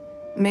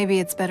 Maybe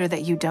it's better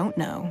that you don't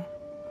know.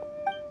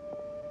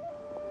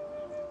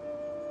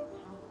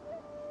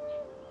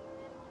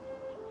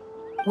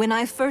 When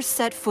I first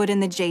set foot in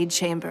the Jade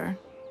Chamber,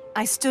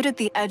 I stood at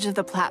the edge of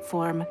the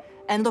platform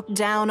and looked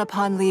down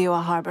upon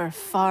Liyue Harbor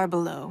far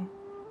below.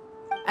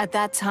 At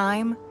that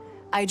time,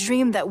 I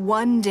dreamed that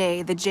one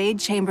day the Jade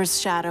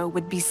Chamber's shadow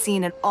would be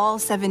seen in all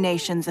 7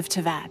 nations of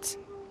Teyvat.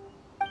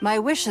 My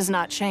wish has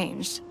not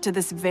changed to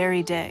this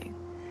very day.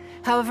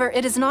 However,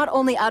 it is not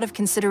only out of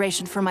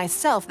consideration for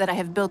myself that I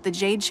have built the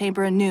Jade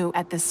Chamber anew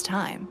at this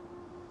time.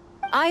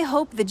 I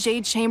hope the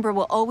Jade Chamber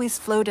will always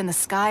float in the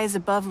skies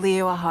above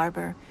Liyue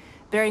Harbor,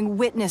 bearing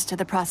witness to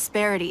the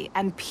prosperity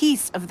and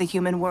peace of the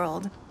human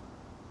world.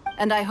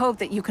 And I hope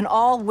that you can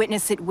all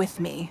witness it with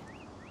me.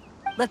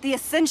 Let the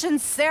Ascension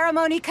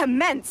ceremony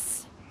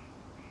commence!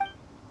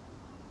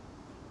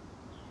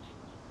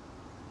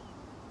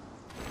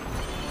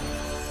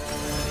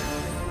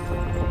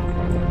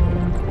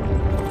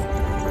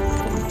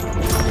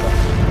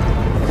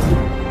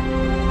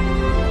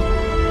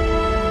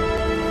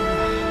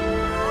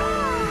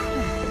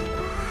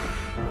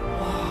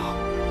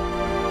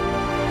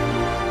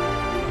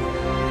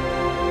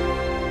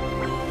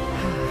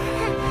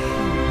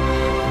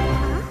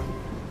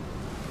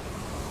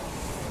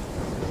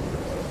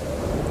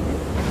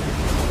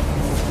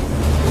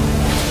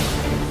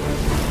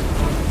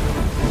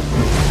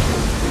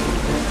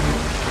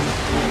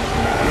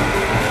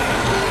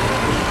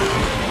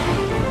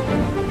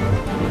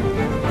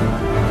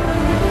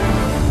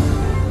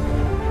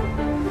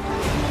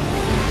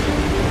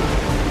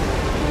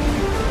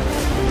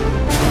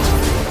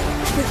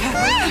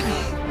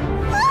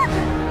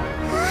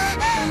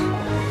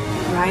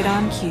 Right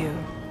on cue.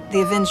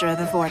 The Avenger of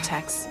the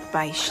Vortex,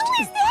 Beisht.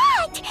 Who is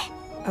that?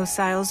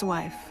 Osial's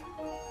wife.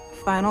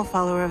 Final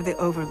follower of the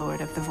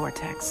Overlord of the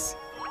Vortex.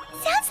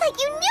 Sounds like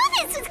you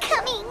knew this was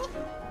coming!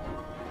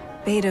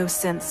 Beidou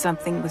sensed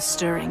something was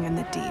stirring in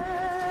the deep.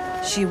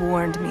 She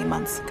warned me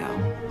months ago.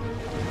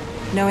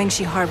 Knowing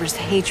she harbors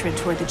hatred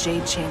toward the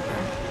Jade Chamber,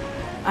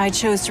 I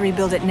chose to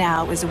rebuild it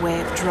now as a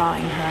way of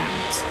drawing her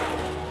out.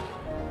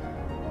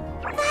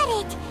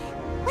 Got it.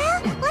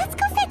 Well, let's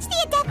go fetch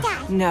the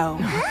Adepti. No.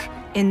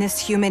 In this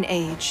human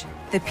age,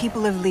 the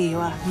people of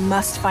Liyue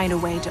must find a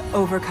way to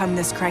overcome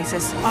this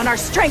crisis on our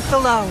strength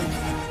alone!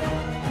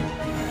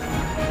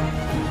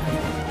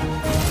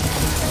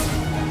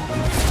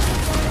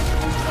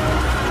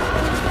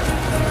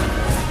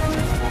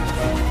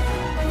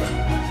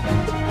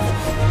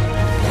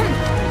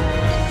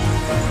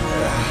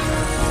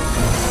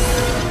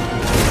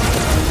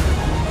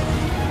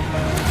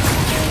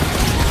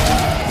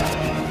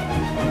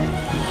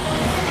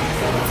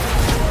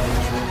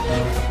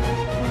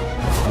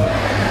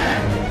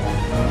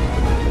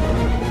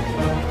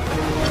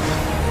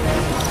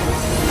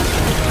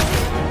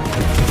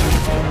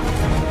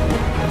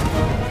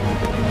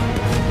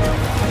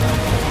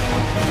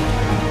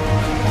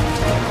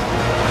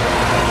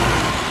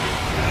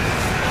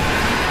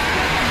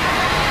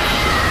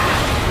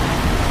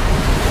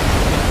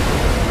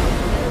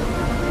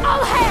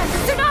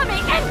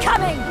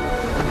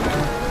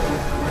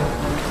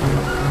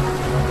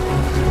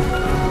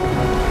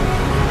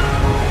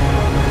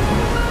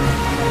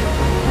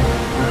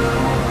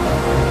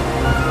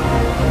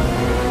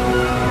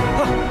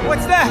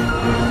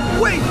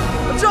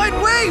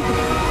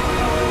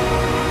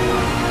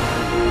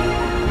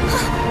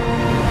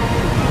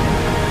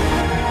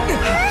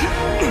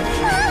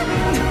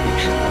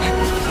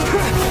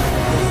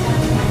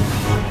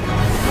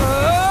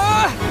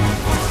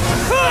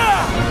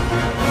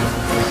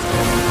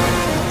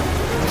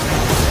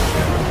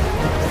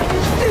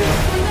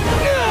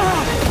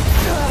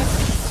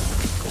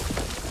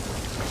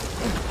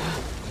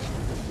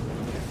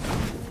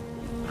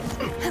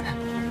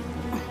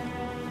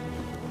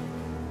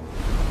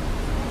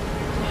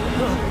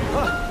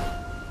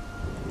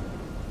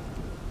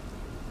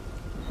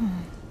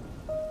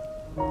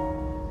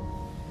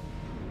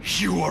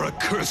 You are a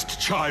cursed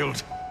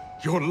child.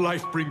 Your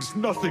life brings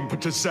nothing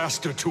but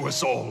disaster to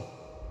us all.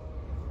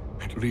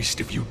 At least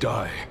if you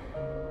die,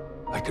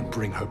 I can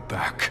bring her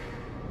back.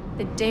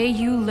 The day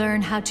you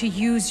learn how to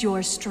use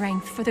your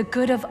strength for the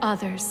good of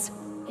others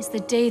is the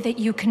day that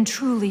you can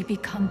truly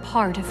become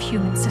part of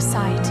human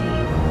society.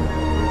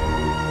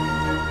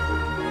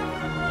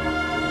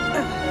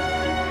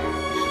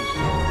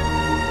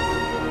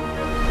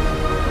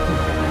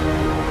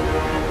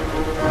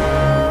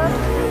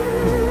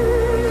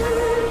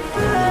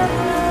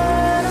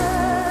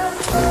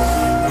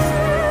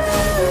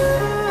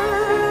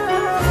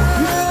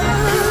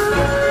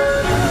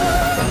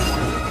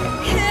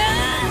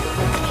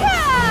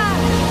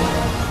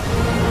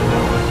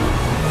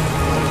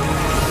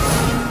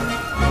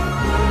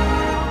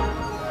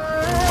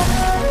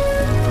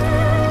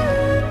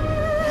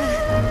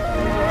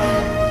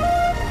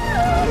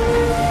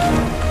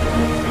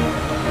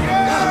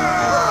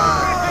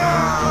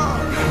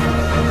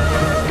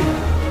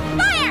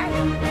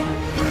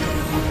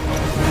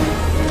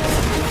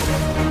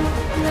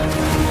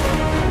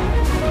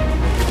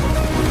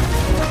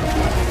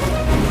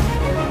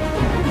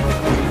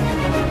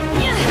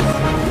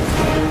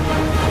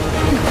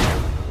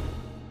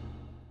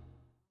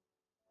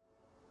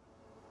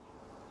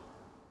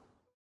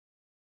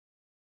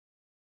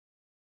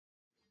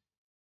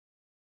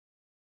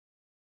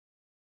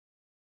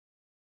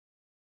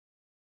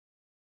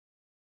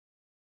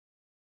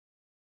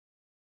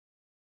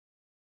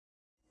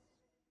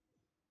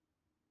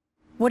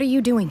 What are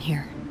you doing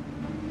here?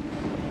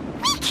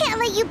 We can't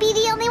let you be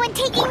the only one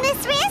taking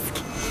this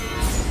risk!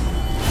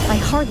 I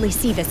hardly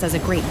see this as a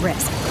great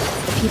risk.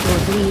 The people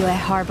of Liyue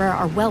Harbor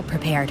are well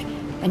prepared,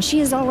 and she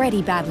is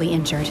already badly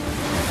injured.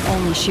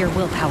 Only sheer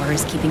willpower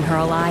is keeping her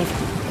alive.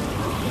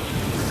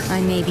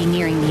 I may be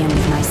nearing the end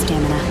of my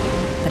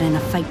stamina, but in a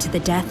fight to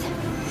the death,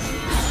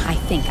 I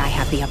think I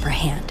have the upper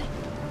hand.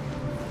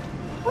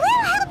 We'll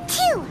help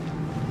too!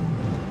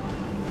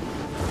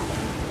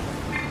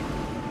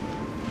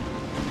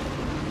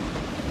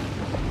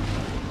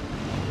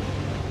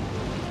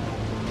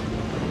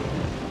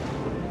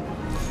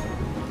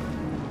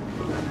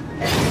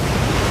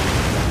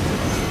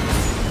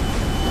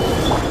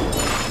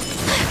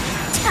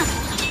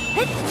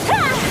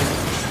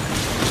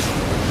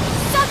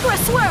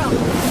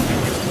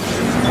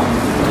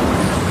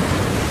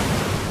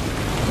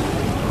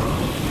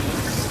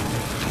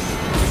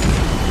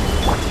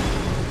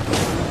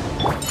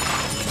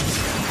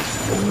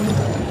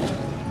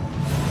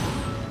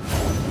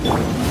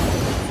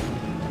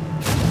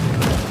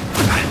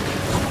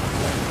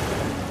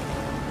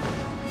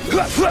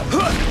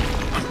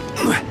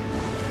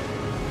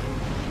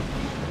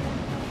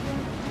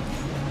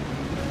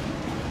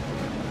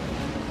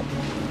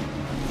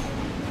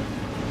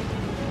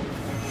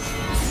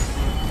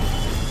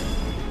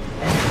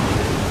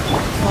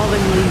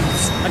 Fallen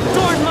leaves,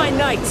 adorn my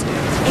night!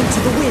 Into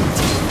the wind!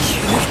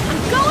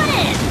 I'm going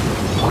in!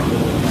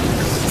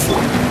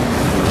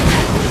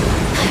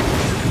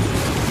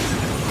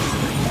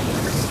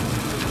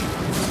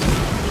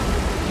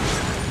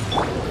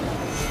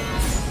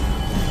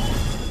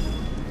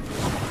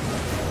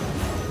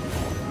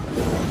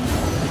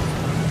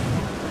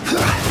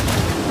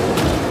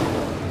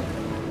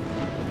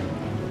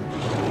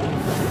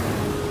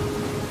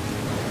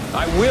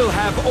 I will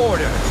have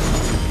order.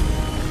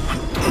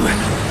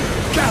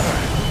 Gather!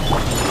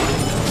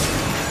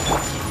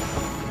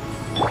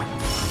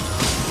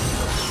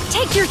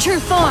 Take your true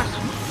form!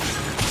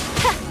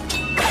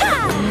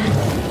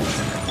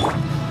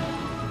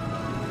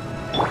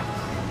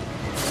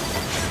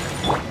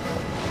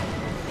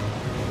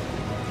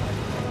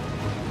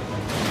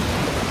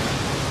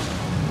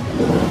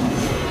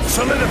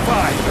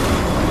 Solidify!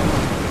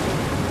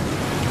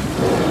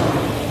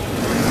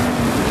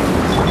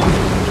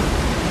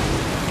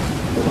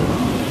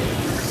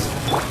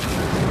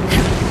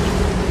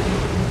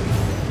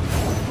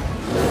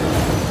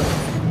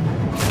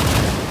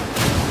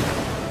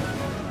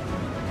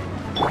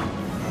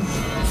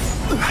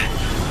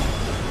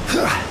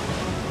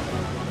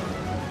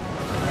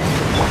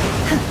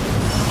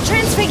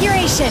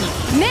 Transfiguration!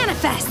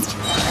 Manifest!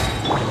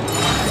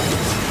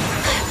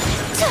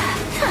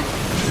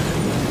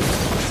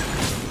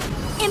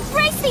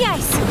 Embrace the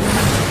ice!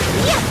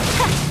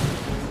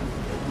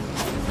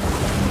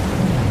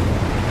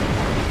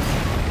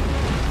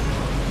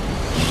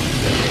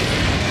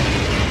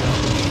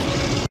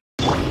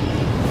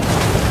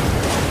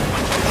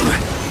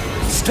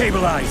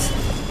 Stabilize!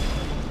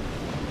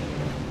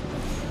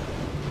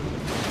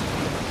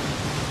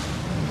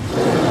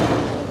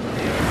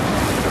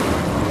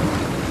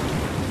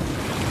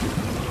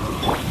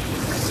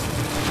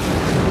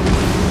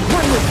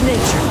 One with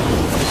nature!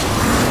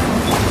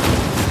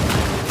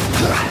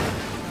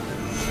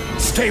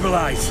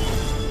 Stabilize!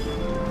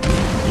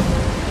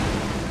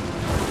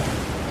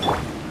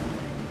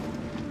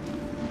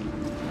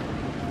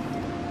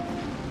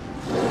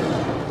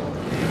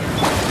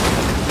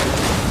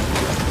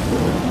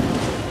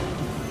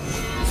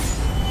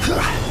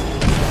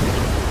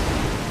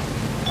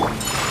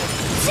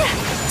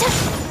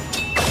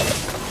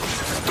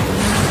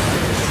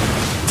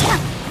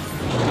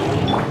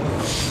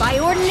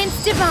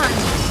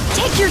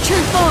 your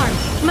true form!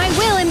 My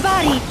will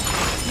embodied!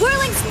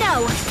 Whirling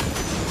snow!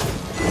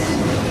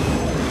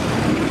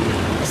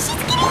 She's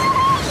getting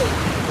away!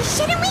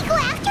 Shouldn't we go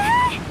after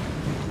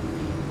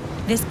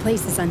her? This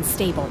place is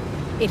unstable.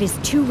 It is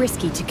too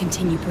risky to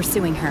continue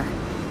pursuing her.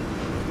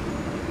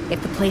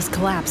 If the place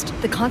collapsed,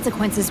 the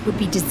consequences would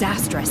be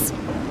disastrous.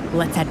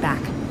 Let's head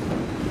back.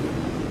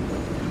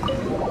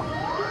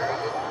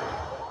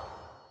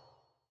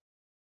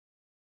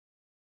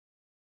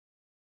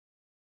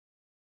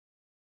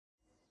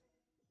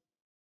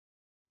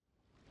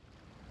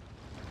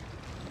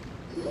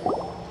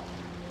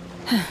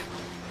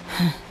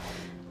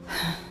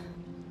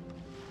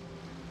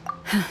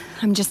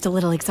 I'm just a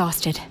little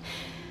exhausted.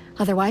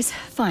 Otherwise,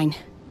 fine.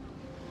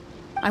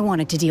 I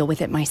wanted to deal with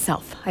it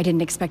myself. I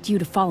didn't expect you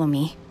to follow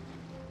me.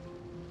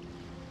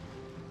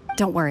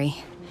 Don't worry.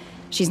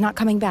 She's not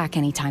coming back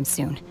anytime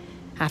soon.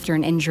 After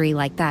an injury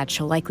like that,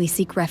 she'll likely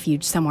seek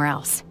refuge somewhere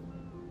else.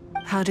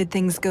 How did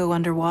things go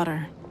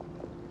underwater?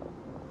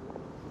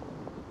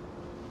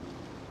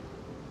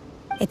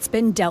 It's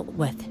been dealt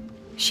with.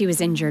 She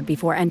was injured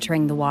before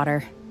entering the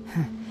water.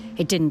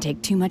 It didn't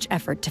take too much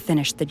effort to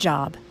finish the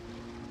job.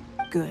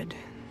 Good.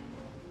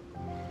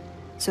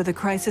 So the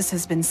crisis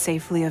has been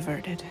safely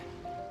averted.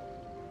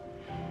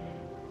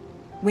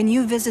 When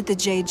you visit the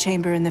Jade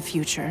Chamber in the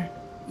future,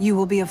 you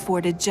will be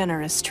afforded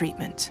generous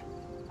treatment.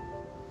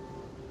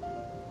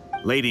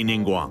 Lady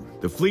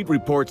Ningguang, the fleet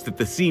reports that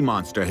the sea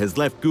monster has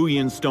left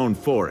Guyan Stone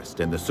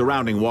Forest and the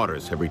surrounding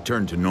waters have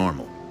returned to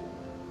normal.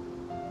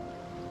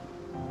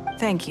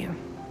 Thank you.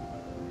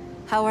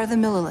 How are the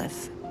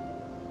Millilith?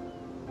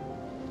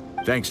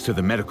 Thanks to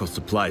the medical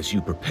supplies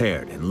you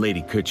prepared and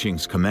Lady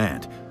Keqing's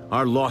command,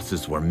 our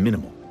losses were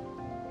minimal.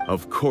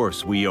 Of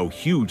course, we owe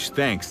huge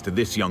thanks to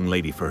this young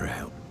lady for her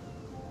help.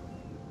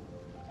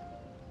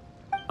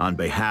 On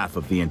behalf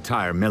of the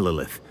entire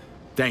Millilith,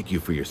 thank you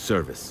for your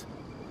service.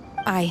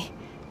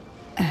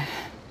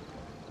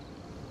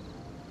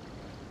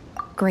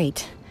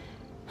 Great.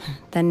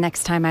 Then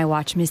next time I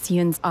watch Miss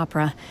Yun's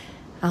opera,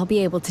 I'll be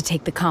able to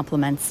take the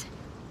compliments.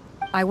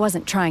 I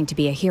wasn't trying to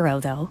be a hero,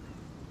 though.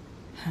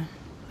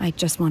 I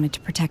just wanted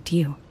to protect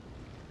you.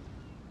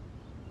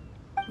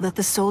 Let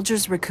the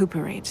soldiers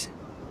recuperate,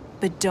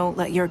 but don't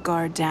let your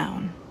guard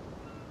down.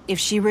 If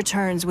she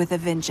returns with a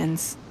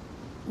vengeance,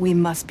 we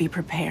must be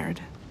prepared.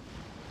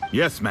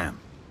 Yes, ma'am.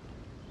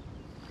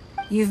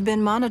 You've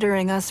been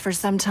monitoring us for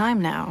some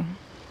time now.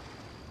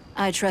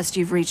 I trust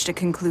you've reached a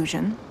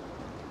conclusion.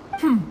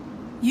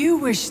 You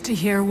wish to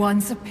hear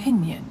one's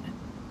opinion.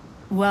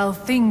 Well,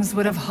 things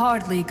would have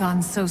hardly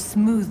gone so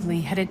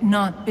smoothly had it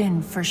not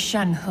been for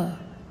Shenhe.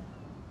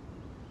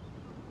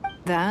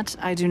 That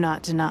I do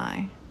not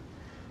deny.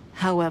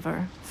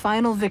 However,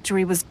 final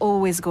victory was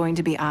always going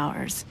to be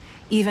ours,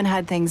 even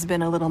had things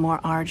been a little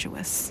more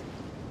arduous.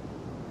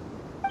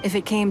 If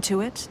it came to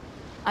it,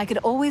 I could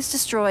always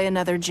destroy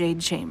another Jade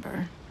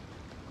Chamber.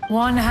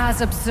 One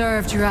has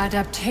observed your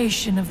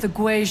adaptation of the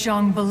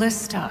Guizhong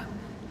Ballista,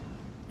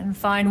 and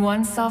find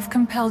oneself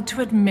compelled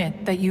to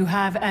admit that you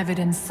have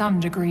evidenced some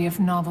degree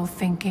of novel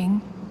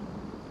thinking.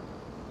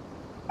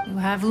 You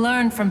have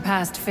learned from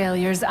past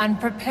failures and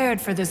prepared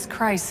for this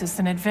crisis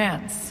in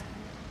advance.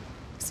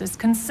 This is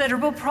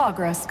considerable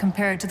progress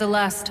compared to the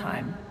last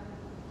time.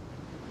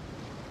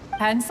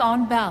 Hence,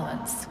 on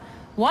balance,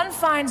 one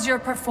finds your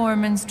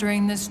performance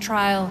during this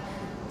trial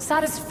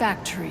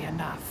satisfactory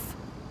enough.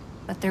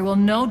 But there will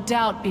no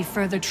doubt be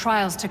further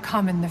trials to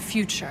come in the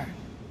future.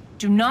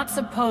 Do not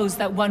suppose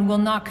that one will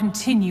not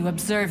continue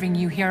observing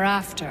you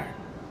hereafter.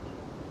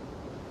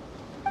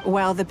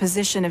 While the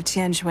position of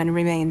Tianquan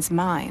remains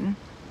mine,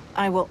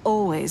 I will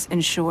always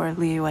ensure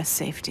Liyue's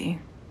safety.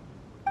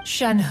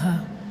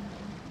 Shenhe,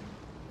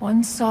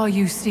 one saw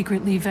you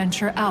secretly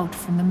venture out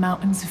from the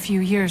mountains a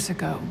few years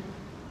ago,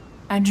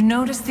 and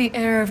noticed the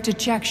air of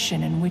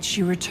dejection in which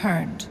you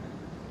returned.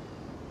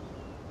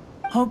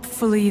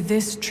 Hopefully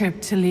this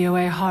trip to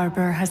Liyue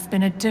Harbor has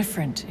been a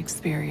different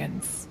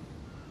experience.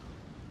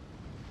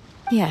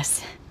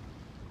 Yes.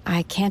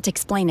 I can't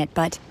explain it,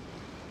 but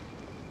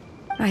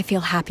I feel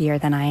happier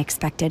than I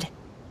expected.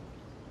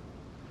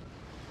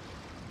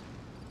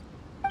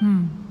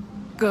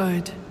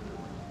 Good.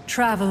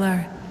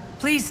 Traveler,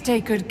 please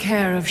take good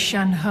care of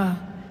Shenhe.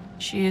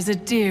 She is a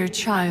dear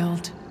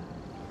child.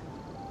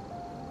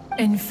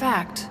 In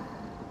fact,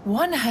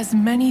 one has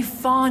many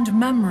fond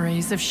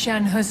memories of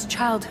Shenhe's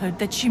childhood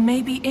that she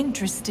may be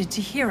interested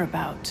to hear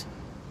about.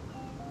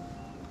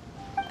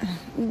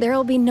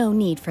 There'll be no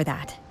need for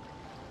that.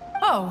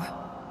 Oh.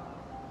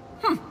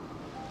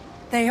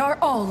 They are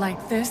all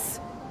like this.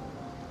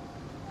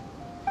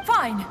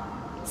 Fine.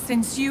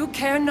 Since you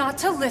care not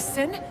to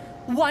listen,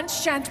 one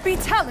shan't be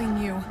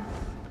telling you.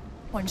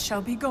 One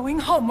shall be going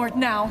homeward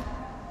now.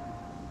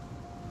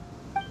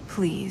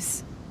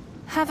 Please,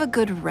 have a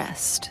good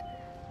rest.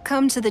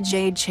 Come to the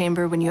Jade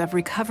Chamber when you have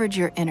recovered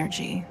your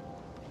energy.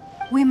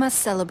 We must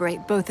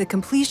celebrate both the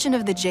completion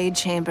of the Jade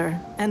Chamber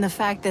and the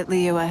fact that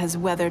Liyue has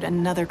weathered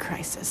another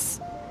crisis.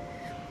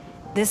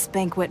 This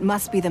banquet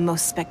must be the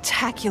most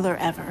spectacular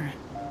ever.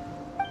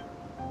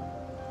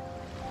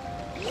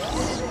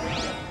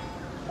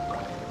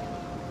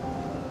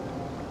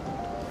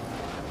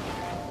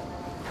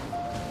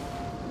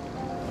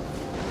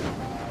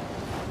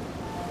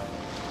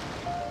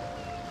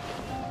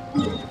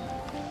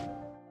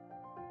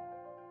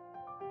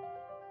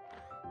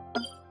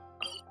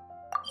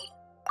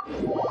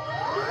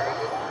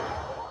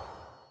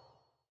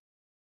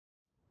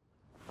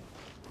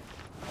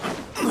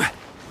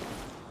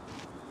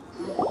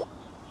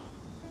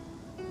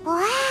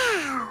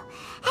 Wow!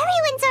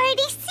 Everyone's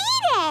already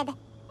seated!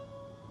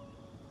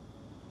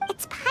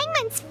 It's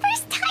Paimon's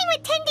first time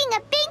attending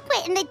a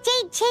banquet in the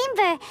Jade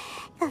Chamber.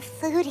 The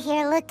food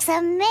here looks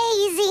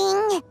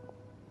amazing.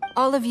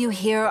 All of you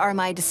here are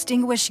my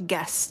distinguished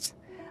guests.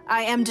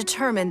 I am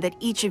determined that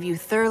each of you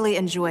thoroughly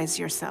enjoys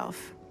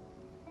yourself.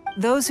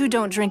 Those who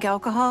don't drink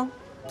alcohol,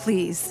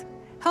 please,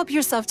 help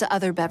yourself to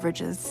other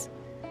beverages.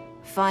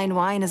 Fine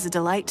wine is a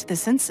delight to the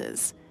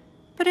senses,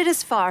 but it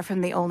is far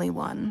from the only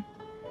one.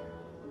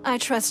 I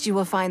trust you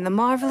will find the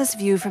marvelous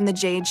view from the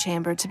Jade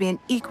Chamber to be an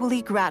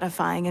equally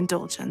gratifying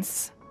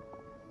indulgence.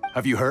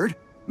 Have you heard?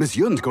 Miss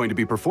Yun's going to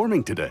be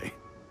performing today.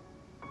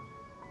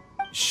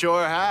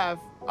 Sure have.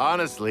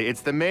 Honestly,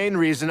 it's the main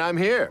reason I'm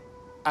here.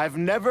 I've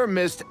never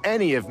missed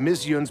any of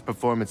Miss Yun's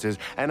performances,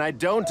 and I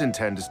don't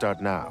intend to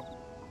start now.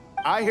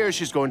 I hear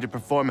she's going to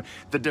perform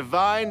the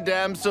Divine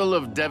Damsel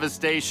of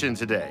Devastation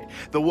today,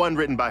 the one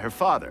written by her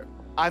father.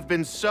 I've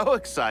been so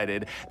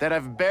excited that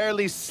I've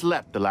barely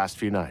slept the last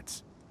few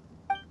nights.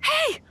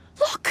 Hey,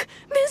 look!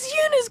 Miss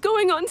Yun is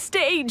going on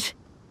stage!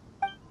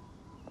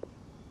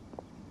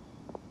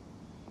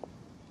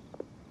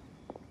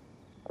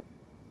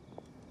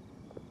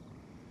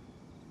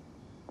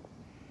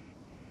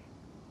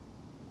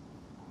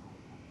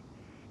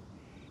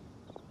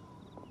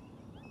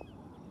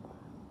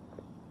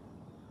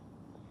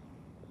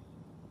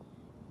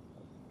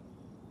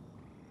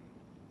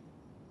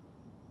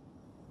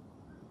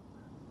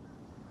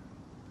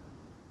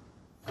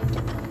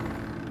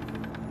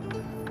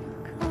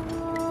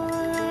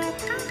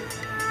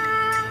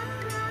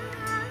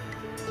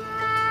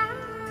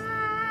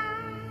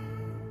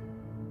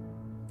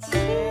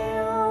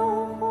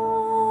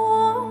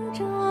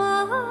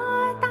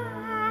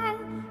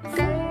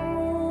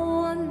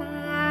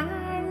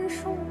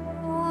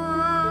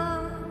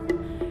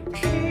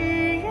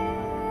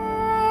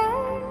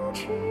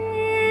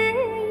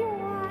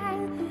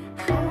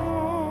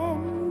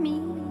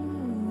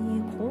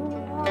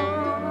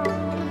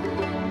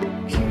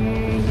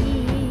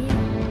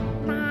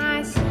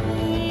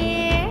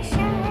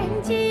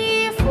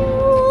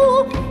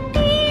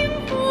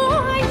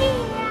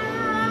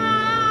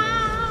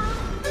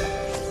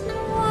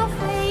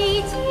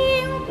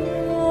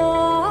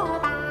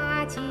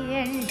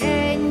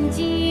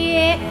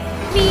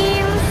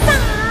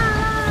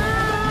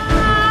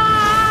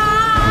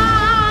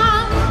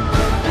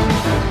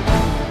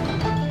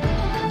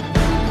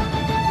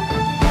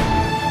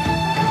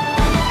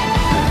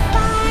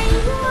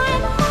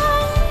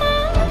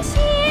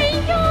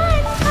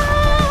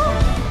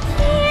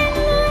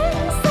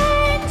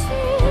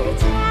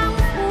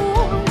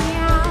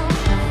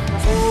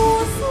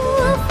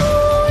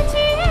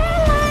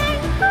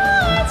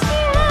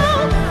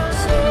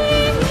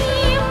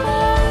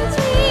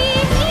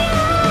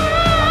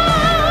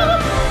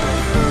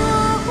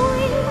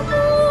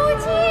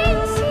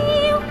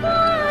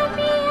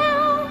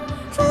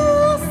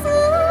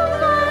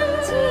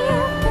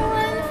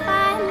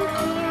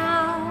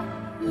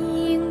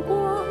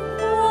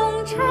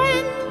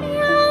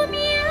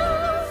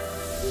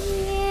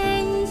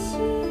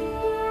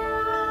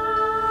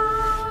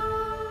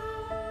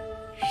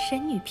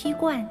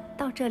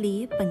这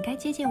里本该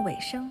接近尾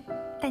声，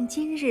但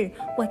今日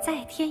我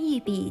再添一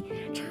笔，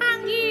唱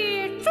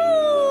与诸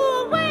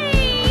位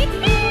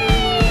听。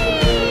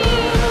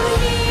世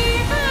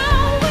道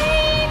为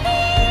民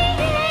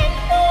人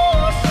不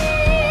识，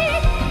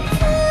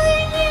自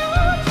有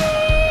知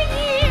音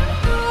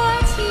多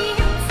情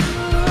思。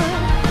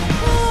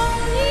功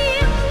名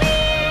烈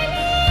烈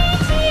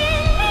见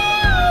流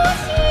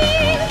星，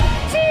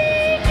只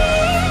知不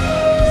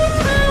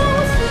愁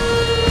心。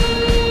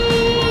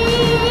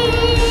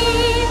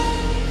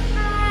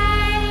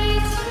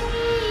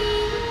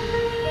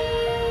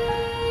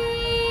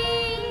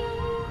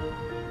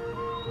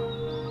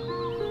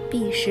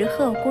彼时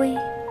鹤归，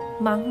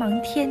茫茫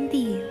天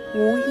地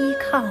无依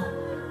靠，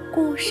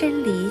孤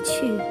身离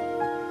去。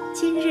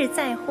今日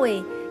再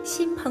会，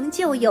新朋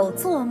旧友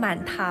坐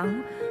满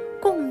堂，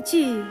共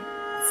聚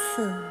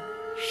此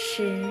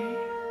时。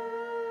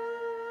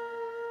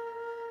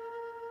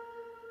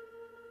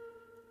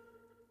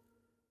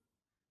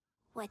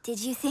What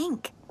did you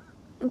think?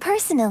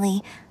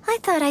 Personally, I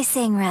thought I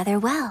sang rather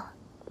well.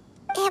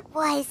 It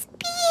was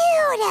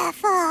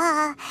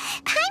beautiful!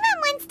 Paimon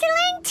wants to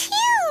learn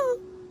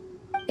too!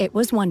 It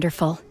was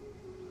wonderful.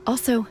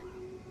 Also,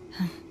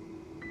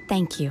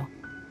 thank you.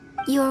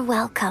 You're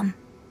welcome.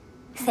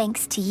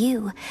 Thanks to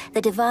you,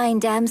 the Divine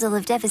Damsel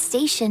of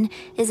Devastation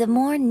is a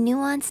more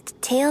nuanced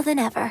tale than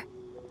ever.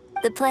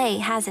 The play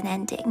has an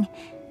ending,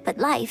 but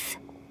life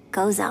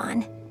goes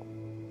on.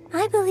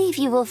 I believe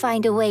you will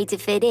find a way to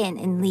fit in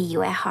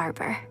Liyue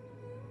Harbor.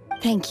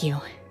 Thank you.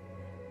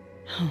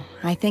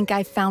 I think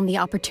I've found the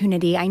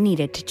opportunity I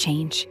needed to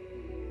change.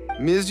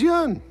 Ms.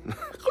 Yun,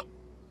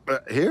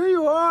 here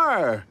you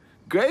are.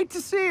 Great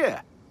to see you.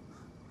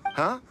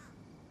 Huh?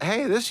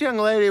 Hey, this young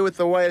lady with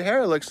the white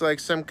hair looks like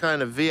some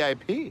kind of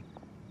VIP.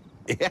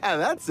 Yeah,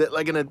 that's it,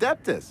 like an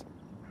Adeptus.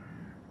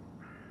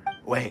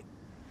 Wait,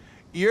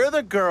 you're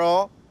the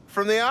girl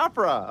from the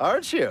opera,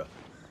 aren't you?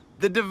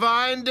 The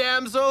divine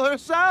damsel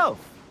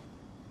herself.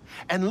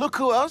 And look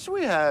who else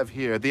we have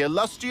here, the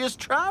illustrious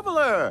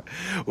traveler.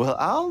 Well,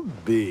 I'll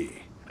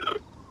be.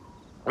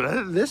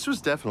 This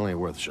was definitely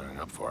worth showing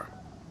up for.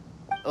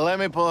 Let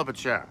me pull up a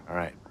chair, all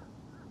right.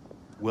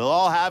 We'll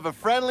all have a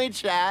friendly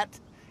chat,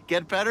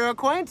 get better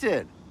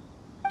acquainted.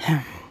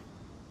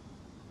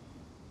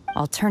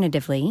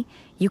 Alternatively,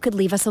 you could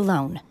leave us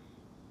alone.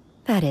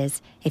 That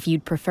is, if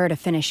you'd prefer to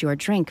finish your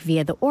drink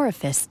via the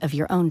orifice of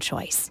your own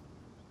choice.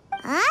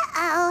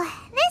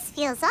 Uh-oh, this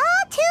feels all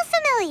too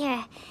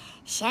familiar.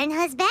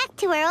 Shenhe's back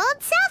to her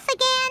old self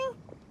again.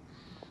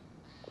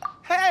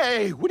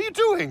 Hey, what are you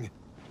doing?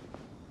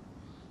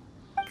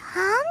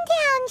 Calm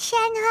down,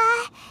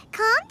 Shenhe.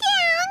 Calm down.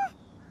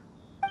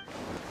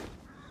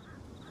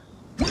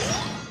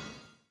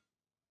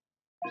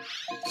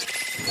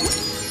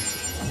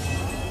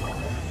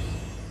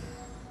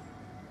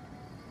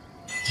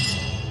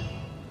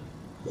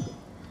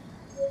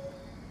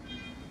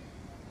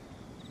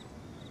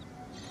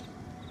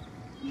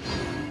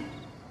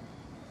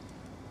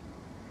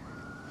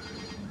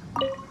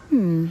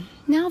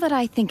 Now that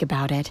I think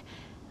about it,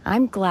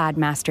 I'm glad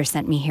Master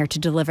sent me here to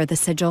deliver the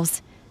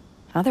sigils.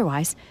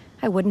 Otherwise,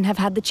 I wouldn't have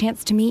had the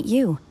chance to meet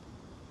you.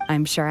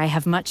 I'm sure I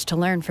have much to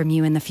learn from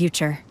you in the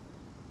future.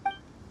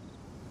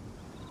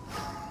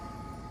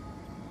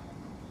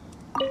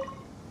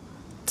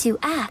 To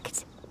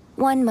act,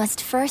 one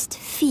must first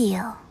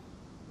feel.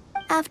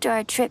 After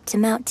our trip to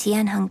Mount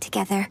Tianheng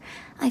together,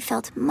 I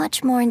felt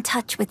much more in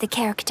touch with the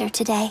character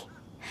today.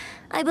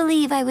 I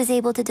believe I was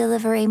able to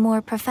deliver a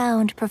more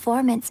profound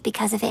performance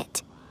because of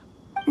it.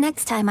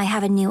 Next time I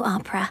have a new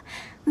opera,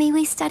 may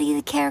we study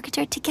the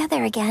character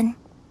together again.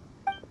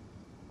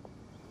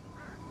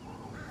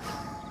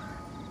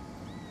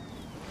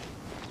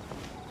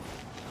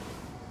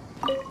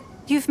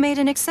 You've made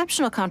an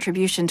exceptional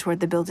contribution toward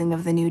the building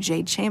of the new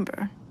Jade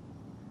Chamber.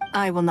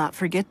 I will not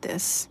forget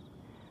this.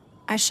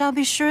 I shall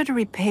be sure to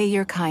repay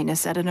your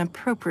kindness at an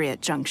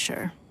appropriate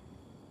juncture.